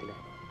 வெளிச்சத்துல,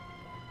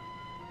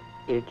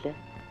 இருட்டுல.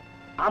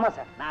 ஆமா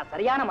சார், நான்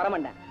சரியான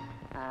மரமண்டேன்.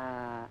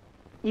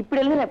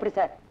 இப்படி எழுதுன எப்படி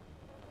சார்?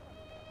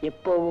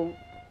 எப்பவும்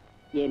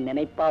என்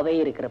நினைப்பாவே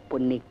இருக்கிற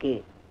பொண்ணுக்கு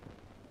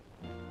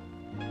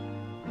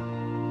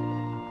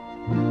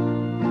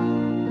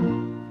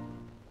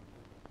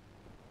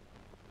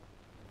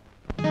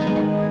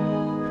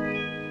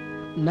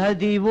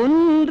நதி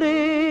ஒன்று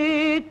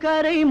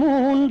கரை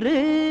மூன்று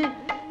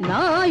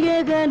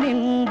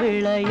நாயகனின்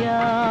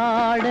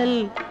விளையாடல்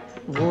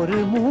ஒரு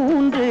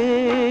மூன்று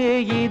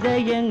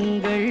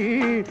இதயங்கள்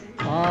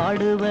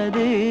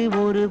பாடுவது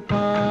ஒரு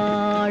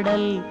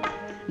பாடல்.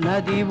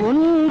 நதி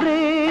ஒன்று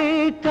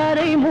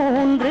கரை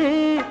மூன்று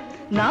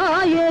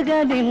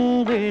நாயகனின்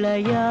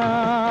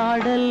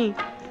விளையாடல்.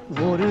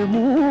 ஒரு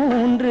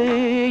மூன்று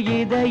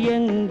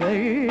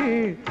இதயங்கள்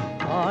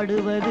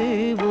பாடுவது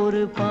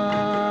ஒரு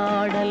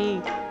பாடல்.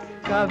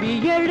 கவி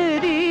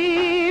எழுதி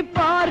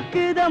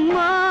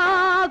பார்க்குதம்மா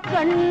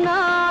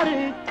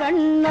கண்ணாறு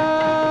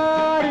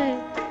கண்ணாறு.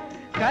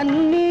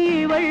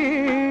 கண்ணீவள்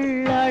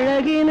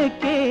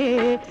அழகினுக்கே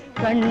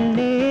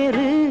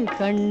கண்ணேறு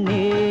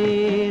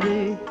கண்ணேறு.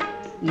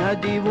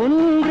 நதி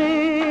ஒன்று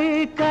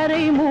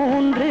கரை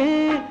மூன்று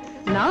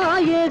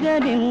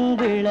நாயகனின்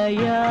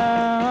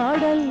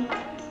விளையாடல்.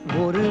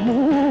 ஒரு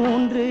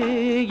மூன்று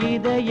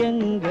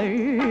இதயங்கள்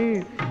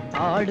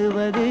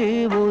ஆடுவது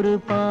ஒரு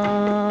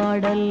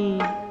பாடல்.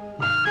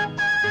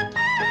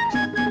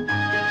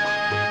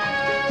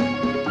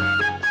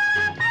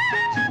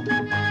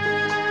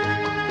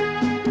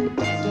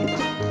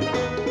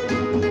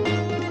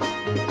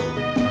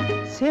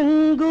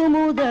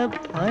 செங்குமுத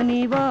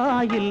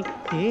பனிவாயில்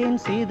தேன்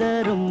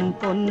சிதறும்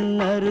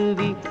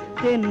பொன்னருவி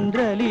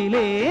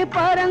தென்றலிலே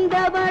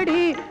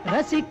பறந்தபடி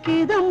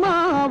ரசிக்குதம்மா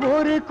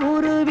ஒரு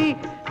குருவி.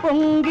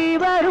 பொங்கி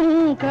வரும்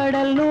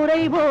கடல்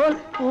நுரை போல்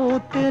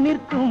பூத்து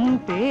நிற்கும்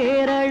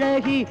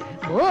பேரழகி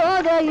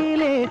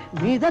போதையிலே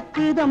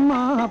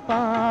மிதக்குதம்மா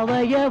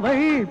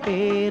பாவையவள்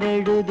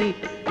பேரெழுதி.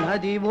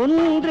 நதி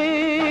ஒன்று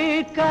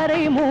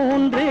கரை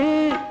மூன்று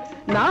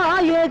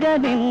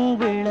நாயகனின்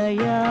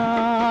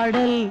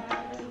விளையாடல்.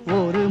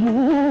 ஒரு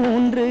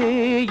மூன்று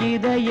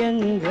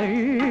இதயங்கள்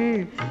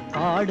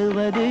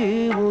பாடுவது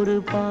ஒரு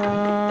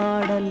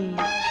பாடல்.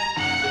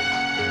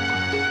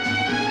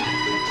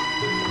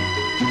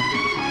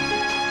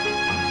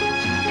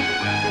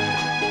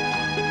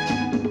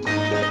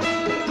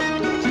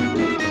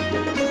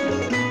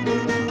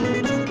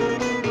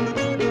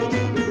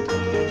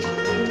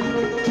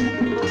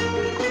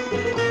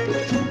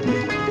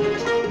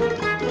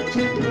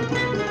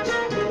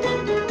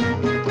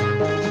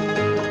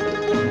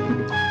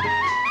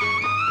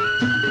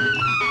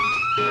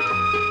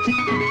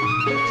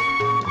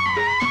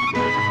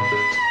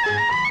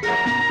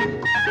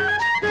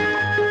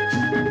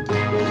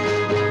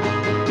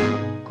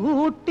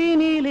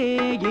 கூட்டினிலே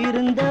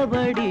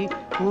இருந்தபடி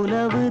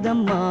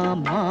உலவுதம்மா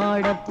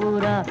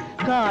மாடப்புறா.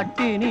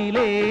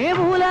 காட்டினிலே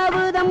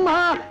உலவுதம்மா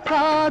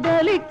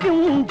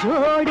காதலிக்கும்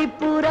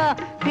ஜோடிப்புறா.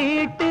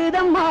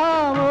 தீட்டுதம்மா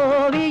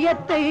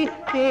ஓவியத்தை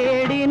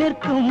தேடி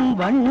நிற்கும்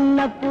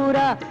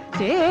வண்ணப்புறா.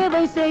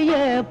 சேவை செய்ய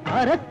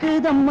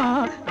பறக்குதம்மா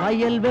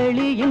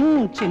வயல்வெளியின்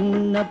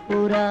சின்ன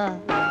புறா.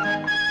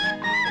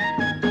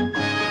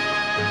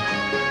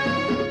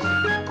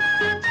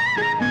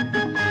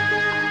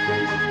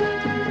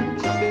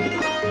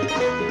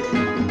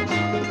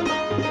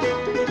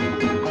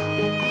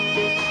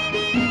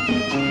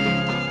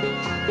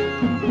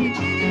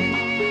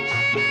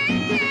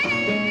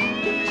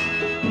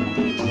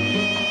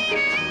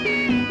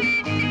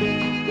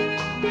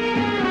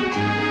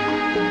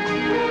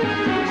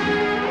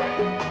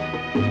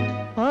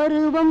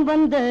 பருவம்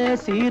வந்த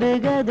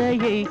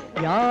சிறுகதையை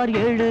யார்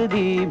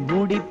எழுதி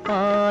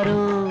முடிப்பாரோ?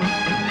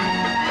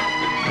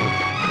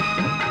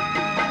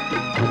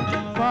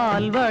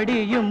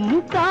 பால்வடியும்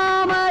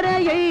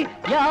தாமரையை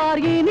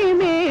யார்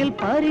இனிமேல்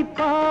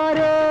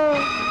பறிப்பாரோ?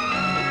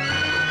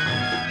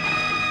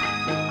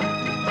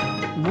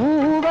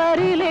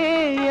 மூவரிலே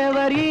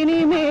எவர்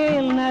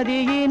இனிமேல்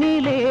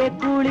நதியினிலே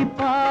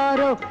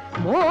குளிப்பாரோ?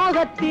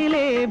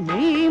 மோகத்திலே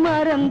மெய்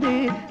மறந்து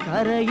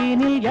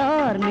கரையினில்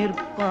யார்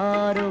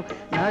நிற்பாரோ?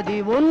 நதி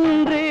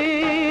ஒன்று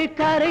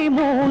கரை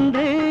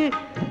மூன்று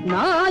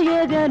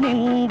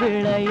நாயகனின்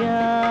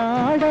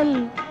விளையாடல்.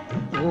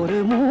 ஒரு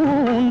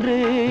மூன்று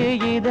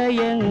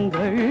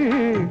இதயங்கள்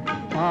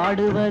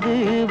பாடுவது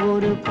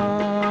ஒரு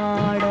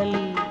பாடல்.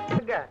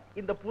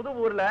 இந்த புது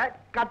ஊர்ல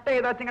கட்டை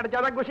ஏதாச்சும்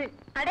கிடைச்சாதான் குஷி.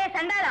 அடே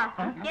சண்டாளா,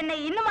 என்னை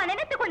இன்னுமா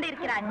நினைத்துக்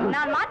கொண்டிருக்கிறாய்?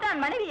 நான்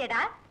மாற்றான்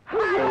மனைவியடா.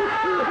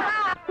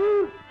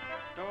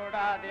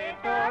 தோடாதே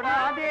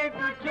தோடாதே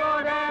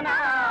துச்சோதனா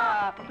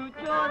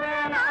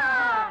துச்சோதனா.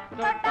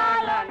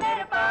 தொட்டால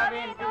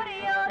நெருப்பாவேன்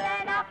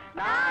துரியோதனா.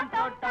 நான்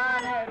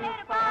தொட்டால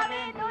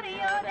நெருப்பாவேன்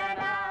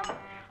துரியோதனா.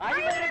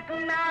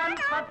 ஐவருக்கும் நான்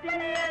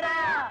பத்தினியடா.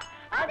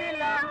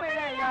 அதில்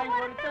பிழையாய்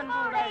ஒருத்தன்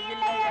கூட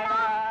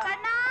இல்லையடா.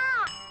 கண்ணா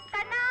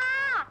கண்ணா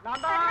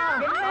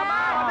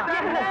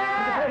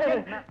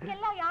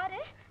எல்லாம்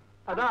யாரு?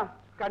 அதான்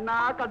கண்ணா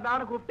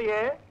கண்ணான்னு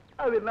கூப்பிட்டியே,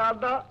 அது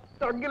நான் தான்.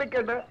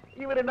 தொங்கிலிக்கண்ண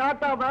இவரு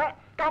நாட்டாம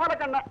கவலை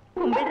கண்ண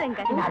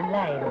கும்பிடுறேங்க.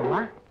 நல்லா இருமா.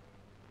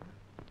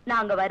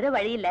 நாங்க வர்ற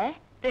வழியில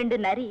ரெண்டு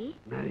நரி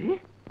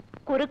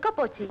குறுக்க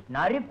போச்சு.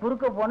 நரி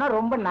குறுக்க போனா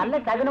ரொம்ப நல்ல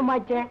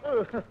தகுனமாச்சே.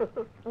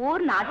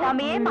 ஊர்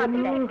நாட்டாமையே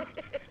மாத்தல.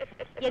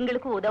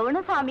 எங்களுக்கு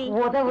உதவணும் சாமி.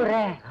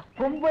 உதவுறேன்.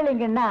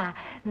 கும்பலிங்கன்னா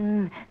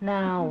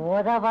நான்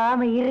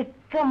உதவாம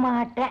இருக்க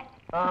மாட்டேன்.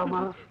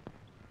 ஆமா,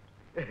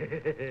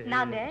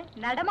 நாங்க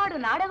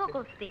நடமாடும் நாடக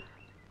கோஷ்டி.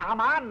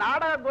 ஆமா,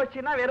 நாடக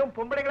கோஷ்டினா வெறும்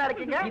பொம்பளைங்களா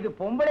இருக்கீங்க? இது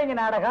பொம்பளைங்க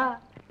நாடகம்.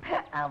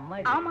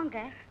 ஆமாங்க,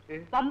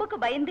 பம்புக்கு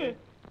பயந்து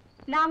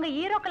நாங்க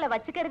ஹீரோக்களை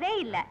வச்சுக்கிறதே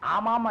இல்ல.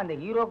 ஆமா ஆமா, அந்த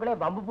ஹீரோக்களே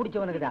வம்பு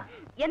பிடிச்சவனுக்கு தான்.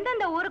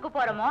 எந்தெந்த ஊருக்கு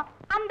போறோமோ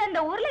அந்தந்த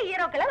ஊர்ல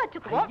ஹீரோக்களை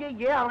வச்சுக்குவோம்.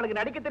 ஏன் அவனுக்கு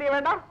நடிக்க தெரிய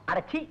வேண்டாம்?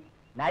 அடச்சி,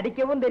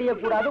 நடிக்கவும்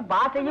தெரியக்கூடாது,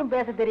 பாஷையும்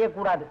பேச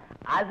தெரியக்கூடாது.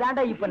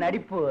 அதுதான்டா இப்ப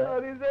நடிப்பு.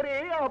 சரி,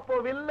 அப்போ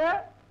வில்ல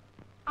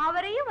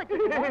அவரையும்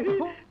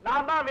வச்சுக்குவோம்.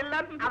 நான் தான்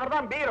வில்லன், அவர்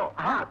தான் ஹீரோ.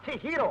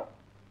 ஹீரோ.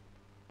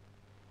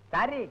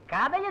 சரி,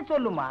 கதைய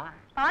சொல்லுமா.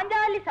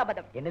 பாஞ்சாலி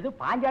சபதம். என்னது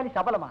பாஞ்சாலி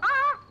சபலமா?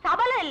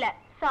 சபலம் இல்ல,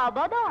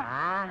 சபதம்.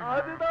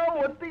 அதுதான்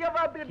ஒத்திக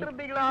பாத்துக்கிட்டு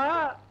இருந்தீங்களா?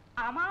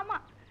 ஆமா ஆமா.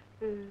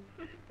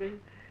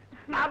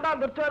 நான்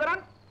தான்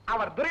துச்சாதனன்,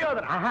 அவர்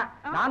துரியோதனன்.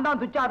 நான்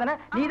தான்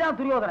துச்சாதனன், நீ தான்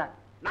துரியோதனன்.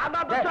 நான்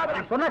தான்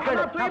துச்சாதனன். சொன்ன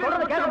கேளு, நான்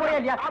சொல்றத கேட்க போறியா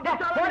இல்லையா?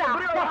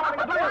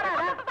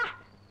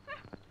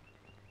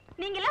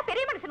 நீங்க எல்லாம்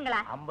பெரிய மனுஷங்களா?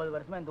 50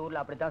 வருஷமா இந்த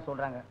ஊர்ல அப்படித்தான்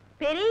சொல்றாங்க.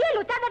 பெரிய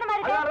லுச்சாதனமா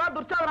இருக்கு. அதான்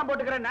துச்சாதனம்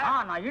போட்டுக்கிறேன்.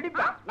 நான்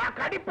இடிப்பேன், நான்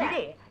கடிப்பேன்.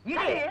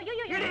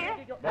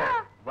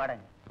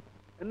 வாடங்க.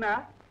 என்ன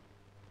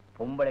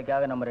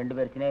பொம்பளைக்காக நம்ம 2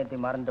 பேர் சிநேகத்தை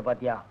மறந்துட்டு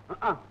பாத்தியா?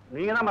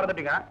 நீங்க தான்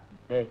மறந்துட்டீங்க.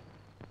 டேய்,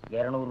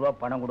 200 ரூபாய்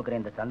பணம்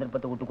கொடுக்குறேன், இந்த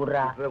சந்தர்ப்பத்தை விட்டு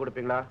கொடுறா.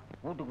 கொடுப்பீங்களா?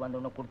 வீட்டுக்கு வந்த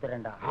உடனே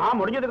கொடுத்துறேன்டா.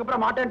 முடிஞ்சதுக்கு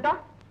அப்புறம் மாட்டேன்டா.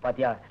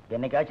 பாத்தியா,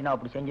 என்னைக்காச்சும் நான்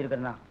அப்படி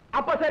செஞ்சிருக்கிறேன்னா?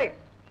 அப்ப சரி,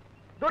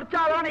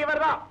 துர்ச்சாதனன்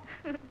இவர்தான்.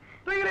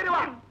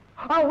 தூக்கிடுவா.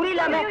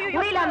 உரியலாமே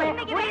உரியலாமே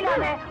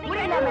உரியலாமே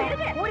உரியலாமே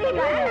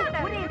உரியலாமே.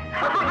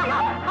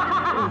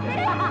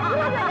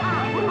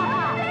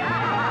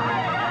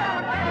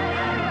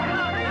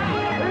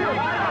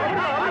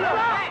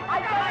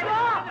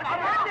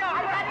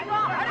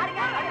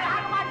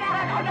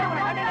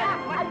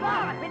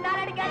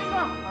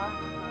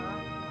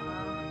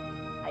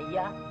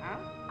 ஐயா,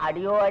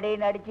 அடியோ அடி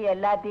நடிச்சு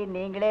எல்லாத்தையும்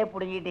நீங்களே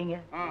புடுங்கிட்டீங்க.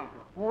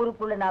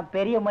 ஊருக்குள்ள நான்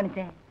பெரிய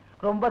மனுஷன்,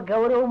 ரொம்ப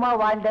கௌரவமா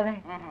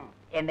வாழ்ந்தவன்.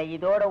 என்னை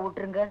இதோட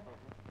விட்டுருங்க,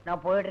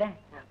 நான் போயிடுறேன்.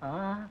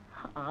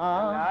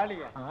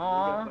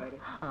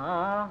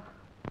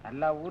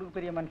 நல்லா ஊருக்கு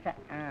பெரிய மனுஷன்.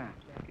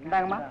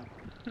 இந்தாங்கம்மா.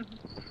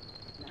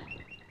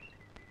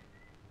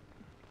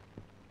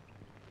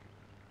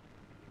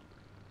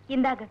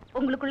 இந்தாங்க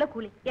உங்களுக்குள்ள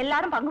கூலி,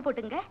 எல்லாரும் பங்கு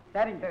போட்டுங்க.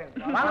 சரிங்க சரி,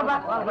 வாங்கப்பா,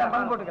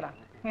 பங்கு போட்டுக்கலாம்.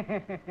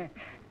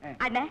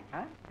 அண்ணே,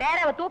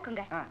 தேரவ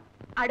தூக்குங்க.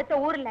 அடுத்த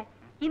ஊர்ல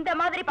இந்த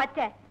மாதிரி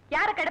பச்சை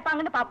யாரு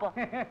கிடைப்பாங்கன்னு பாப்போம்.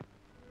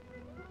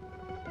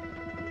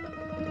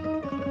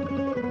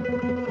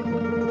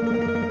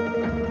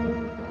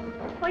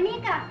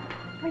 பொன்னியக்கா,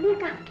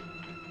 பொன்னியக்கா,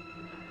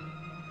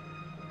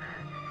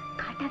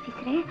 காட்டா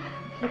ஆபீசரே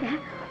இத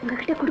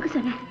உங்ககிட்ட கொடுக்க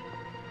சொன்னேன்.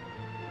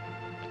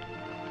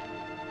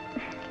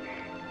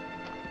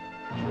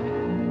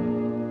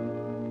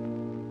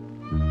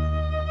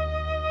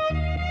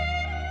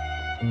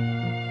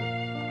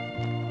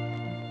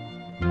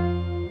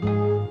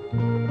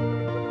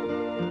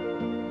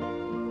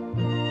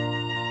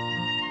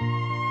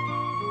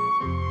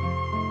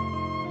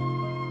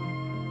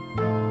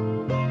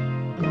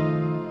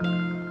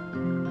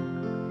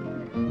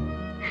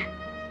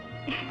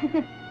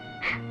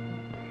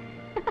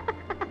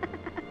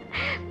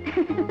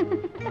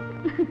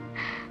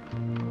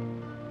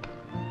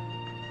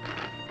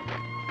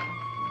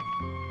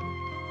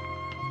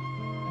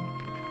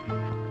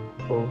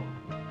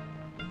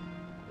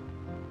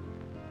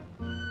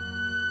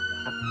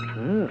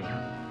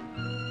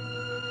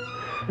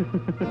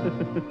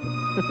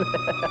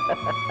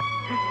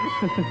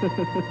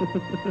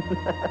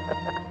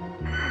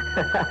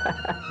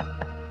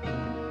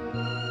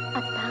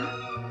 அப்பா,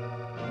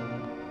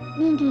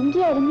 நீங்க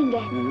இங்கே இருந்தீங்க.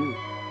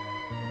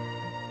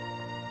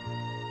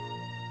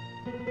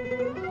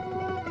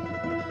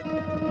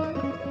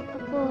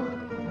 அப்போ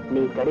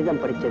நீ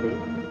கடிதம் படிச்சது,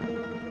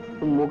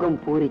 உன்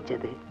முகம்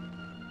பூரிச்சது,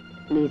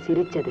 நீ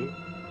சிரிச்சது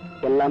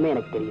எல்லாமே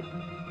எனக்கு தெரியும்.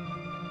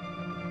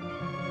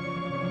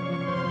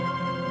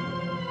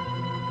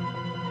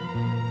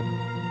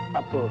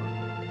 அப்போ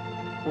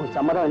உன்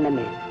சம்மதம்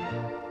என்னன்னு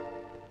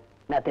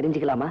நான்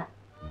தெரிஞ்சுக்கலாமா?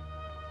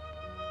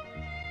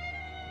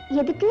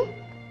 எதுக்கு?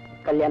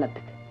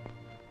 கல்யாணத்துக்கு.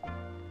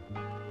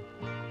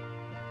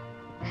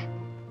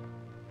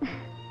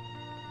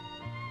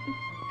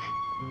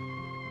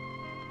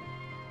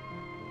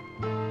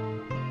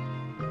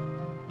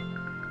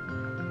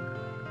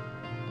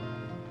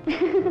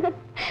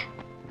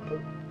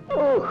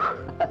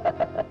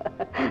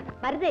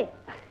 வருது.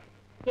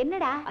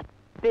 என்னடா?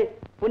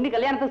 பொண்ணு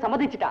கல்யாணத்தை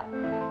சம்மதிச்சுட்டா.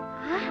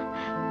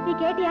 நீ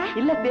கேட்டியா?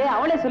 இல்ல பே,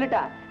 அவளே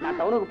சொல்லிட்டா. நான்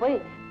டவுனுக்கு போய்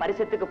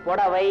பரிசத்துக்கு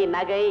புடவை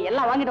நகை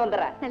எல்லாம் வாங்கிட்டு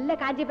வந்துடுறேன். நல்ல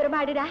காஞ்சிபுரமா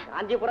அடிடா.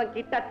 காஞ்சிபுரம்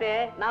கிட்டத்தே,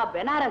 நான்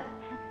பெனாரஸ்.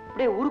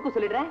 அப்படியே ஊருக்கு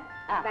சொல்லிடுறேன்.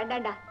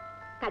 வேண்டாண்டா,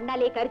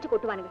 கண்ணாலேயே கரிச்சு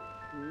கொட்டுவானுங்க.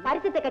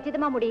 பரிசத்தை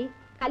கச்சிதமா முடி,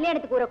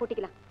 கல்யாணத்துக்கு ஊரை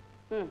கூட்டிக்கலாம்.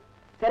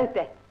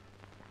 சரித்தே.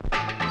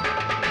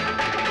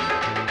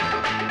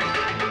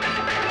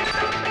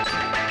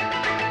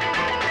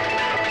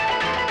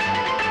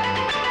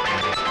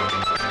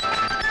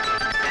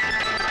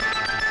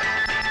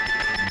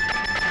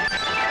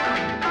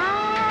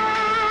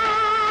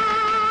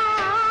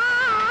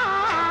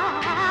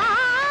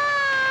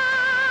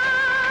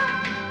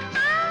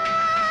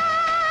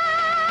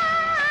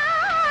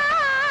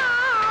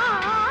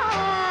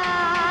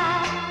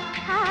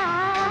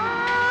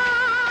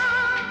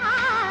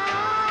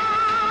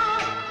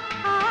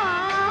 ஆ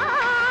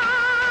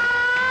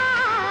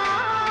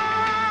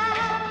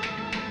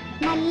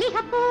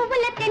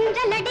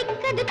தென்றல்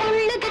அடிக்குது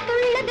துள்ளுது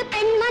துள்ளுது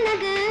பெண்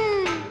மனது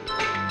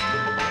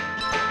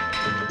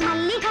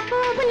மல்லிகை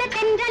பூவுல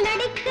தென்றல்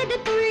அடிக்குது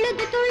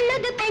துள்ளுது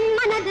துள்ளுது பெண்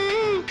மனது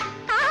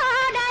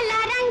காதல்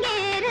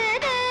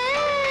அரங்கேறுது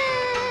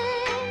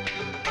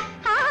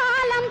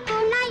காலம்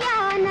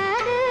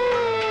துணையானது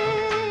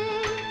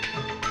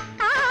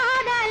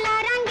காதல்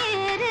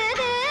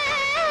அரங்கேறுது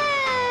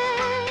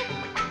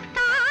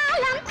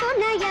காலம்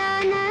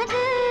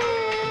துணையானது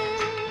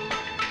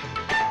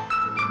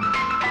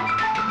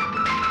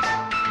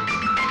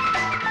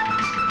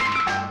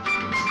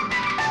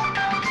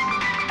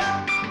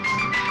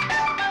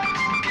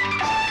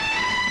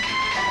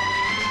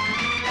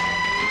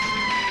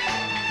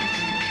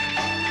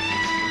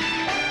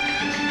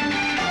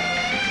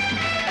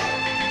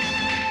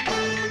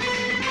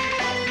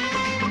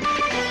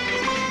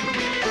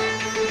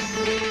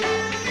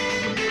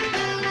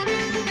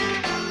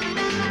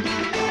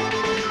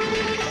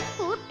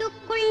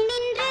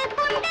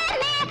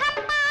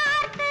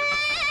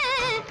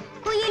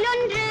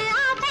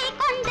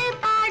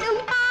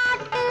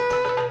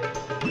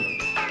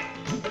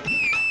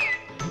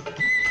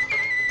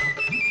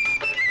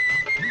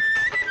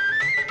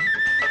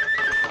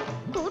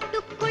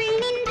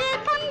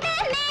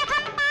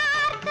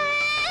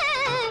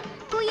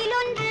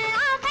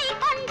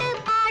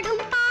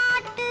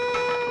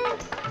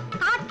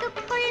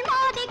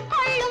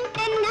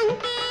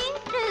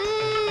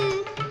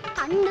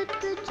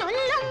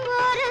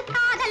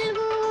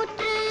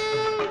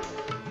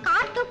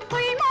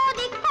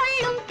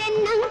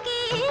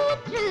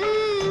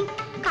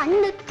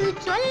கண்ணுக்கு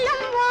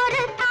சொல்லும்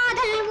ஒரு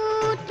காதல்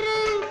ஊற்று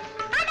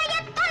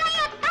அடையத்தனை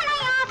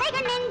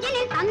ஆசைகள்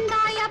நெஞ்சினில்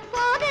தந்தாய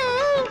போது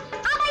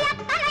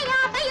அவையத்தனை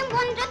ஆசையும்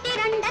ஒன்று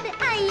திரண்டது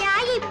ஐயா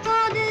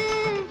இப்போது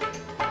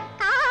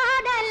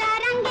காதல்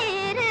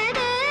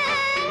அரங்கேறுது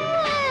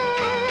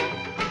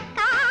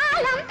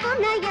காலம்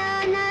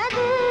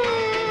துணையானது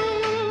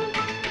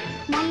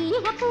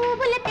மல்லிகை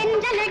பூவுல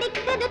தென்றல்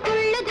அடிக்குது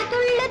துள்ளுது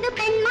துள்ளுது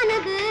பெண்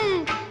மனது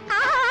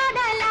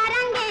காதல்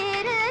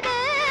அரங்கேறுது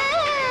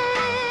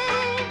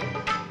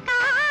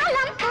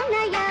காலம்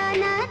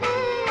துணையானது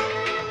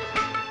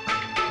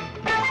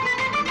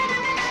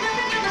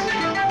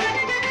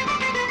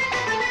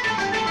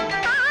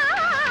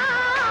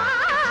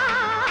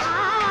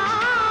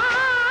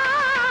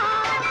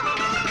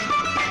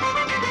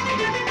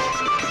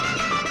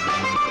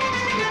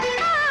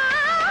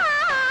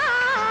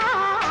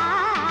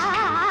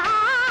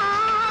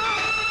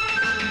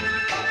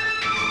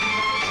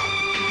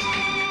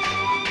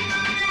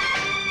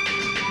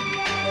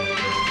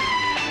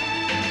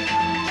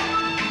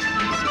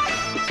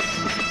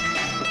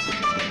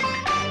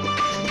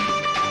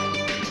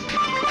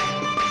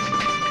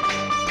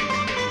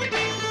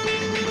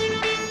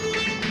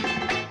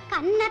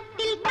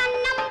கன்னத்தில்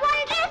கன்னம்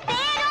ஒன்று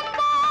சேரும்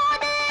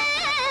போது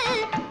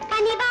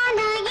கனிவான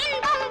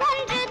இன்பம்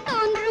ஒன்று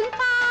தோன்றும்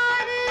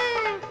பாரு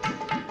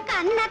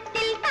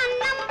கன்னத்தில்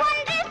கன்னம்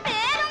ஒன்று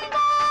சேரும்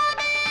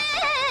போது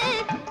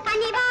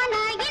கனிவான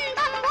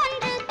இன்பம்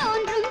ஒன்று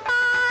தோன்றும்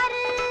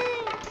பாரு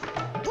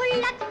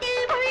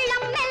உள்ளத்தில்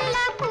உள்ளம் மெல்ல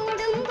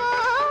கூடும்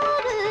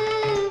போது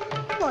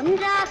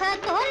ஒன்றாக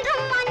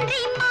தோன்றும்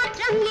அன்றி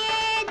மாற்றம்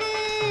ஏது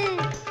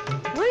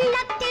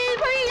உள்ளத்தில்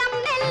உள்ளம்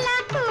மெல்ல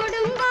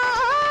கூடும்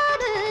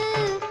போது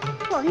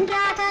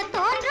ஒன்றாக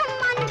தோன்றும்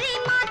அன்றி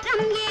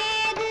மாற்றம்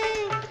ஏது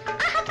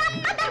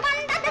சம்மதம்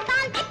வந்தது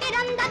சாந்தி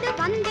பிறந்தது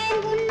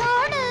வந்தேன்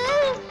உன்னோடு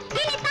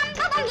இனி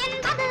சம்பவம்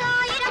என்பது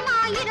ஆயிரம்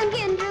ஆயிரம்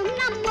என்றும்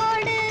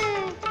நம்மோடு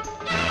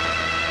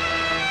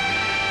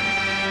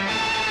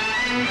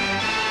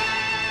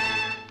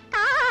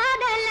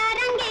காதல்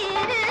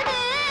அரங்கேறுது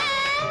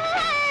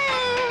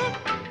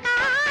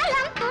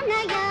காலம்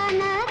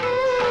துணையானது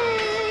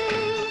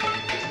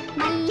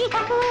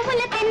மல்லிகை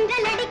பூவுல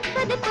தென்றல்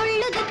அடிக்குது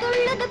துள்ளுது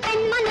துள்ளுது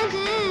பெண்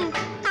மனது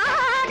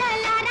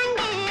காதல்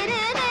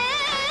அரங்கேறுது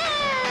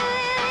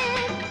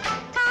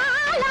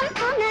காலம்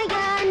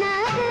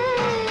துணையானது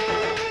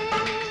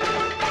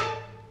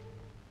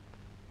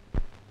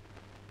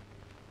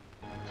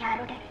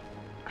யாரோட?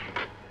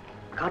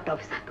 காட்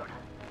ஆபீசரோட.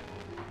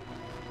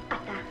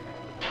 அத்தா,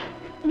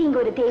 நீங்க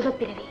ஒரு தெய்வ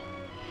பிறவி.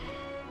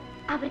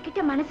 அவர்கிட்ட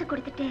மனசு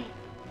கொடுத்துட்டு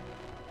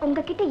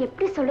உங்ககிட்ட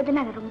எப்படி சொல்லுதுன்னு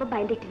நான் ரொம்ப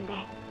பயந்துட்டு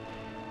இருந்தேன்.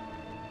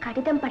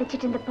 கடிதம்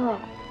படிச்சிட்டு இருந்தப்போ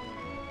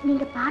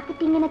நீங்க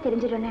பார்த்துட்டீங்கன்னு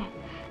தெரிஞ்சிடும்னு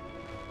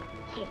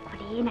என்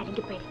கூடயே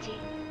நடுங்கி போயிடுச்சு.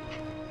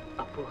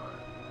 அப்போ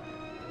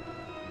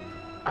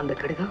அந்த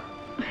கடிதம்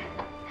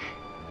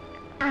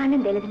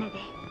ஆனந்த்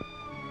எழுதினது.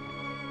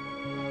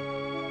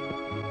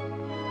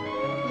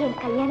 என்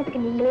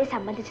கல்யாணத்துக்கு நீங்களே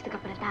சம்மதிச்சதுக்கு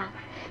அப்புறம் தான்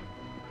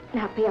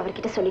நான் போய்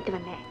அவர்கிட்ட சொல்லிட்டு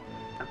வந்தேன்.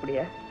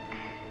 அப்படியா?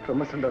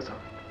 ரொம்ப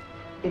சந்தோஷம்.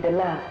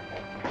 இதெல்லாம்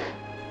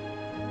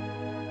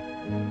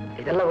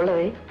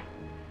உள்ளவே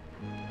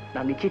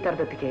நான்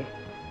நிச்சயதார்த்தத்துக்கு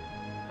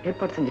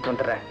ஏற்பாடு செஞ்சுட்டு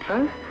வந்துடுறேன்.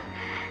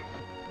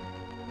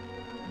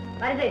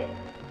 வருது.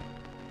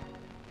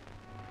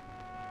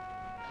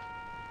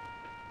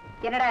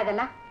 என்னடா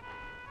இதெல்லாம்?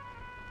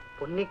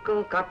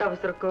 பொன்னிக்கும் காட்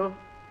ஆபீசருக்கும்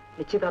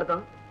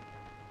நிச்சயதார்த்தம்.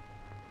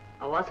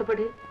 அவ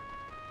ஆசைப்படி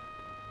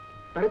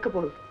நடக்க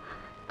போகுது.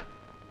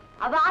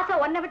 அவ ஆசை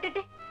ஒன்ன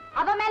விட்டுட்டு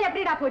அவ மேல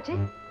எப்படிடா போச்சு?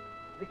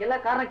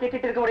 இதுக்கெல்லாம் காரணம்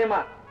கேட்டுட்டு இருக்க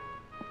முடியுமா?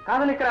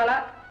 காதலிக்கிறாளா?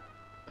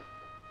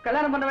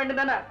 கல்யாணம் பண்ண வேண்டும்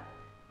தானே?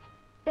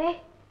 டேய்,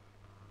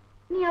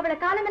 நீ அவளை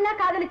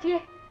காலமெல்லாம் காதலிச்சியே,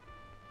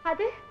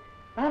 அது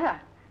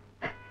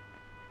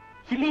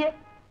இல்லையே.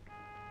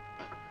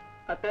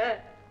 அத்த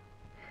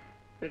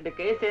 2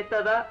 கை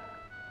சேர்த்தாதா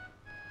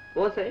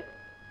ஓசை,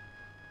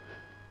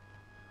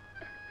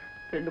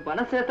 2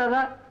 பணம்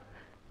சேர்த்தாதா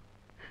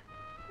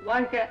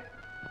வாழ்க்கை.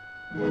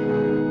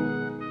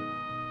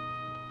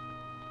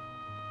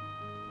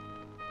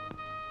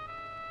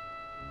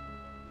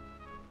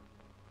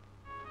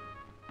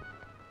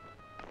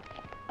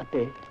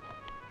 அத்தே,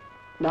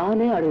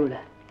 நானே அழுவல,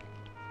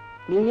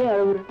 நீயே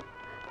அழுவுற.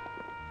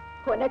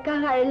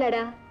 உனக்காக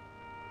அழலடா,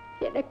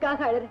 எனக்காக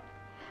அழுற.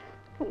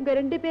 உங்க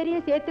 2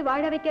 பேரையும் சேர்த்து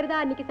வாழ வைக்கிறதா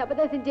அன்னைக்கு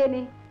சபதம்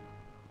செஞ்சேனே,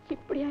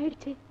 இப்படி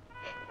ஆயிடுச்சு.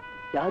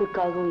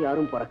 யாருக்காகவும்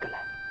யாரும் பிறக்கல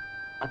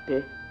அத்தே.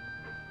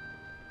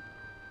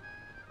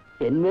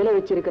 என் மேல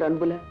வச்சிருக்கிற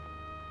அன்புல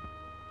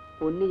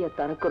பொன்னிய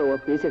தனக்குறவ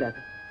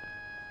பேசிடாது.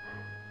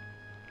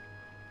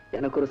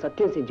 எனக்கு ஒரு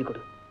சத்தியம் செஞ்சு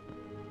கொடு.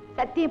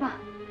 சத்தியமா?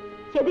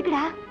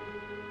 எதுக்குடா?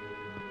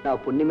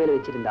 நான் பொன்னி மேல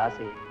வச்சிருந்த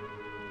ஆசையை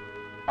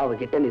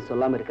அவகிட்ட நீ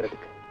சொல்லாம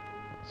இருக்கிறதுக்கு.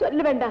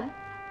 சொல்ல வேண்டாம்,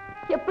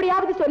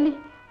 எப்படியாவது சொல்லி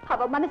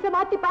அவ மனசை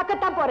மாத்தி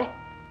பார்க்கத்தான் போறேன்.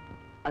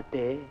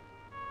 அத்தே,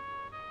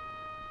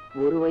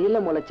 ஒரு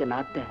வயல்ல முளைச்ச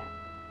நாத்தை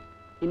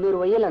இன்னொரு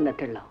வயல்ல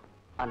நட்டுடலாம்.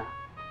 ஆனா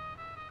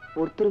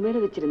ஒருத்தர்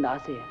மேல வச்சிருந்த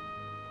ஆசைய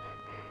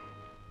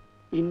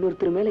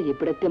இன்னொருத்தர் மேல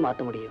எப்படித்தே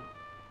மாத்த முடியும்?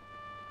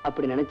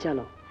 அப்படி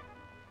நினைச்சாலும்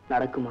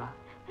நடக்குமா?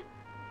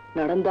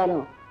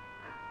 நடந்தாலும்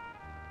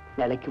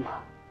நிலைக்குமா?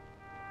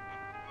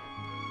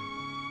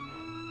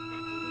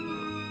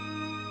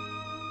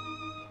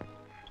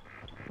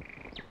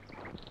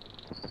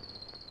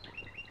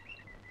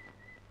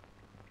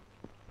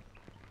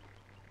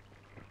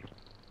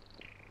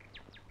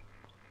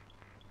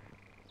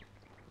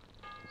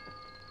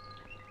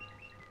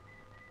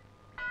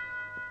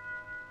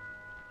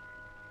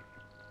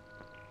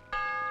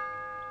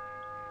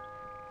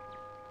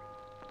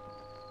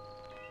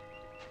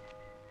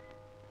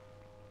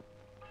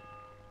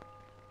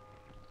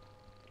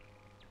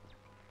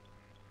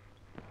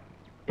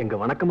 எங்க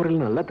வணக்க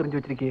முறையில் நல்லா தெரிஞ்சு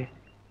வச்சிருக்கியே.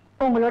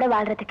 உங்களோட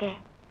வாழ்றதுக்கு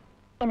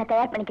என்ன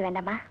தயார் பண்ணிக்க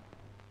வேண்டாமா?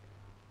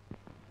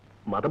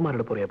 மதம்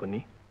மாறிட போறியா பண்ணி?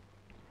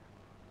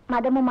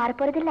 மதமும் மாற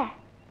போறதில்ல,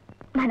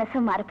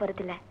 மனசும் மாற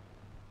போறதில்ல.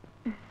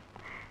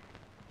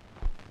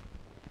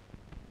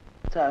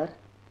 சார்,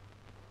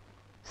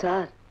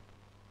 சார்,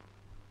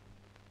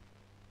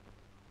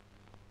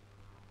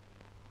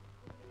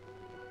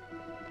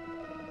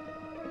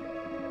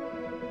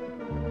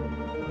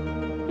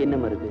 என்ன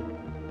மருது?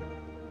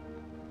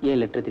 ஏன்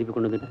லெட்டர் திருப்பி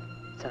கொண்டு வந்துட்ட?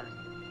 சார்,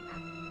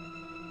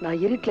 நான்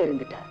இருட்டில்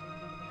இருந்துட்டேன்.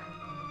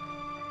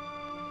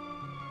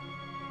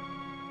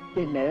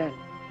 என்ன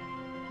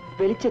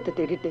வெளிச்சத்தை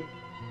தேடிட்டு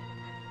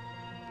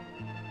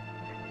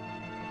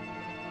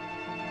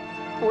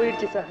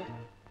போயிடுச்சு சார்.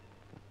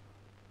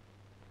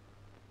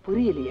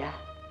 புரியலையா?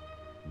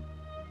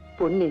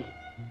 பொன்னி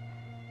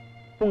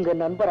உங்க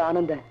நண்பர்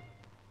ஆனந்த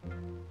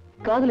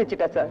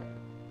காதலிச்சிட்டா சார்.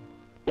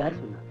 யார்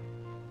சொன்னா?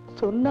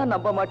 சொன்னா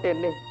நம்ப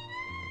மாட்டேன்னு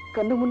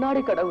கண்ணு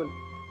முன்னாடி கடவுள்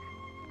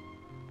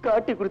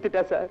காட்டி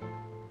கொடுத்துட்டா சார்.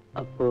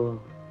 அப்போ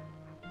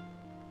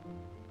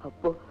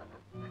அப்போ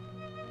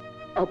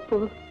அப்போ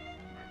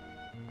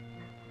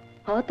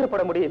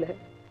ஆத்திரப்பட முடியல.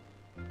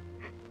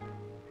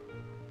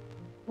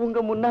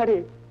 உங்க முன்னாடி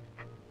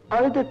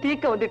அழுத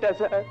தீக்க வந்துட்டா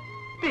சார்,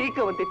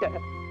 தீக்க வந்துட்டா.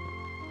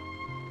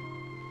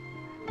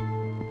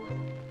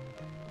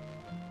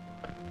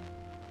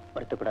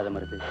 வருத்தப்படாத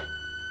மருது,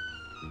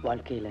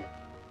 வாழ்க்கையில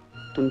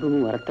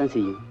துன்பமும் வரத்தான்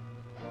செய்யும்.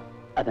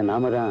 அதை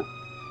நாம தான்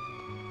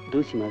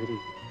தூசி மாதிரி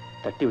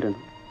தட்டி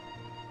விடணும்.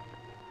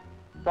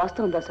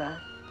 வாஸ்தவம் தான் சார்.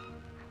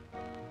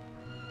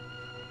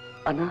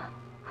 ஆனா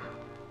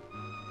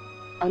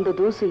அந்த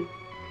தூசி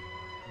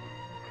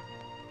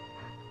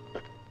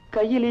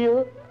கையிலேயோ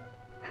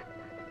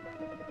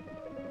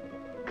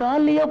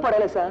காலிலேயோ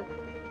படல சார்,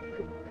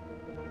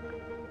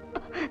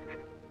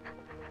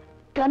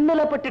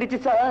 கண்ணுல பட்டுடுச்சு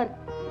சார்.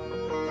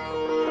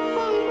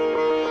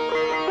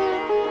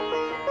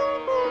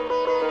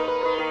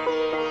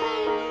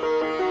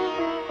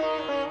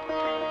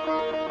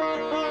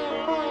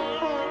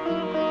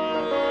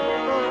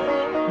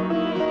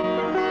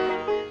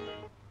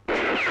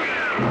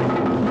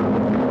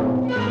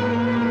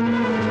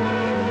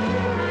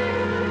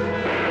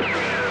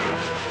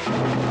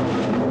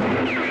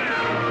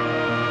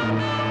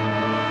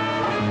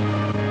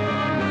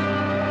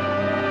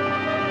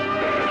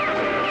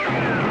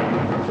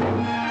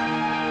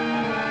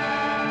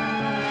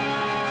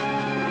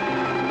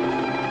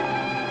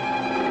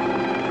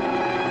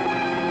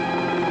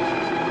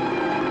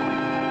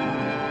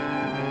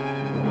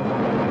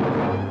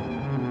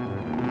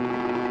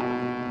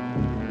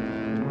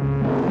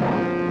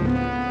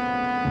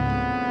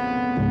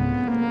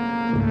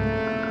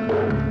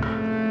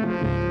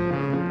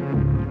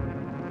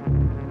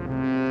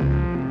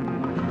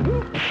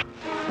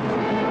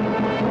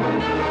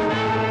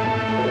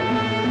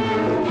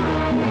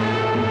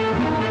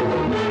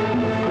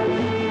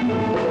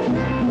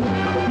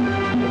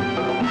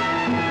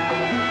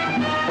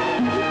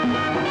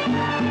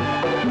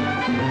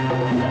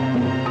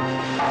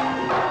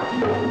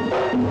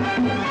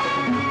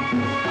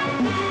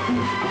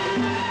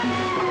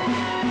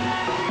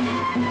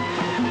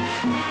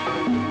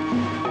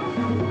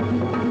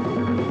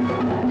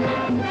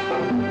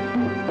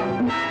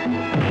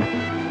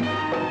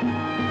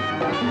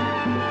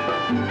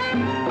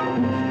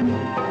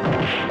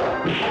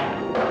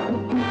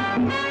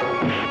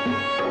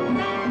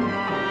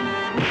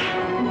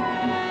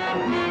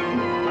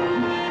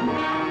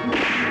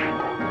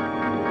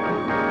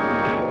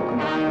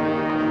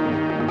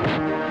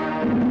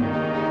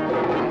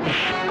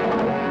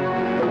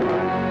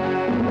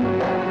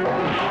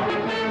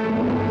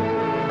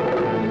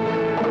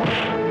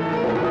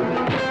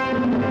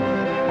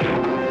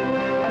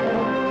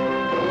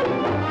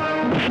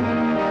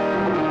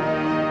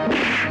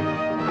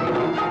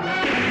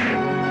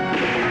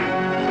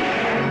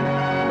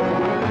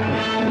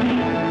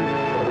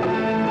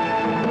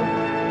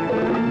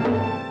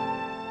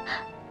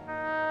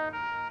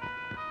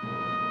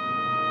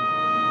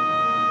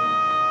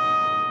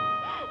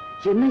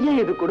 என்னையா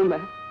இது கொடுமை?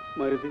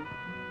 மருது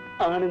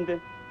ஆனந்த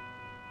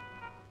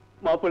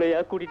மாப்பிள்ளையா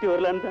கூட்டிட்டு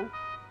வரலான்னு தான்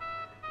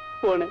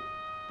போனேன்.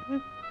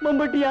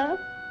 மம்பட்டியா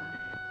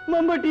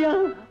மம்பட்டியா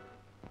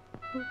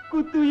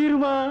குத்து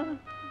உயிருமா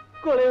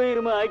கொலை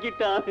உயிருமா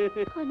ஆக்கிட்டான்.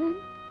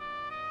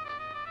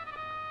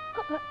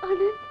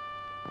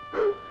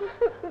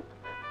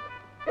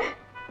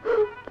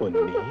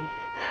 பொன்னி,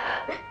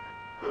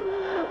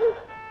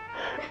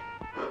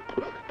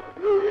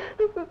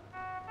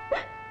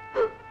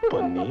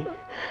 பொன்னி,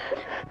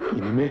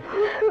 இனிமே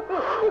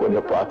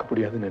உன்னை பார்க்க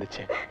முடியாதுன்னு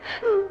நினைச்சேன்.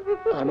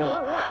 ஆனா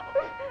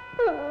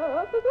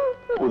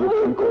புது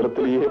பெண்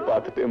கோலத்திலேயே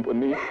பார்த்துட்டேன்.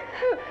 பொன்னி,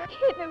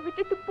 என்ன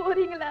விட்டுட்டு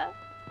போறீங்களா?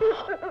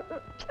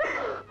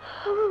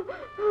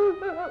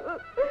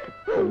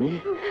 பொன்னி,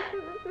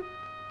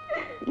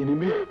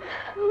 இனிமே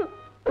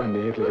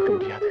நேரில் இருக்க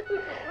முடியாது.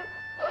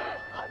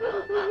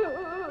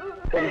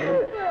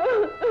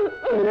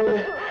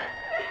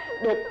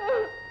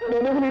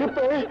 நினைவில்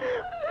இருப்பேன்,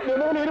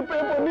 நினைவில்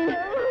இருப்பேன் பொன்னி,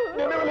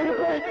 நினைவில்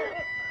இருப்பேன்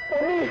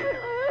பொன்னி,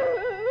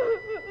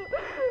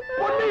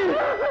 பொன்னி.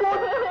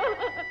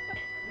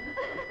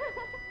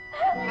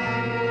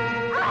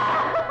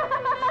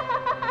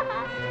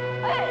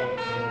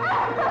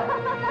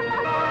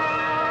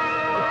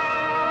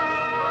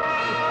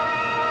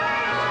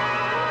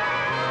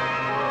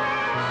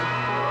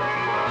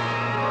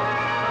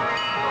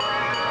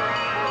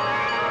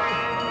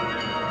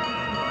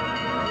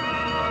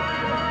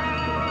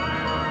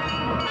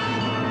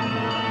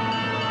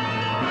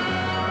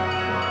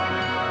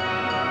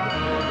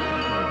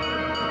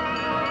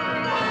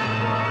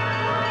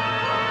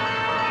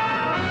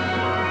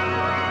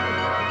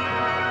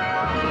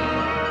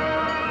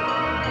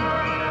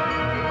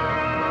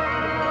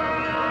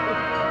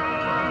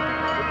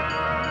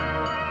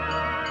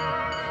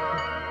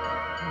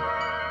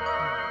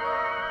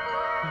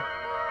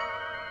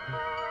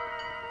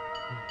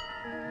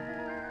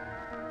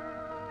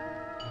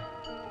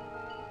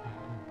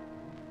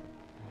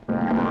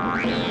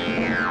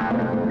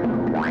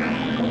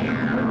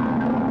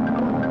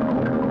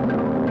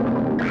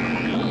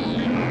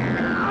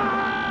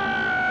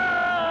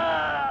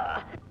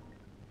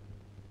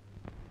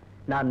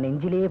 நான்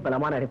நெஞ்சிலேயே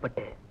பலமான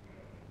அடிபட்டு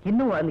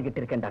இன்னும் வாழ்ந்துகிட்டு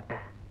இருக்கேன்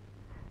டாக்டர்.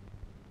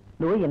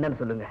 நோய் என்னன்னு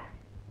சொல்லுங்க.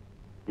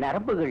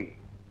 நரம்புகள்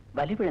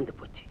வலிவிழந்து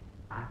போச்சு.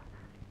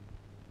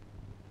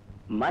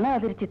 மன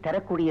அதிர்ச்சி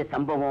தரக்கூடிய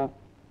சம்பவம்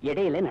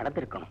இடையில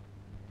நடந்திருக்கணும்.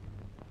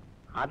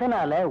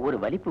 அதனால ஒரு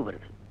வலிப்பு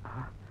வருது.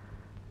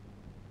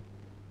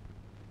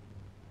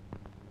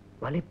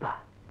 வலிப்பா?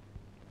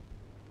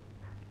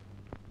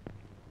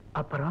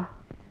 அப்புறம்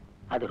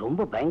அது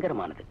ரொம்ப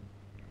பயங்கரமானது.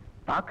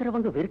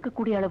 பாக்குறவங்க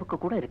வெறுக்கக்கூடிய அளவுக்கு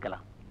கூட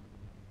இருக்கலாம்.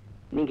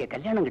 நீங்க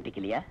கல்யாணம்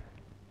கட்டிக்கலையா?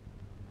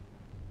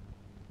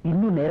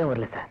 இன்னும் நேரம்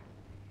வரல சார்.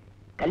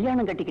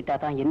 கல்யாணம்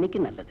கட்டிக்கிட்டாதான் என்னைக்கு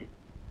நல்லது.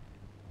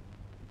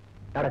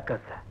 நடக்க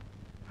சார்.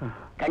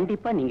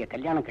 கண்டிப்பா நீங்க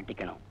கல்யாணம்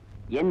கட்டிக்கணும்.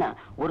 ஏன்னா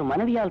ஒரு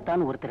மனைவியால்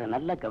தான் ஒருத்தரை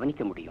நல்லா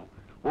கவனிக்க முடியும்.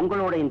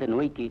 உங்களோட இந்த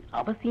நோய்க்கு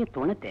அவசியம்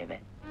துணை தேவை.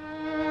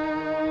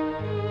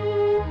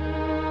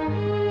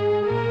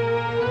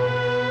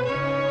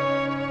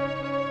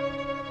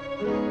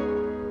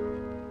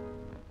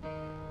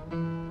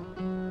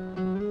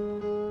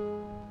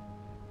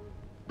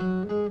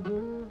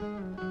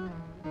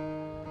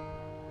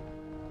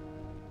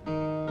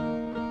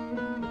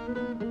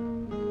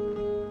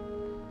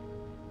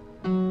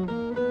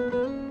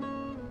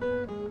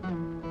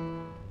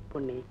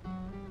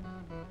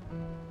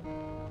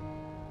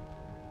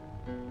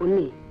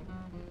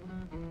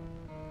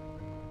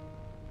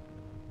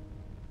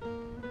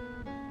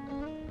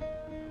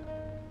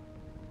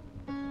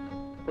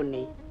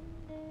 பொன்னி,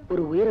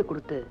 ஒரு உயிரை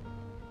கொடுத்து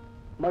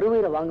மறு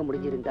உயிரை வாங்க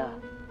முடிஞ்சிருந்தா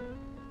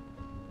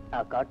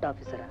நான் காட்டு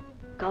ஆபீசரை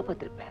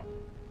காப்பாத்திருப்பேன்.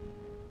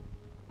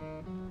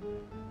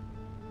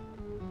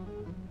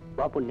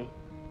 வா பொன்னி,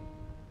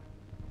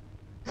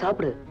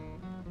 சாப்பிடு.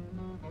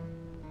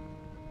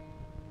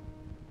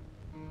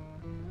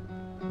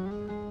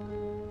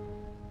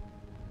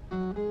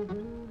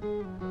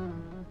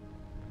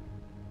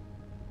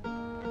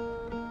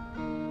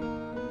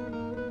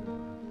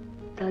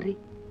 சரி,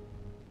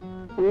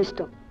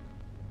 இஷ்டம்.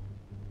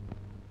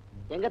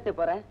 எங்கத்தை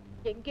போற?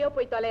 எங்கேயோ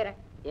போய் தொலைறேன்.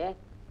 ஏன்?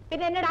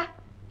 பின்ன என்னடா,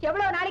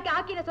 எவ்வளவு நாளைக்கு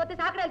ஆக்கின சொத்தை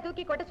சாக்கடையில்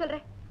தூக்கி கொட்ட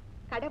சொல்றேன்?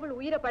 கடவுள்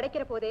உயிரை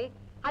படைக்கிற போதே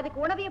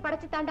அதுக்கு உணவையும்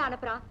படைச்சு தாண்டா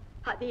அனுப்புறான்.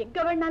 அது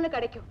எங்க வேணாலும்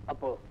கிடைக்கும்.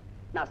 அப்போ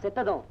நான்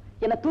செத்ததும்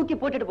என்ன தூக்கி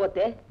போட்டுட்டு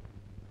போத்தே?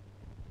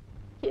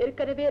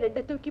 ஏற்கனவே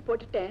 2 தூக்கி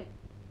போட்டுட்டேன்.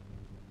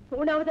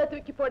 3வதா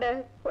தூக்கி போட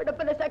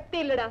உடம்புல சக்தி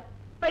இல்லடா.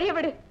 வழிய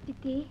விடு.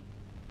 சித்தி,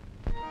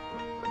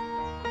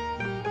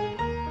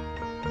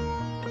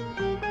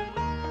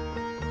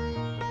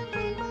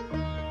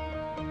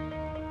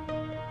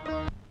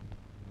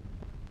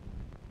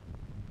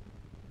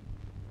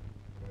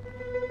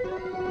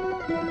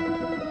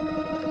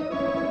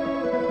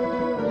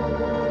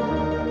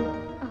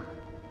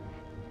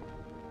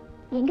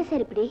 எங்க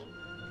சார் இப்படி?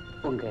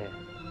 உங்க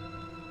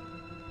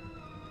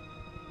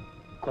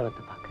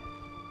குளத்தை பார்க்க.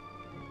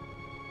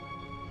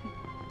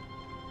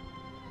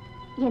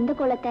 எந்த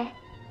குளத்தை?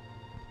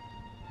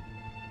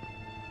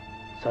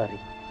 சாரி,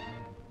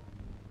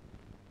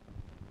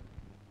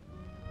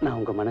 நான்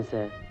உங்க மனசை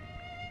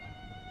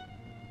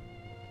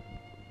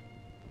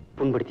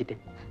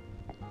புண்படுத்திட்டேன்.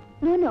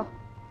 நோ,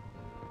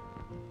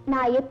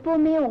 நான்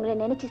எப்பவுமே உங்களை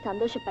நினைச்சு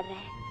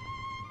சந்தோஷப்படுறேன்.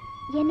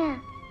 ஏன்னா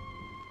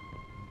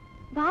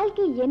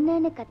வாழ்க்கை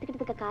என்னன்னு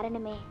கத்துக்கிட்டதுக்கு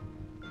காரணமே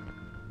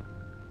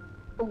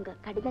உங்க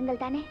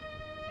கடிதங்கள் தானே.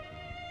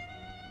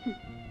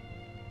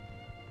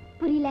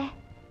 புரியல?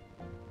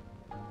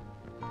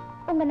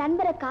 உங்க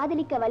நண்பரை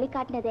காதலிக்க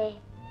வழிகாட்டினதே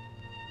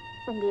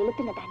உங்க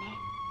எழுத்துங்க தானே.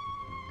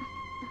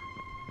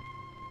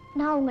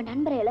 நான் உங்க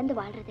நண்பரை இழந்து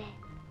வாழ்றதே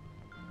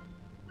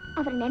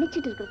அவர்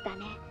நினைச்சிட்டு இருக்கிறது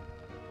தானே.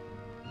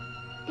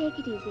 Take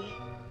it easy.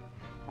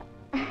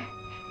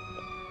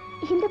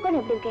 இந்த கோணம்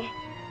எப்படி இருக்கு?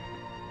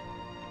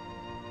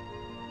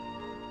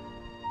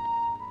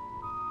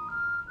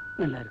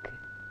 நல்லா இருக்கு.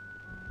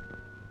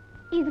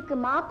 இதுக்கு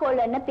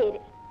மாக்கோளன்னு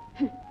பேரு.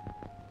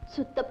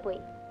 சுத்த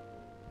போய்.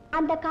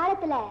 அந்த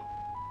காலத்துல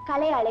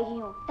கலை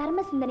அழகியும்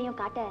தர்ம சிந்தனையும்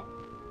காட்ட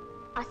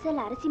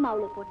அசல் அரிசி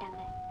மாவுல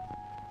போட்டாங்க.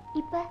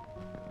 இப்ப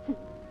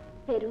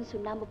வெறும்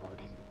சுண்ணாம்பு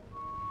பவுடர்.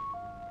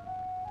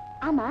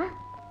 ஆமா,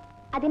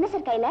 அது என்ன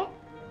சார் கையில?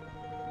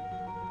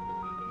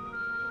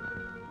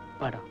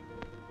 படம்.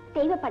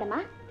 தெய்வ படமா?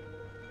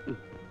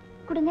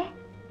 கொடுங்க.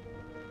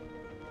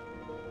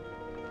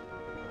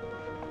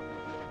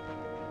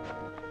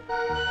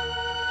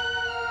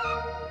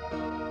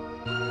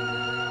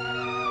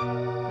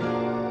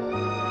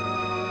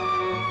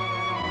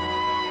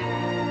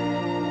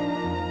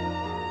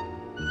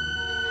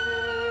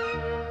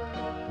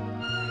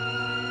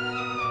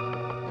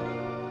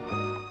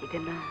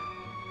 இதெல்லாம்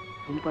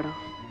உன் படம்?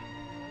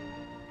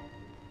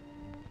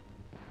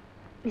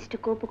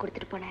 மிஸ்டர் கோப்பு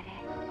கொடுத்துட்டு போனாரு.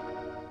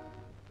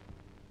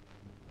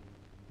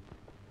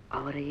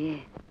 அவரையே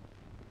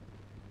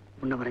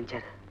முன்ன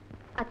வரைஞ்சாரு.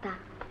 அத்தா,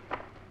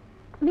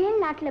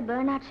 மேல்நாட்டுல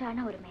பெர்னார்ட்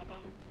ஷான ஒரு மேதை.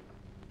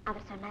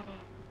 அவர் சொன்னாரு,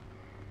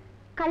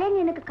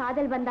 கலைஞனுக்கு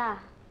காதல் வந்தா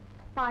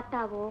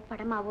பாட்டாவோ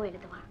படமாவோ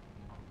எழுதுவான்,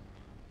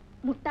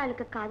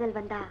 முட்டாளுக்கு காதல்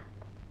வந்தா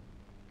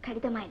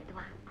கடிதமா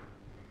எழுதுவான்,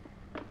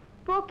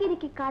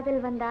 போக்கிரிக்கு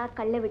காதல் வந்தா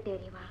கல்ல விட்டு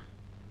எறிவான்,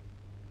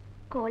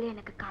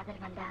 கோழியனுக்கு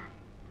காதல் வந்தா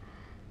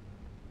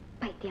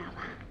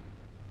பைத்தியாவா.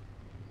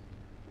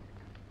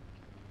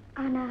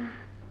 ஆனா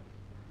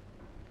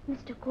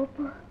மிஸ்டர்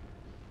கோப்பு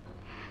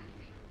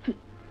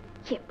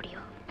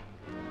எப்படியோ.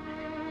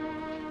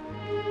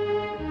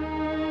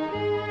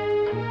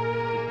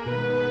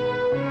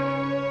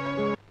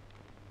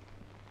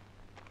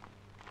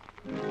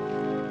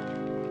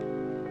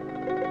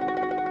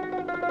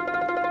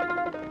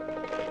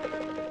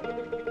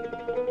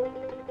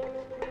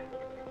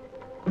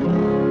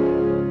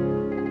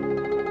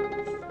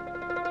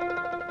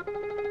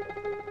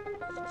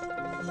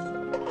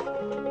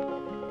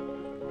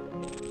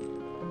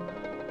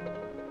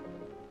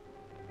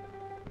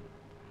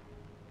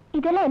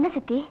 இதெல்லாம் என்ன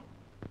சித்தி?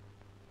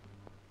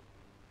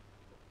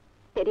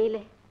 தெரியல.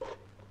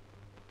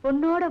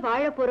 உன்னோட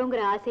வாழ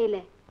போறோங்கிற ஆசையில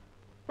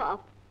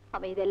பாப்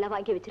அவன் இதெல்லாம்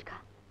வாங்கி வச்சிருக்கா.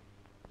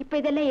 இப்ப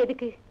இதெல்லாம்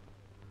எதுக்கு?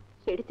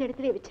 எடுத்த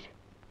இடத்துல வச்சிரு.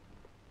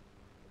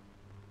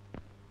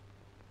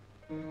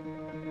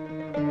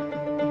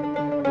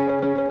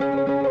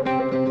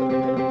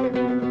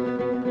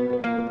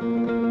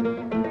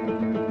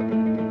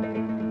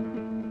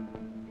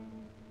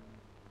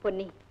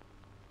 பொன்னி,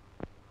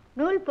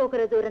 நூல்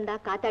போகிற தூரம்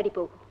தான் காத்தாடி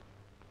போகும்.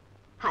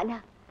 ஆனா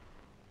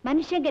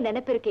மனுஷங்க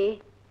நினைப்பு இருக்கே,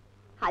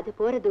 அது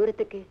போற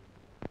தூரத்துக்கு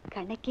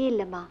கணக்கே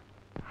இல்லம்மா.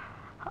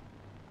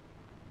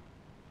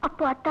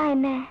 அப்போ அத்தா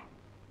என்ன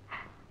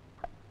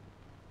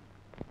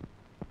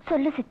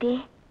சொல்லு சித்தி,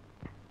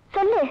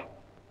 சொல்லு.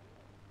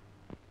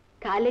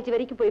 காலேஜ்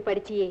வரைக்கும் போய்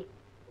படிச்சியே,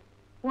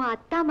 உன்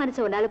அத்தா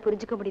மனச உன்னால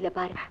புரிஞ்சுக்க முடியல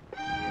பாரு.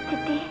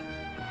 சித்தி,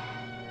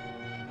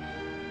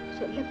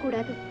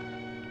 சொல்லக்கூடாது,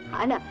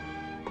 ஆனா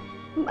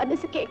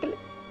மனசு கேட்கல,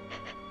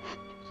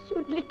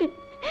 சொல்லிட்டு.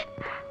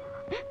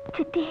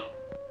 சித்தி,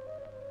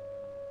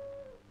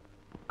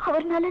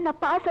 அவர்னால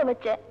நான் பாசம்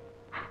வச்சேன்,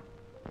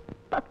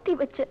 பக்தி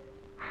வச்சேன்.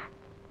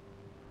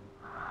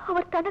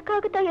 அவர்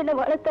தனக்காகத்தான் என்ன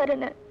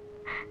வளர்த்தாருன்னு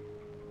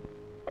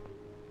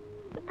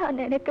நான்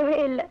நினைக்கவே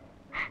இல்லை.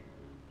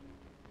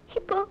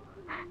 இப்போ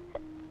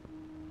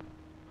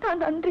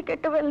நான் நன்றி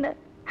கெட்டவள்னு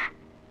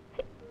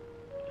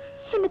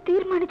என்ன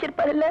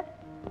தீர்மானிச்சிருப்பாருல்ல.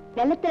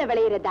 நிலத்துல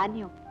விளையிற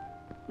தானியம்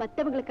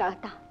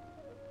மத்தவங்களுக்காகத்தான்,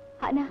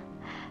 ஆனா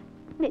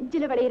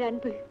நெஞ்சில விளையிற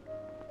அன்பு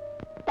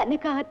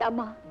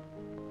தனக்காகத்தாமா.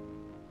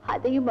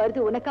 அதையும் மருது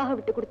உனக்காக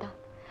விட்டு கொடுத்தான்.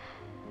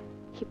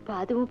 இப்ப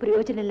அதுவும்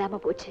பிரயோஜனம் இல்லாம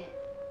போச்சு.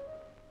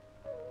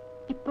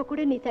 இப்ப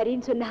கூட நீ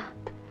சரின்னு சொன்னா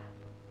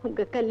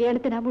உங்க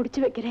கல்யாணத்தை நான்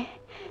முடிச்சு வைக்கிறேன்.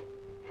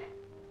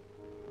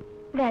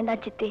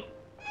 வேண்டாம் சித்தி.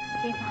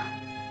 ஏமா?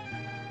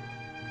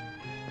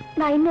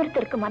 நான்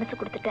இன்னொருத்தருக்கு மனசு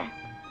கொடுத்துட்டேன்.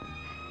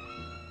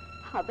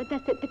 அவன்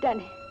தான்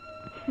செத்துட்டானே.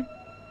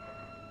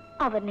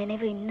 அவர்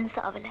நினைவு இன்னும்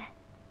சாவல.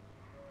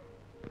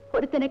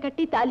 ஒருத்தனை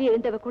கட்டி தாலி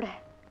எழுந்தவ கூட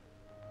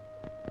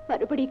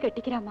மறுபடியும்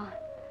கட்டிக்கிறாமா.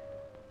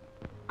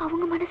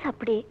 அவங்க மனசு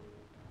அப்படி,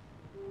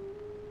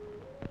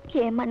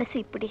 என் மனசு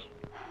இப்படி.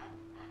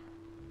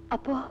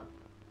 அப்போ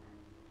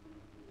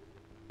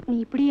நீ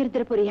இப்படி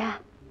இருந்துட போறியா?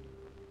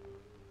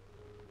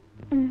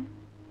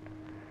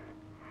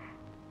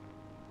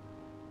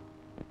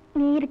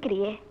 நீ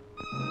இருக்கிறியே.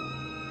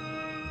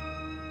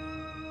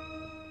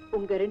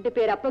 உங்க 2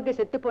 பேர் அப்பங்க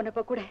செத்து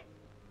போனப்ப கூட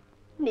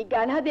நீங்க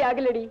அனாதை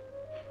ஆகலடி.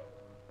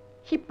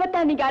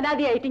 இப்பதான் நீங்க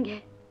அனாதை ஆயிட்டீங்க.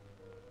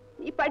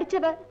 நீ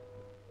படிச்சவ,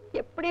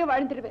 எப்படியோ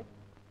வாழ்ந்துடுவேன்.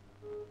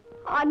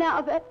 ஆனா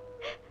அவ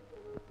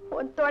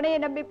உன் துணையை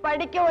நம்பி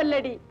படிக்கவும்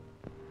இல்லடி.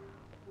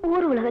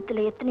 ஊர்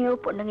உலகத்துல எத்தனையோ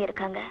பொண்ணுங்க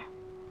இருக்காங்க.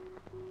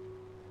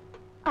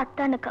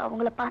 அத்தானுக்கு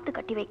அவங்கள பார்த்து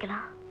கட்டி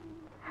வைக்கலாம்.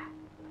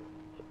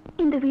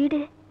 இந்த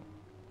வீடு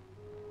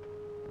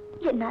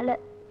என்னால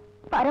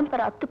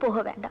பரம்பரை அத்து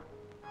போக வேண்டாம்.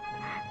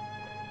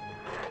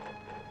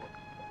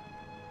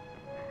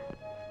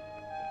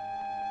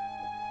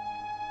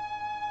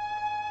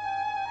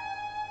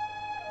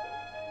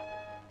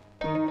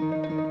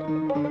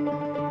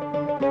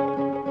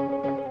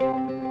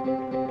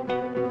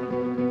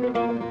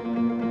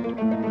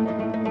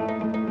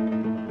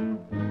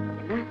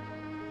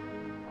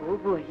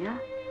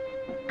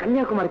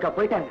 கன்னியாகுமரிக்கா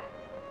போயிட்டாங்க?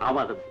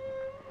 ஆமா தம்பி.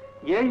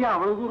 ஏன்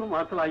அவ்வளவு தூரம்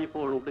மாசல் ஆகி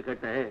போகணும்னு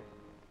கேட்டேன்.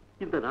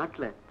 இந்த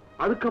நாட்டுல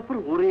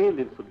அதுக்கப்புறம் ஒரே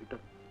இல்லைன்னு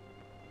சொல்லிட்டேன்.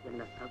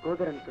 என்ன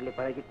சகோதரன் சொல்லி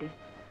பழகிட்டு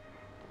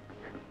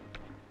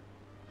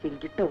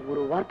என்கிட்ட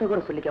ஒரு வார்த்தை கூட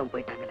சொல்லிக்காம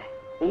போயிட்டாங்களே.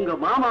 உங்க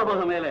மாமா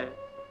மக மேல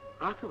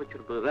ஆசை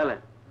வச்சிருப்பதால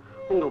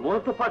உங்க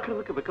முகத்தை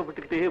பாக்குறதுக்கு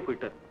வெக்கப்பட்டுக்கிட்டே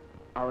போயிட்டார்.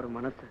 அவர்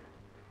மனசு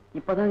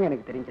இப்பதாங்க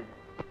எனக்கு தெரிஞ்சது.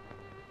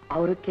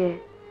 அவருக்கே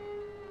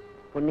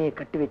பொண்ணைய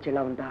கட்டி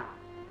வச்செல்லாம் வந்தா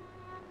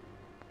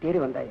தேடி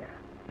வந்தாயா?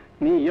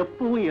 நீ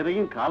எப்பவும்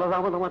எதையும்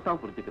காலதாமதமா தான்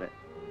புரிஞ்சுக்கிற.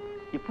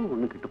 இப்போ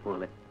ஒண்ணு கிட்ட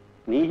போகல.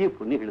 நீயே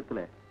பொண்ணு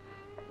எழுத்துல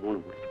 3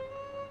 முடிச்சு.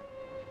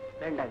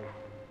 வேண்டாங்க,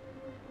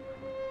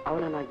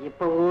 அவளை நான்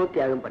எப்பவோ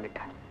தியாகம்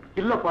பண்ணிட்டேன்.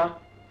 இல்லப்பா,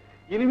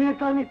 இனிமே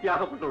தான் நீ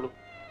தியாகம் பண்ணணும்.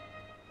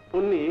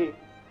 பொண்ணு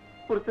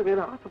ஒருத்த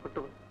மேல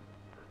ஆசைப்பட்டவன்.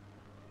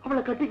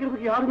 அவளை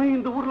கட்டிக்கிறதுக்கு யாருமே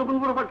இந்த ஊர்ல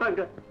முன்வர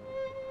மாட்டாங்க.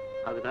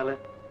 அதனால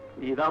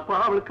நீதாப்பா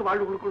அவளுக்கு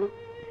வாழ்வு கொடுக்கணும்.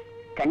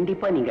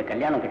 கண்டிப்பா நீங்க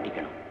கல்யாணம்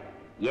கட்டிக்கணும்.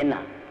 ஏன்னா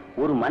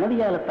ஒரு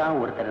மனைவியால தான்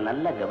ஒருத்தரை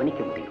நல்லா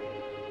கவனிக்க முடியும்.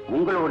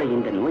 உங்களோட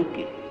இந்த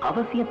நோய்க்கு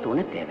அவசியம்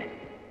துணை தேவை.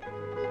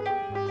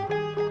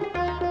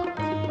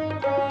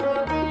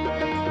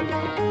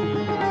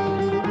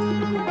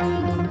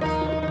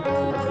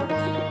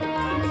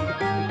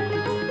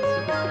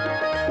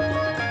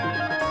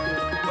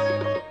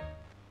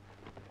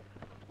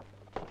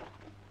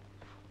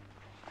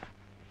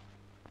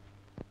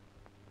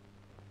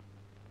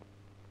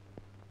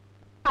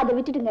 அதை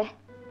விட்டுடுங்க.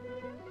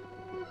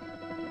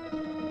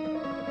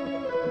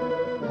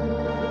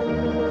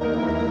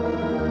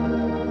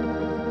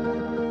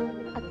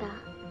 அத்தா,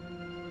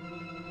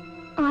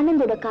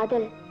 ஆனந்தோட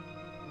காதல்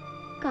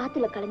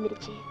காத்துல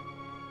கலந்துருச்சு.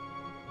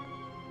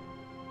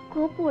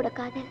 கோப்புவோட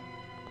காதல்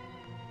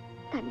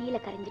தண்ணியில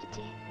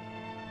கரைஞ்சிருச்சு.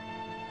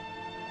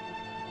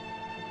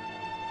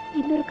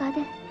 இன்னொரு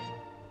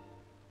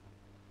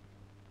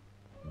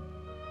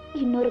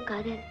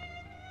காதல்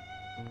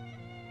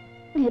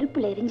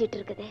நெருப்புல எரிஞ்சிட்டு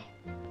இருக்குதே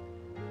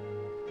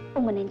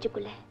உங்க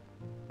நெஞ்சுக்குள்ள.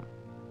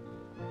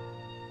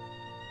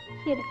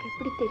 எனக்கு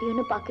எப்படி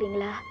தெரியும்னு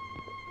பாக்குறீங்களா?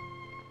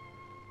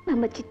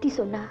 நம்ம சித்தி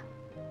சொன்னா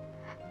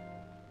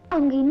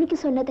அவங்க இன்னைக்கு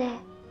சொன்னத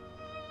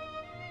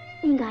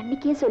நீங்க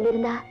அன்னைக்கே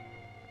சொல்லிருந்தா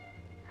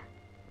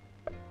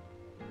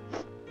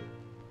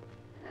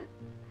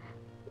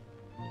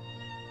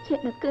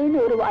எனக்குன்னு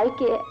ஒரு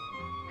வாழ்க்கைய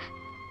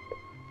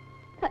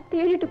நான்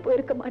தேடிட்டு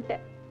போயிருக்க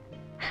மாட்டேன்.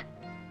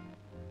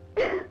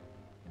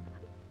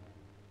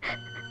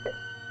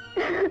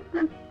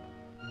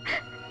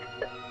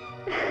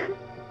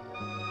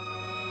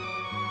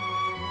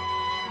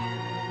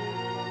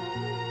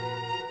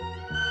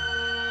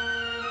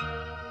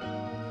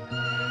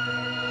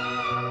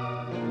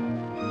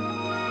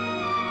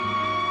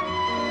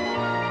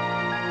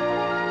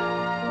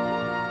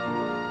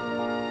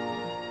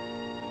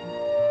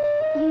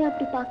 ஏன்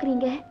அப்படி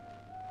பாக்குறீங்க?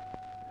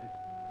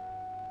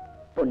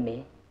 பொண்ணே,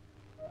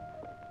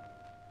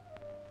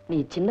 நீ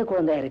சின்ன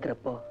குழந்தையா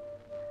இருக்கிறப்போ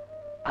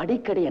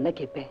அடிக்கடி என்ன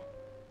கேட்பேன்,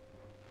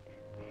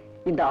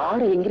 இந்த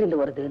ஆறு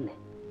எங்கிருந்து வருதுன்னு.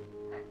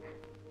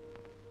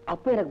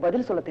 அப்ப எனக்கு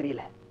பதில் சொல்ல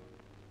தெரியல.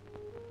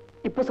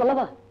 இப்ப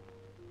சொல்லவா?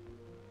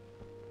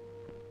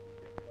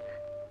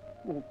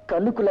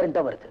 கண்ணுக்குள்ள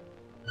இருந்தா வருது.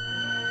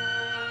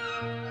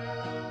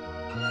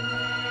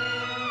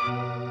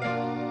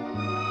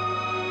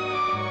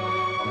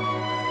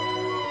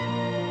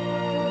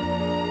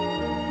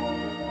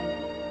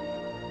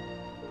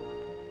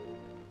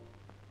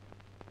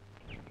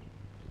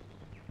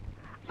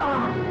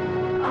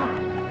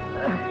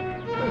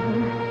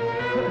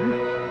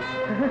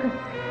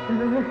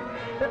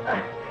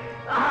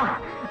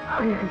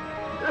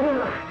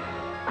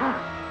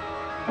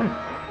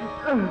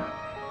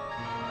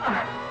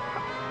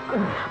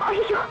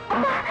 ஐயோ,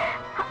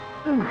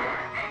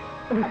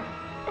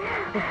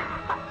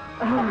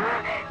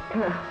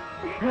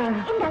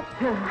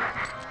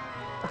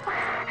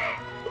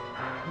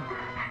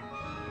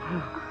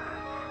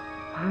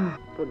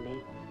 பொண்ணே,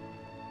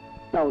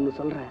 நான் ஒண்ணு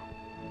சொல்றேன்,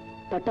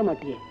 தட்ட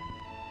மாட்டியே?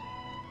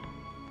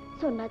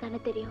 சொன்னாதானே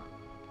தெரியும்.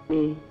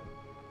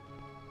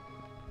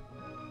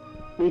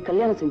 நீ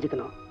கல்யாணம்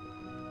செஞ்சுக்கணும்.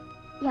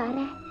 யார?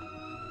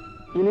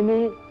 இனிமே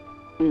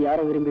நீ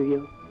யாரை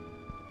விரும்புவியோ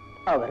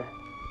அவரை.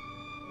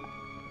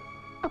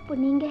 அப்போ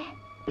நீங்க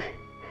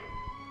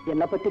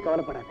என்னை பத்தி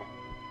கவலைப்படாத.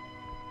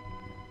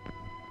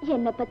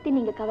 என்னை பத்தி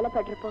நீங்க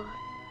கவலைப்படுறப்போ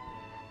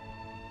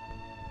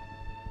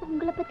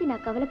உங்களை பத்தி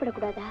நான்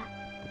கவலைப்படக்கூடாதா?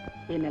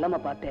 என் நிலைமை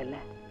பார்த்தேன்ல,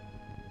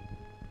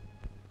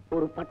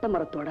 ஒரு பட்டை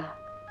மரத்தோட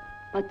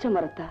பச்சை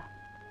மரத்தா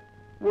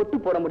ஒட்டு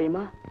போட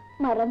முடியுமா?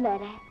 மரம்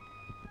வேற,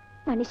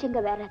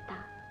 மனுஷங்க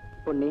வேறத்தான்.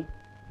 பொன்னி,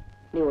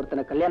 நீ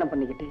ஒருத்தனை கல்யாணம்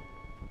பண்ணிக்கிட்டு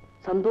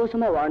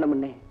சந்தோஷமா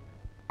வாழணும்னு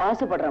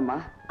ஆசைப்படுறம்மா.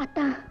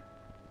 அத்தா.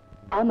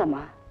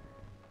 ஆமாம்மா,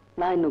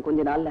 நான் இன்னும்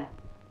கொஞ்ச நாள்ல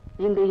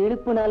இந்த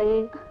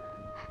இழுப்புனாலேயே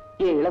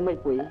என் இளமை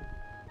போய்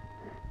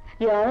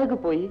என் அழகு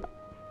போய்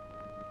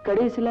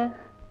கடைசியில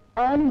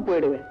ஆளும்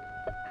போயிடுவேன்.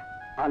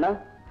 ஆனா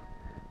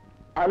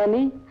ஆனா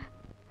நீ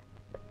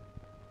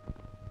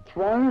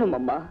வாழணும்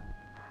அம்மா,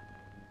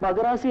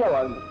 மகராசியா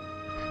வாழணும்.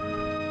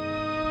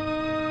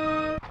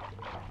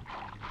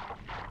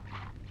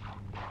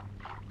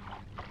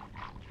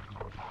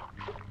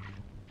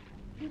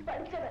 நீ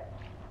படிச்சவ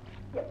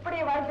எப்படி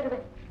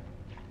வாழ்ந்துருவேன்.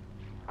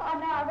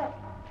 ஆனா அவன்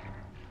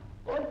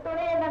ஒரு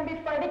துணையை நம்பி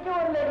படிக்க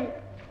வரலடி.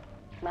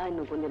 நான்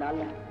இன்னும் கொஞ்ச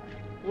நாள்ல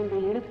இந்த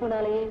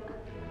இழுப்புனாலேயே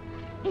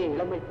என்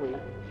இளமை போய்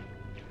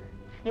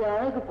என்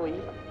அழகு போய்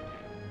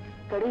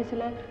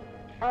கடைசியில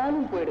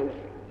ஆளும்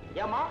போயிடுவேன்.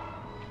 ஏமா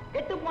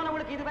கெட்டு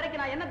போனவளுக்கு இது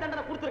வரைக்கும் நான் என்ன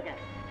தண்டனை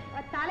கொடுத்துருக்கேன்?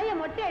 தலைய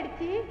மொட்டை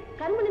அடிச்சு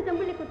கண்மணி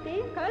செம்புள்ளி குத்தி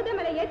கழுதை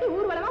மேல ஏற்றி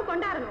ஊர்வலமா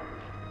கொண்டாடணும்.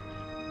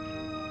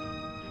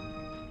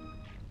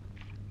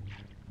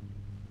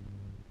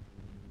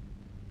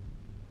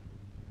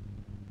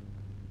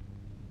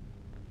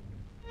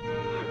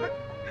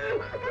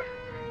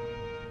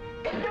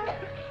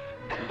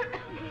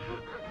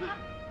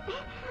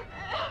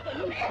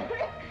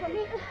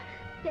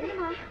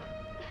 தெரியுமா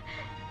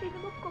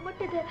என்னமோ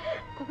குமட்டுதா?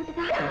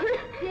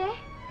 ஏ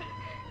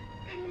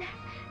தெரியல,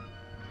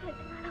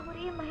 2 நாளா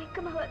ஒரே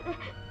மயக்கமா வருது,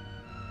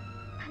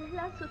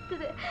 தலையெல்லாம்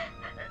சுத்துது.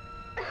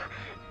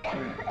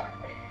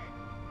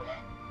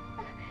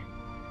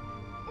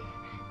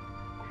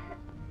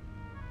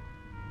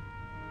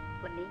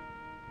 பொன்னி,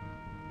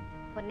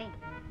 பொன்னி,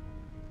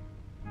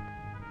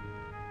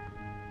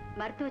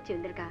 மருத்துவ வச்சு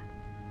வந்திருக்கா,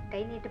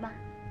 கை நீட்டுமா.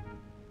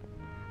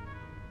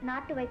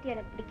 நாட்டு வைத்தியம்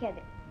எனக்கு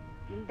பிடிக்காது.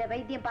 இந்த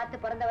வைத்தியம் பார்த்து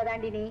பிறந்தவ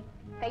தாண்டி நீ,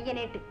 கைய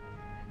நீட்டு.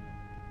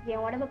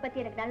 என் உடம்ப பத்தி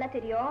எனக்கு நல்லா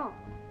தெரியும்.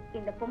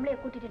 இந்த பொம்பளைய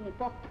கூட்டிட்டு நீ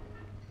போ.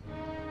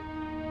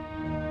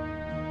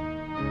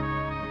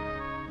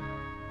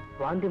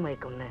 வாந்தி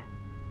மயக்கம்னு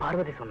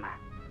பார்வதி சொன்ன.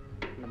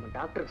 நம்ம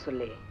டாக்டருக்கு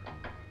சொல்லி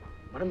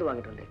மருந்து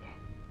வாங்கிட்டு வந்திருக்கேன்.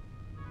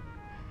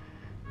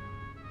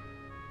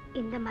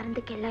 இந்த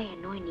மருந்துக்கெல்லாம்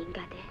என் நோய்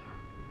நீங்காது.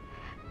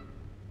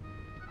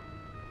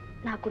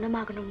 நான்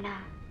குணமாகணும்னா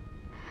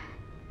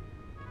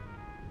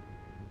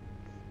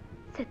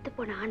செத்து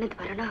போன ஆனது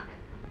வரணும்.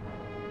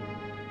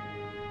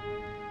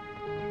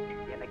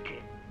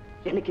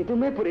 எனக்கு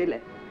எதுவுமே புரியல.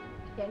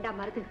 ஏண்டா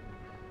மருது,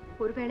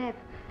 ஒருவேளை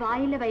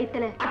வாயில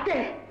வயித்துல.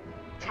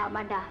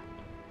 ஆமாண்டா,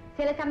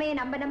 சில சமயம்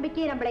நம்ம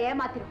நம்பிக்கையை நம்மள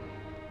ஏமாத்திரும்.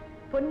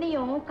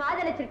 பொன்னியும்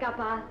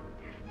காதலிச்சிருக்காப்பா.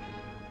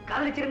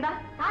 காதலிச்சிருந்தா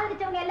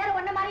காதலிச்சவங்க எல்லாரும்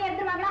ஒண்ணு மாதிரி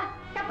எடுத்துருவாங்களா?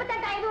 தப்பு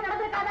தட்டா எதுவும்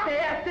நடந்திருக்காதா?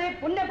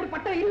 பொண்ணு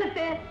அப்படிப்பட்ட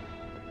இல்லத்தே,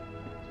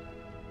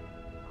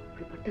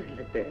 அப்படிப்பட்ட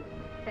இல்லத்தே.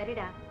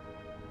 சரிடா,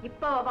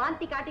 இப்ப அவ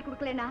வாந்தி காட்டி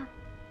கொடுக்கலனா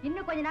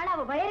இன்னும் கொஞ்ச நாள்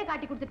அவ வயிறை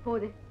காட்டி கொடுத்துட்டு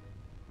போகுது.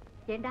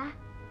 ஏண்டா,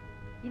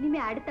 இனிமே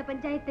அடுத்த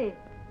பஞ்சாயத்து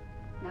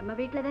நம்ம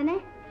வீட்டுல தானே?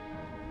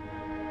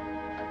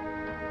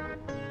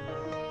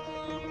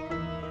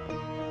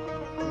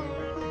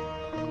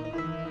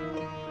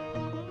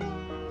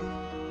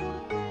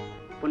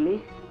 பொன்னி,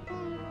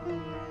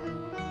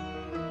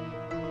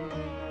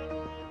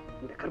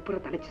 இந்த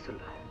கற்பூரை தனிச்சு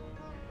சொல்ல,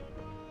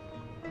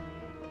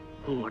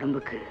 உன்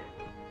உடம்புக்கு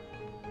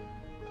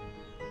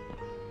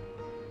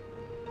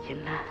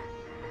என்ன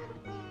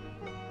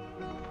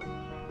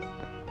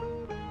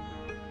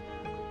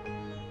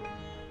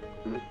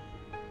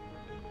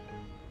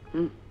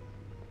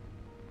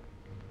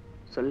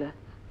சொல்ல.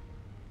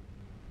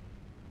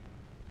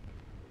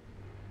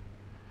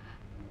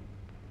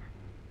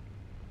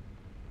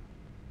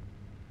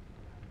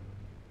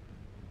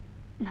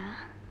 நான்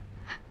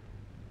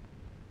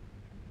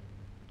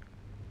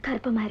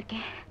கர்ப்பமா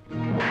இருக்கேன்.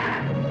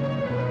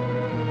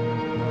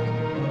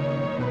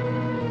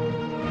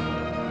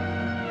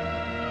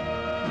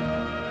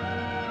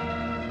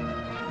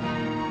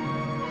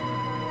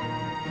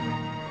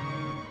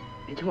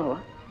 நிஜமாவா?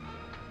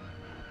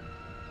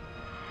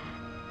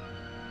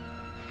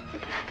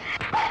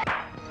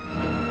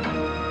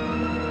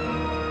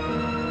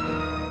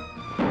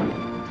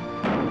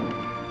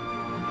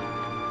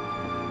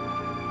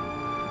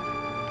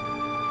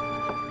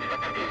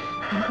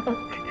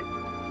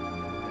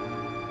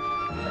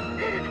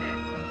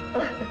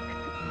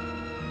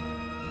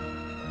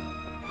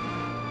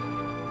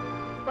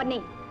 பொன்னி,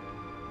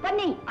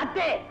 பொன்னி.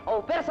 அத்தே, அவ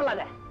பேர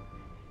சொல்லாத.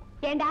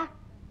 ஏண்டா?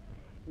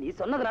 நீ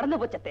சொன்னது நடந்து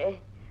போச்சத்தே.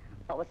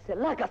 அவ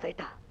செல்லாக்கா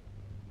சைட்டா.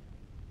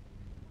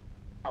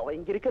 அவ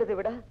இங்க இருக்கிறதை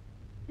விட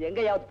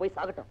எங்கயாவது போய்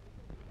சாகட்டும்.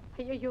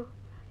 ஐயோ,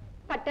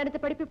 பட்டெடுத்த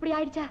படிப்பு இப்படி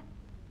ஆயிடுச்சா?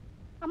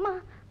 அம்மா,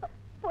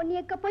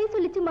 பொன்னியக்க போய்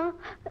சொல்லிச்சுமா.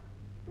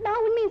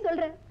 நான் உண்மையை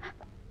சொல்றேன்.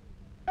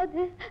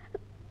 அது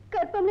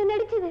கற்பம்னு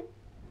நடிச்சது.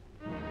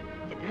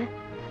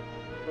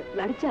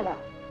 நடிச்சாளா?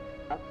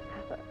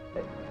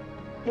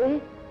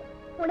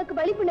 உனக்கு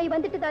வலிப்புணை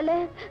வந்துட்டதால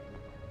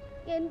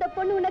எந்த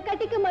பொண்ணு உன்னை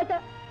கட்டிக்க மாட்டா.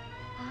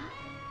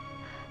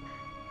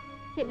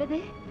 என்னது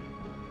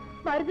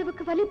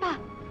மருதுவுக்கு வலிப்பா?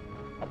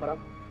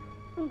 அப்புறம்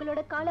உங்களோட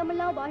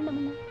காலமெல்லாம்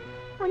வாழணும்னு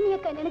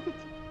பொன்னியக்கா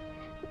நினைச்சிச்சு.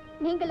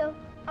 நீங்களோ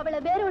அவளை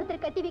வேற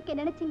ஒருத்தர் கட்டி வைக்க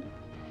நினைச்சீங்க.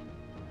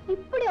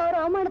 இப்படி ஒரு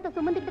அவமானத்தை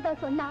சுமந்துட்டு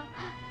தான் சொன்னா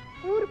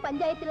ஊர்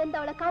பஞ்சாயத்துல இருந்து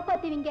அவளை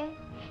காப்பாத்துவீங்க,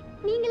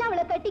 நீங்களும்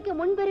அவளை கட்டிக்க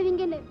முன்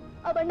வருவீங்கன்னு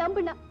அவ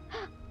நம்புனா.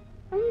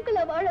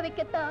 உங்களை வாழ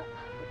வைக்கத்தான்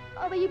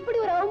அவ இப்படி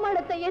ஒரு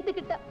அவமானத்தை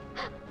ஏத்துக்கிட்டா.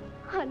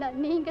 ஆனா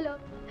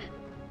நீங்களும்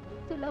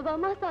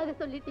சுலபமா சாக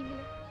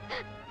சொல்லிட்டீங்களே.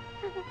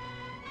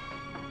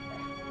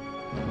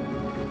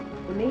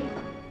 பொன்னி,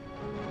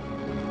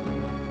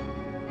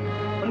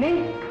 பொன்னி,